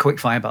 Not quite quick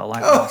fire, but I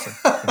like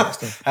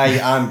that. Hey,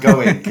 I'm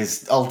going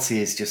because Alti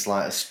is just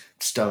like a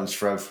stone's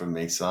throw from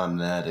me, so I'm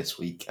there this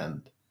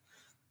weekend.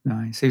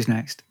 Nice. Who's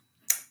next?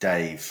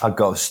 Dave. I've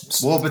got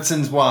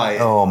Warburton's White.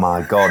 Oh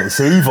my God,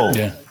 it's evil.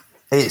 Yeah.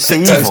 It's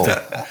evil.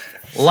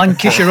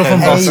 Lancashire Rough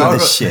and Bottom.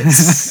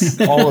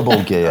 Shit.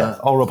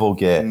 Horrible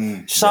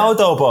gear.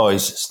 Sourdough,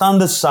 boys.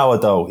 Standard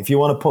sourdough. If you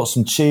want to put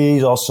some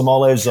cheese or some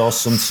olives or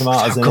some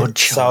tomatoes in it,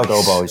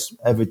 sourdough, boys.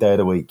 Every day of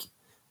the week.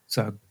 It's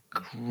a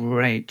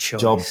great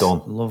choice. Job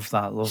done. Love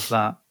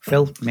that.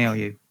 Phil, me or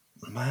you?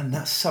 Man,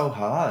 that's so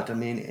hard. I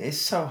mean, it is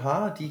so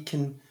hard. You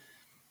can,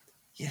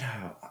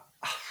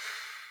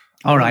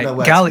 all right,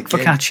 garlic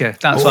focaccia.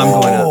 That's what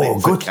I'm going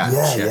at. Good.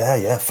 Focaccia.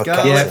 Yeah.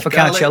 Focaccia. Yeah,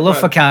 focaccia. I love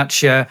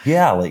focaccia.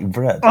 Garlic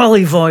bread.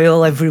 Olive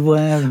oil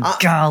everywhere and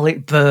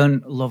garlic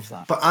burnt. Love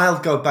that. But I'll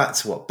go back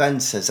to what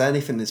Ben says.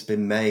 Anything that's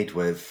been made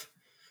with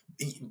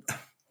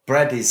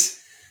bread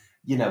is,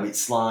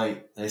 it's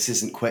like, this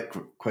isn't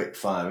quick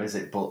fire, is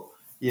it? But,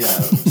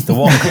 It's the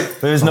one.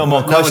 There's no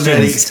more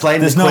questions.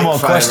 There's no more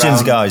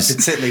questions, guys.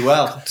 Particularly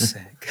well.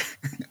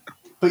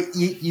 But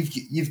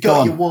you've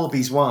got your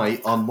Warby's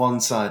White on one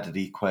side of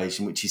the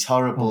equation, which is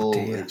horrible.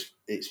 Oh,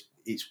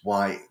 it's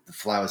white. The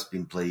flour's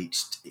been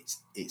bleached.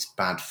 It's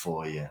bad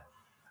for you,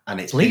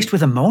 and it's bleached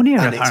with ammonia.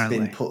 And apparently,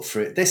 it's been put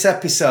through. This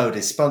episode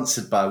is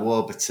sponsored by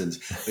Warburton's.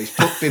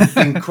 It's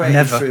been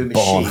created through a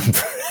machine.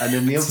 And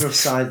then the other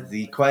side of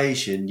the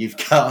equation, you've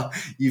got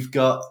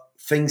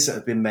things that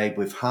have been made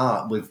with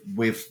heart, with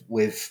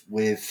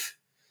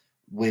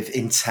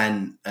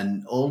intent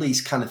and all these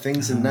kind of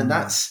things. And then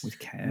that's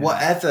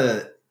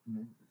whatever,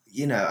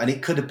 and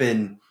it could have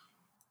been,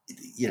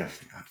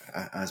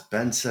 as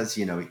Ben says,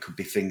 it could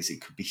be things,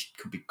 it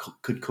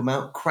could come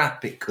out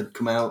crap, it could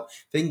come out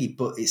thingy,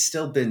 but it's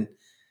still been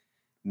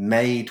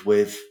made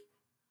with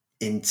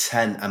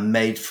intent and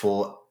made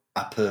for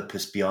a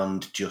purpose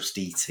beyond just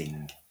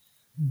eating.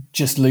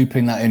 Just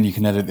looping that in, you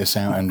can edit this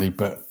out, Andy.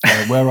 But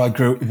where I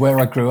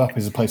grew up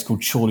is a place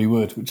called Chorley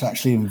Wood, which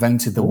actually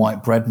invented the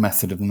white bread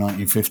method of the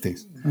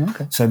 1950s.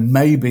 Okay. So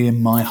maybe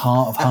in my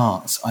heart of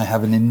hearts, I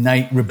have an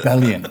innate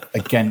rebellion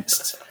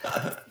against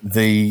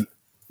the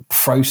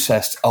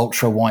processed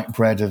ultra white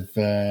bread of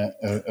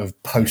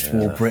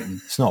post-war Britain.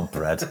 It's not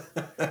bread.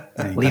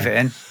 Leave it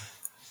in.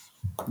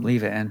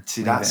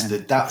 See,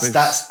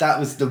 that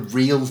was the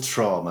real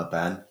trauma,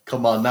 Ben.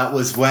 Come on, that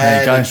was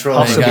where the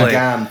trauma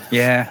began.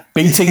 Yeah.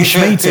 Beating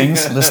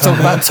schmeetings. Let's talk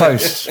about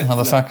toast,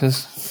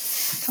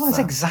 motherfuckers. Tell us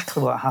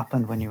exactly what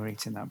happened when you were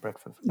eating that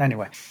breakfast.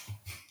 Anyway,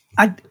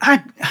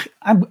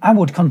 I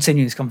would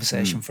continue this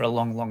conversation for a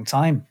long, long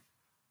time.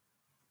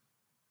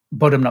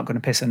 But I'm not going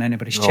to piss on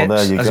anybody's chips,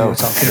 there you as go. we were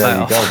talking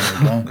about. There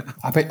you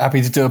go.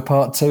 Happy to do a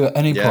part 2 at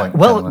any point.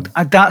 Well,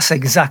 that's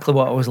exactly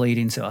what I was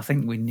leading to. I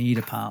think we need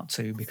a part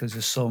 2 because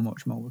there's so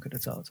much more we could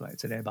have talked about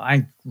today. But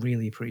I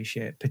really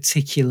appreciate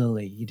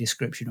particularly your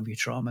description of your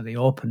trauma, the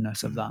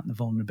openness of that and the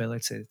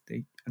vulnerability.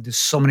 There's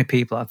so many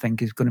people I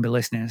think is going to be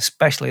listening,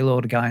 especially a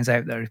load of guys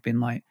out there who've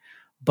been like,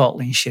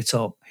 bottling shit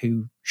up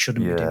who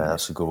shouldn't be doing Yeah, it,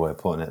 that's a good way of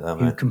putting it, there,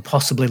 who mate. can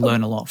possibly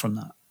learn a lot from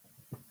that.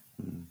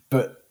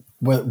 But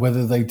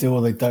whether they do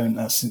or they don't,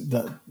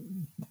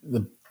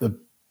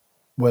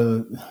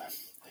 whether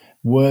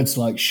words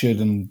like should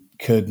and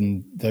could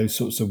and those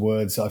sorts of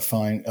words, I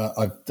find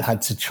I've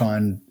had to try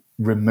and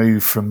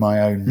remove from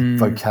my own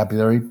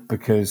vocabulary,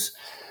 because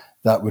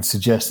that would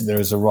suggest that there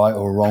is a right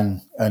or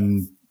wrong,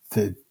 and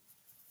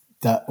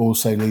that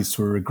also leads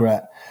to a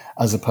regret,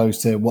 as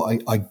opposed to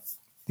what I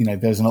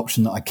there's an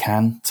option that I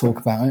can talk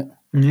about it.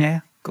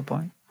 Yeah, good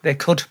point. They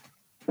could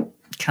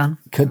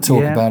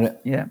talk about it.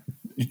 Yeah,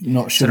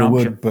 not should or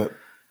would, but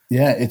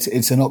yeah,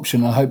 it's an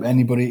option. I hope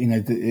anybody,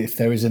 if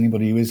there is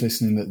anybody who is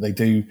listening, that they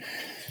do,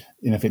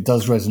 if it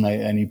does resonate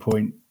at any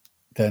point,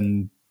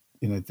 then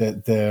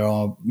there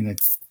are,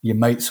 your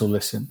mates will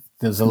listen.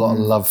 There's a lot of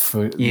love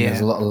for.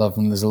 There's a lot of love,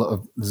 and there's a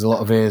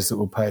lot of ears that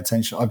will pay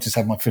attention. I've just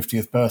had my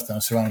 50th birthday.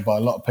 I'm surrounded by a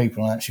lot of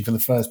people, and actually, for the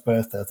first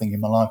birthday, I think in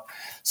my life,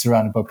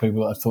 surrounded by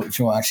people that I thought,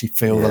 I actually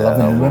feel the love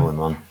in the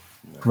room,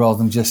 rather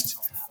than just,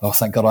 oh,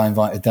 thank God I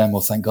invited them,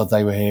 or thank God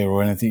they were here,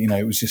 or anything.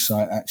 It was just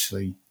like,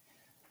 actually,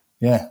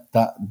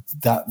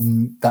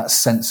 that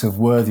sense of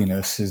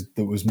worthiness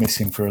that was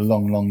missing for a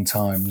long, long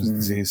time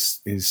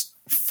is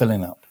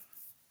filling up.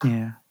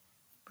 Yeah,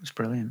 it's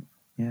brilliant.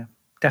 Yeah.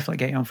 Definitely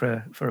get you on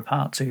for a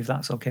part 2 if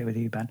that's okay with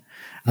you, Ben.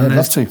 I'd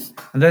love to.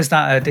 And there's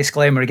that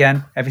disclaimer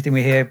again. Everything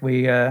we hear,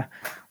 we're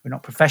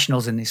not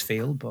professionals in this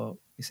field, but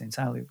it's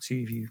entirely up to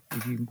you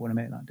if you want to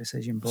make that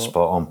decision. But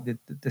spot on.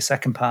 The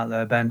second part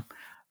there, Ben,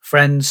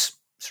 friends,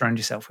 surround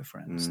yourself with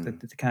friends. The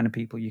kind of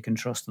people you can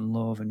trust and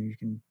love and you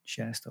can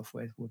share stuff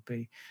with would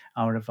be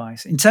our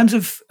advice. In terms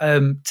of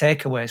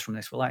takeaways from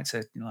this, we like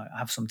to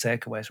have some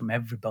takeaways from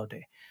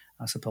everybody,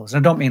 I suppose.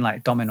 And I don't mean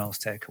like Domino's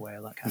takeaway,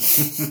 that kind of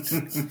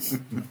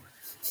thing.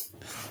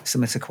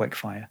 Similar to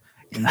quickfire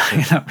in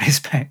that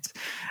respect.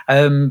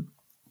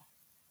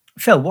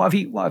 Phil, what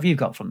have you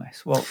got from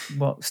this?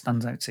 What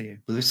stands out to you?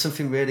 Well, there's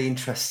something really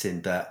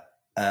interesting that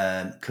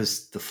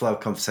because the flow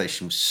of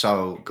conversation was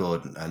so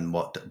good, and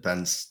what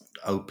Ben's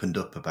opened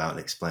up about and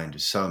explained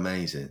was so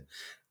amazing,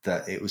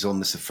 that it was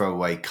almost a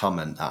throwaway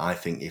comment that I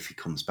think if he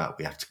comes back,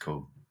 we have to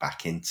go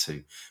back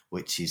into,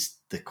 which is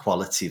the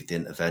quality of the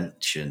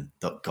intervention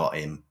that got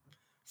him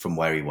from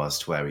where he was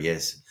to where he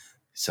is.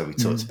 So we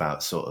talked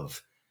about sort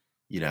of,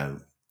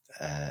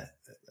 a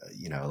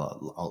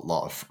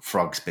lot of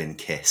frogs being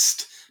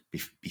kissed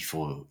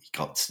before he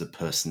got to the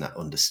person that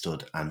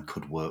understood and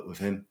could work with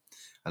him.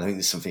 And I think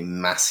there's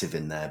something massive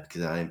in there,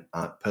 because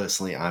I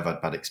personally, I've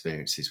had bad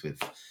experiences with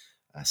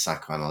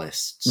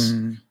psychoanalysts,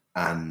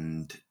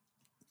 and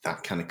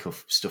that kind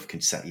of stuff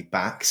can set you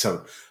back.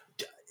 So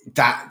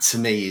that to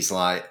me is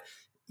like,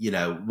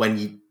 when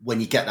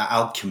you get that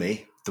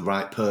alchemy, the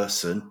right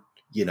person,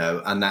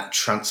 and that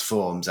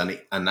transforms, and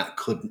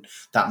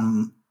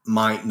that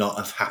might not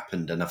have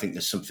happened. And I think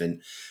there's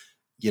something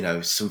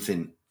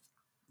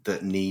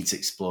that needs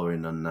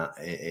exploring on that,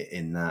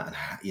 in that,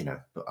 and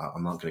but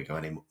I'm not going to go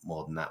any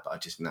more than that. But I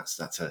just think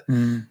that's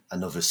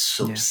another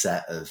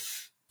subset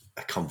of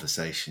a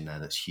conversation there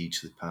that's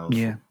hugely powerful.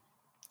 Yeah,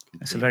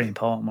 it's a very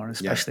important one,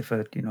 especially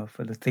for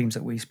for the themes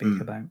that we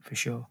speak about, for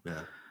sure.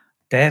 Yeah.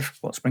 Dave,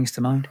 what springs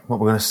to mind? What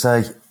we're going to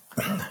say.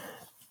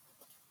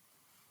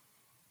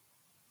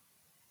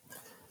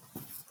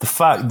 The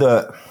fact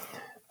that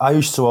I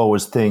used to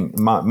always think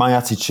my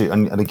attitude,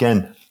 and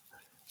again,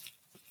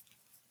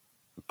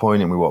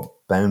 pointing with what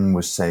Ben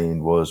was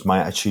saying, was my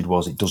attitude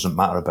was, it doesn't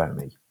matter about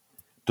me.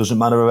 It doesn't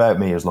matter about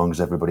me as long as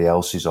everybody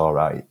else is all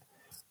right.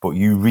 But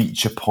you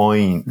reach a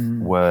point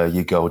where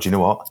you go, do you know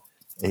what?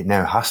 It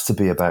now has to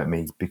be about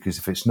me, because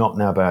if it's not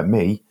now about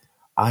me,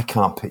 I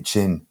can't pitch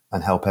in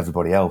and help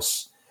everybody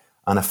else.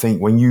 And I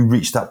think when you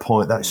reach that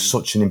point, that's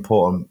such an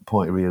important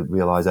point of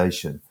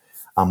realization.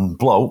 And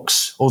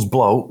us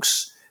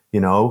blokes,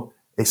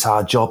 it's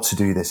our job to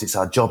do this. It's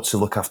our job to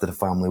look after the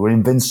family. We're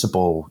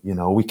invincible.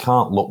 We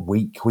can't look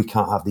weak. We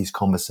can't have these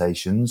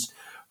conversations.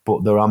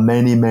 But there are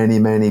many, many,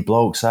 many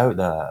blokes out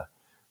there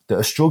that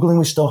are struggling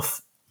with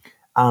stuff.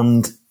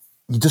 And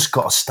you just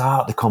got to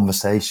start the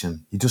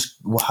conversation. You just,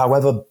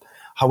 however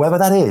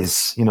that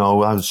is,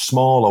 as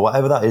small or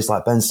whatever that is,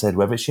 like Ben said,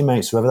 whether it's your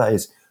mates, whoever that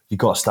is, you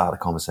got to start the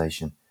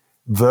conversation.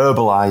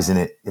 Verbalizing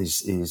it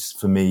is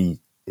for me,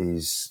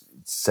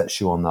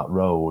 sets you on that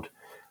road.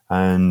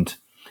 And,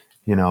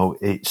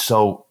 it's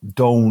so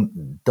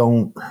what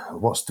do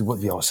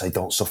you always say?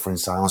 Don't suffer in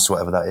silence,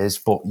 whatever that is.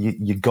 But you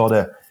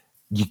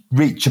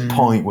reach a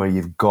point where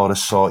you've got to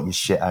sort your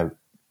shit out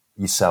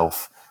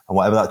yourself. And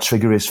whatever that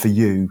trigger is for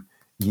you,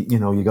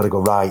 you got to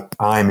go, right,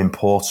 I'm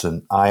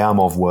important. I am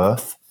of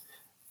worth.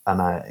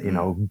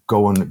 And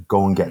go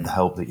and get the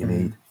help that you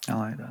need. I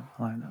like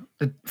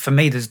that. For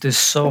me, there's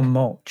so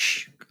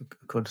much.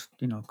 Could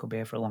be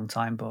here for a long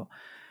time, but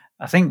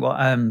I think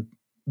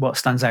what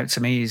stands out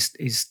to me is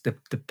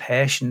the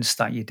patience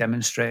that you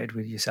demonstrated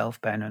with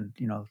yourself, Ben, and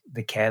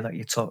the care that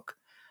you took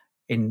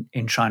in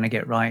trying to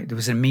get right. There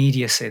was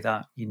immediacy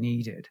that you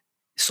needed.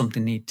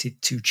 Something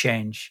needed to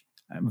change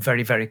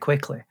very, very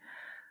quickly,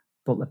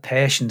 but the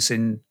patience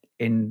in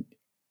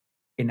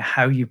in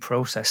how you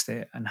processed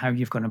it and how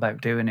you've gone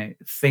about doing it.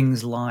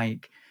 Things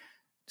like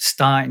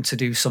starting to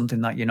do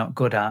something that you're not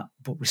good at,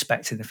 but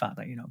respecting the fact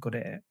that you're not good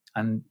at it.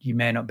 And you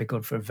may not be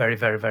good for a very,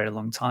 very, very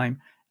long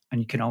time. And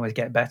you can always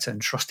get better,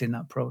 and trusting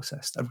that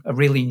process. I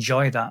really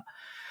enjoy that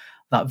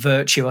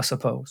virtue, I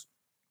suppose.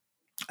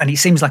 And it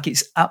seems like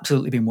it's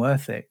absolutely been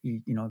worth it.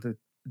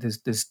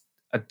 There's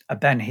a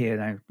Ben here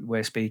now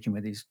we're speaking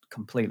with. He's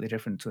completely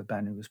different to a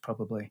Ben who was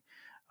probably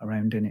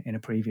around in a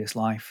previous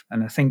life.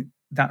 And I think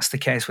that's the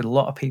case with a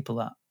lot of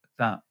people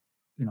that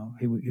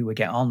who we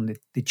get on.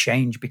 They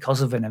change because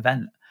of an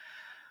event.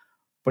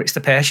 But it's the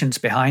patience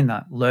behind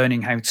that,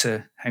 learning how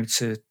to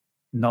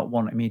not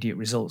want immediate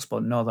results,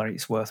 but know that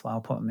it's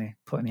worthwhile putting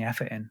the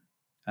effort in.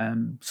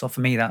 So for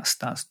me, that's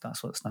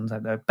what stands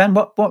out there. Ben,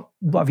 what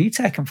have you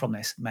taken from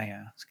this, may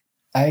I ask?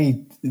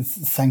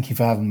 Thank you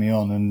for having me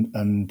on,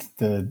 and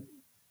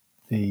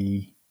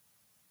the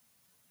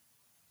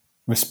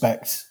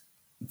respect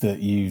that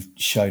you've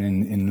shown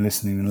in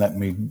listening and let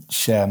me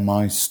share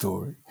my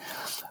story,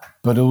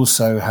 but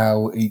also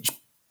how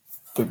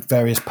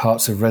various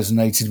parts have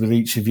resonated with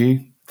each of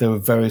you. There were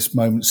various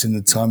moments in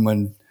the time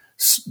when,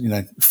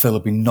 Phil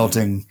had been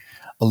nodding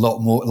a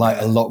lot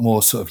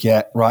more sort of,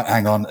 yeah, right,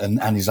 hang on.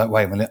 And Andy's like,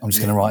 wait a minute, I'm just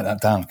going to write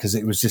that down, because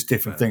it was just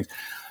different things.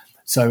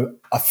 So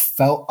I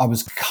felt I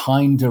was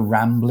kind of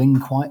rambling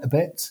quite a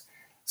bit.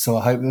 So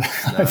I hope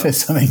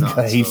there's something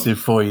cohesive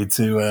for you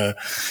to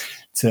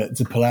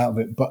pull out of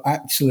it. But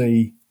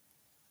actually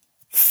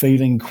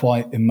feeling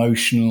quite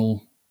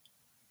emotional,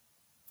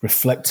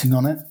 reflecting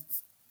on it,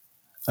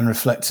 and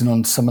reflecting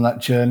on some of that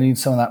journey,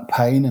 some of that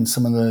pain, and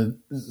some of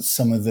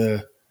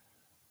the.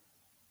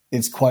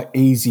 It's quite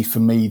easy for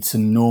me to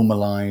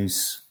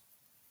normalize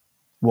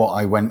what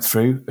I went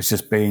through as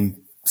just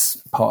being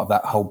part of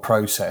that whole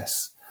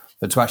process,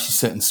 but to actually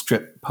sit and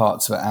strip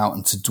parts of it out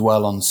and to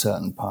dwell on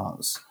certain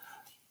parts,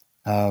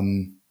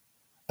 and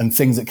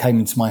things that came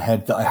into my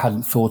head that I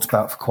hadn't thought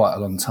about for quite a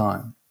long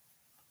time.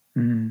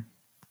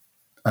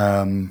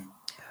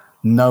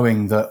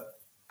 Knowing that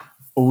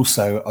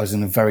also I was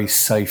in a very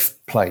safe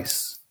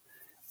place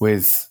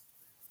with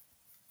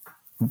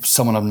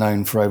someone I've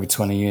known for over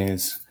 20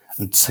 years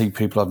and two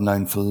people I've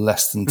known for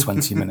less than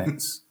 20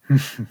 minutes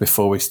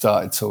before we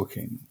started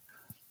talking.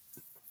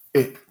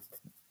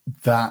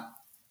 That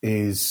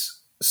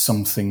is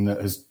something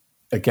that has,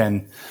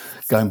 again,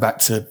 going back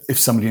to if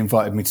somebody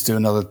invited me to do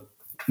another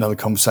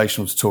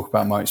conversation or to talk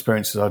about my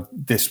experiences,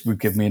 this would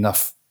give me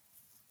enough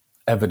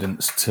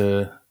evidence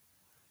to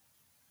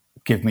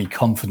give me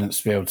confidence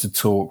to be able to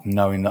talk,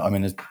 knowing that I'm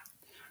in a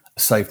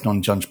safe,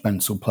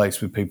 non-judgmental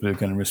place with people who are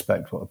going to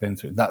respect what I've been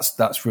through.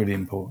 That's really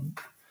important.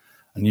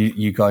 And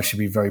you guys should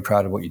be very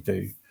proud of what you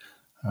do,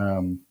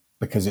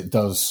 because it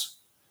does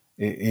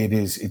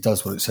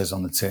what it says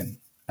on the tin.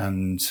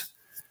 And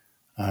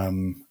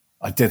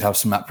I did have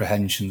some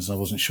apprehensions. I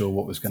wasn't sure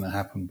what was going to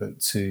happen,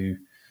 but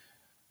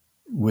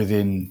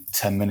within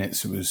 10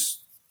 minutes, it was,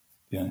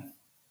 I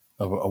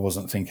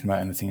wasn't thinking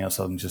about anything else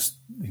other than just,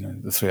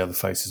 the three other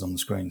faces on the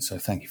screen. So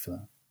thank you for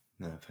that.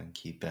 No,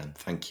 thank you, Ben.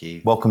 Thank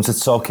you. Welcome to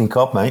Talking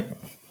Cob, mate.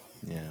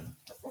 Yeah.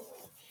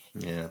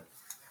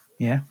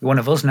 Yeah, one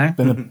of us now.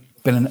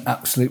 Been an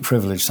absolute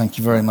privilege. Thank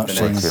you very much.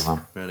 Thank you,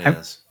 man. Really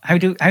is. How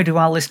do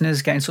our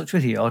listeners get in touch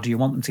with you, or do you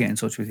want them to get in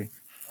touch with you?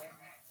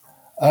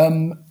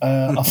 Very,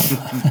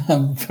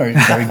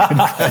 very good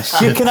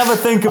question. You can have a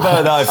think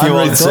about that if you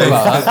want to.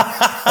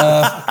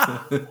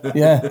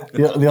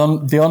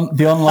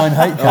 The online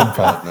hate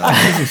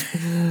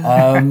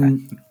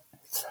campaign.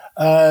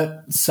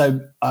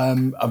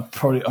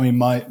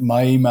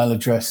 My email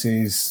address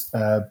is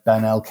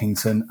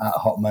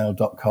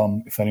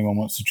benelkington@hotmail.com if anyone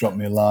wants to drop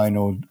me a line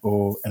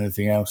or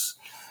anything else.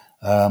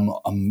 I'm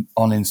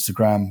on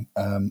Instagram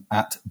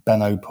at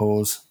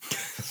benopause,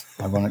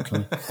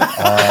 ironically.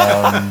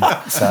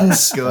 So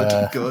that's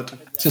good.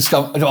 Just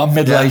I'm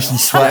middle-aged and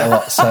sweat a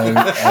lot, so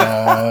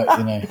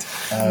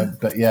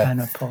but yeah.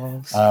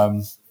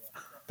 Benopause.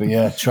 But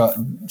yeah, try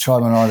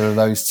me on either of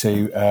those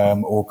two,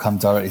 or come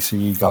directly to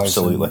you guys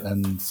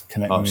and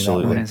connect with me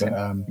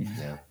that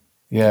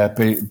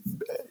way.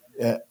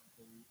 But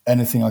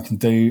anything I can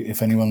do,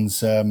 if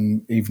anyone's,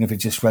 even if it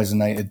just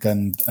resonated,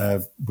 then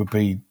would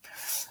be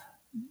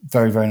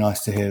very, very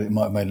nice to hear. It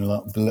might have made a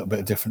little bit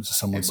of difference to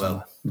someone.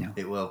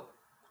 It will.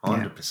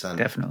 100%.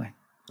 Definitely.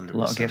 100%. A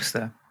lot of gifts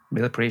there.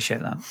 Really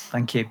appreciate that.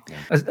 Thank you. Yeah.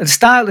 At the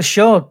start of the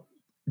show,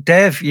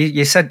 Dave,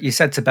 you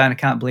said to Ben, I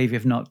can't believe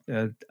you've not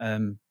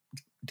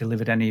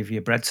delivered any of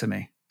your bread to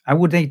me. How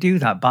would they do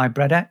that? By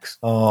BreadX?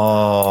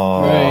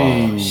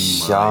 Oh,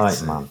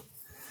 shite, man.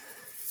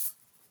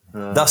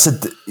 That's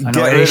get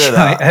rid of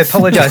that. I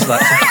apologise for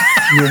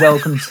that. You're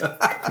welcome.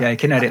 You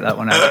can edit that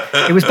one out.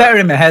 It was better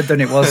in my head than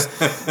it was.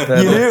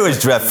 You knew it was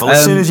dreadful.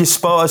 As soon as you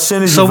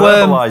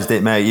verbalised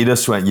it, mate, you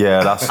just went,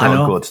 yeah, that's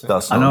not good.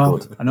 That's not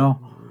good. I know.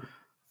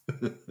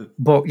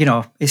 But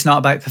it's not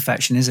about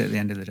perfection, is it? At the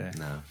end of the day,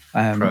 no.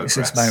 It's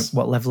just about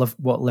what level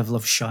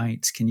of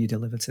shite can you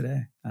deliver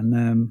today.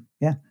 And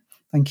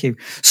thank you.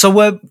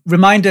 So,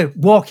 reminder: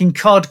 Walking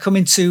Cod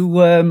coming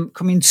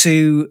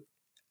to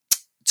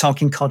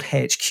Talking Cod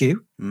HQ.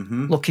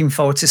 Looking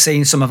forward to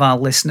seeing some of our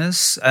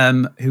listeners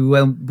who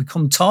will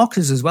become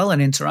talkers as well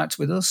and interact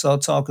with us. So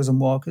talkers and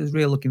walkers,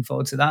 really looking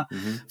forward to that.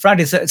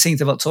 Friday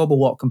 13th of October,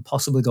 what can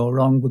possibly go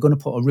wrong? We're going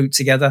to put a route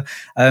together.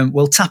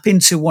 We'll tap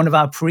into one of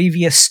our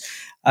previous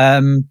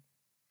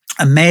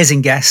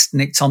amazing guests,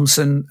 Nick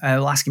Thompson.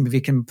 We'll ask him if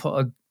he can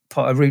put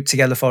a route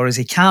together for us.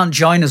 He can't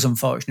join us,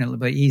 unfortunately,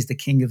 but he's the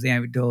king of the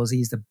outdoors.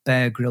 He's the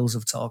Bear Grylls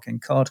of Talking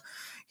Cod.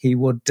 He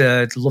would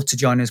love to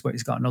join us, but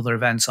he's got another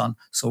event on,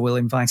 so we'll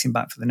invite him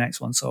back for the next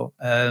one. So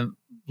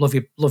love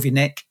you,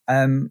 Nick.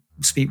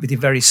 Speak with you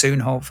very soon,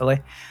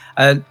 hopefully.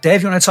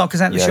 Dave, you want to talk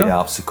us out the show?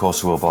 Yeah, of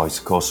course we will, boys.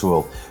 Of course we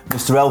will.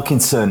 Mr.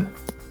 Elkington,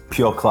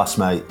 pure class,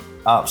 mate.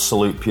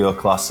 Absolute pure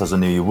class, as I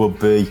knew you would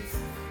be.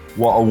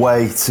 What a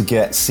way to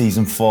get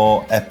season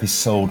 4,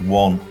 episode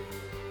 1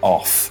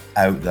 off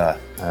out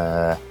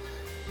there.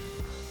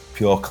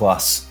 Pure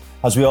class.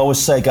 As we always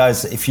say,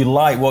 guys, if you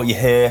like what you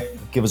hear,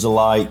 give us a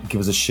like,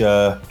 give us a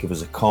share, give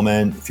us a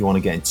comment. If you want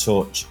to get in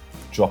touch,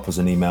 drop us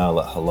an email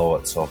at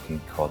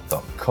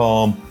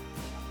hello@talkingcod.com.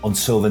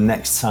 Until the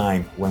next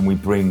time when we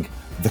bring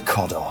the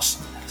cod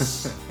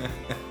awesomeness.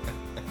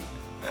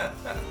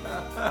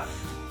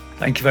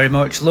 Thank you very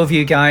much. Love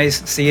you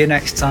guys. See you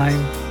next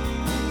time.